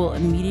do, you will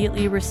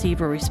immediately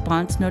receive a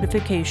response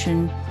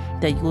notification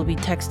that you will be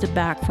texted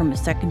back from a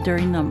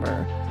secondary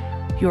number.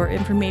 Your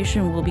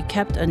information will be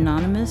kept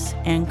anonymous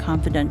and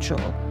confidential.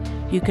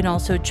 You can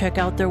also check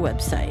out their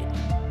website.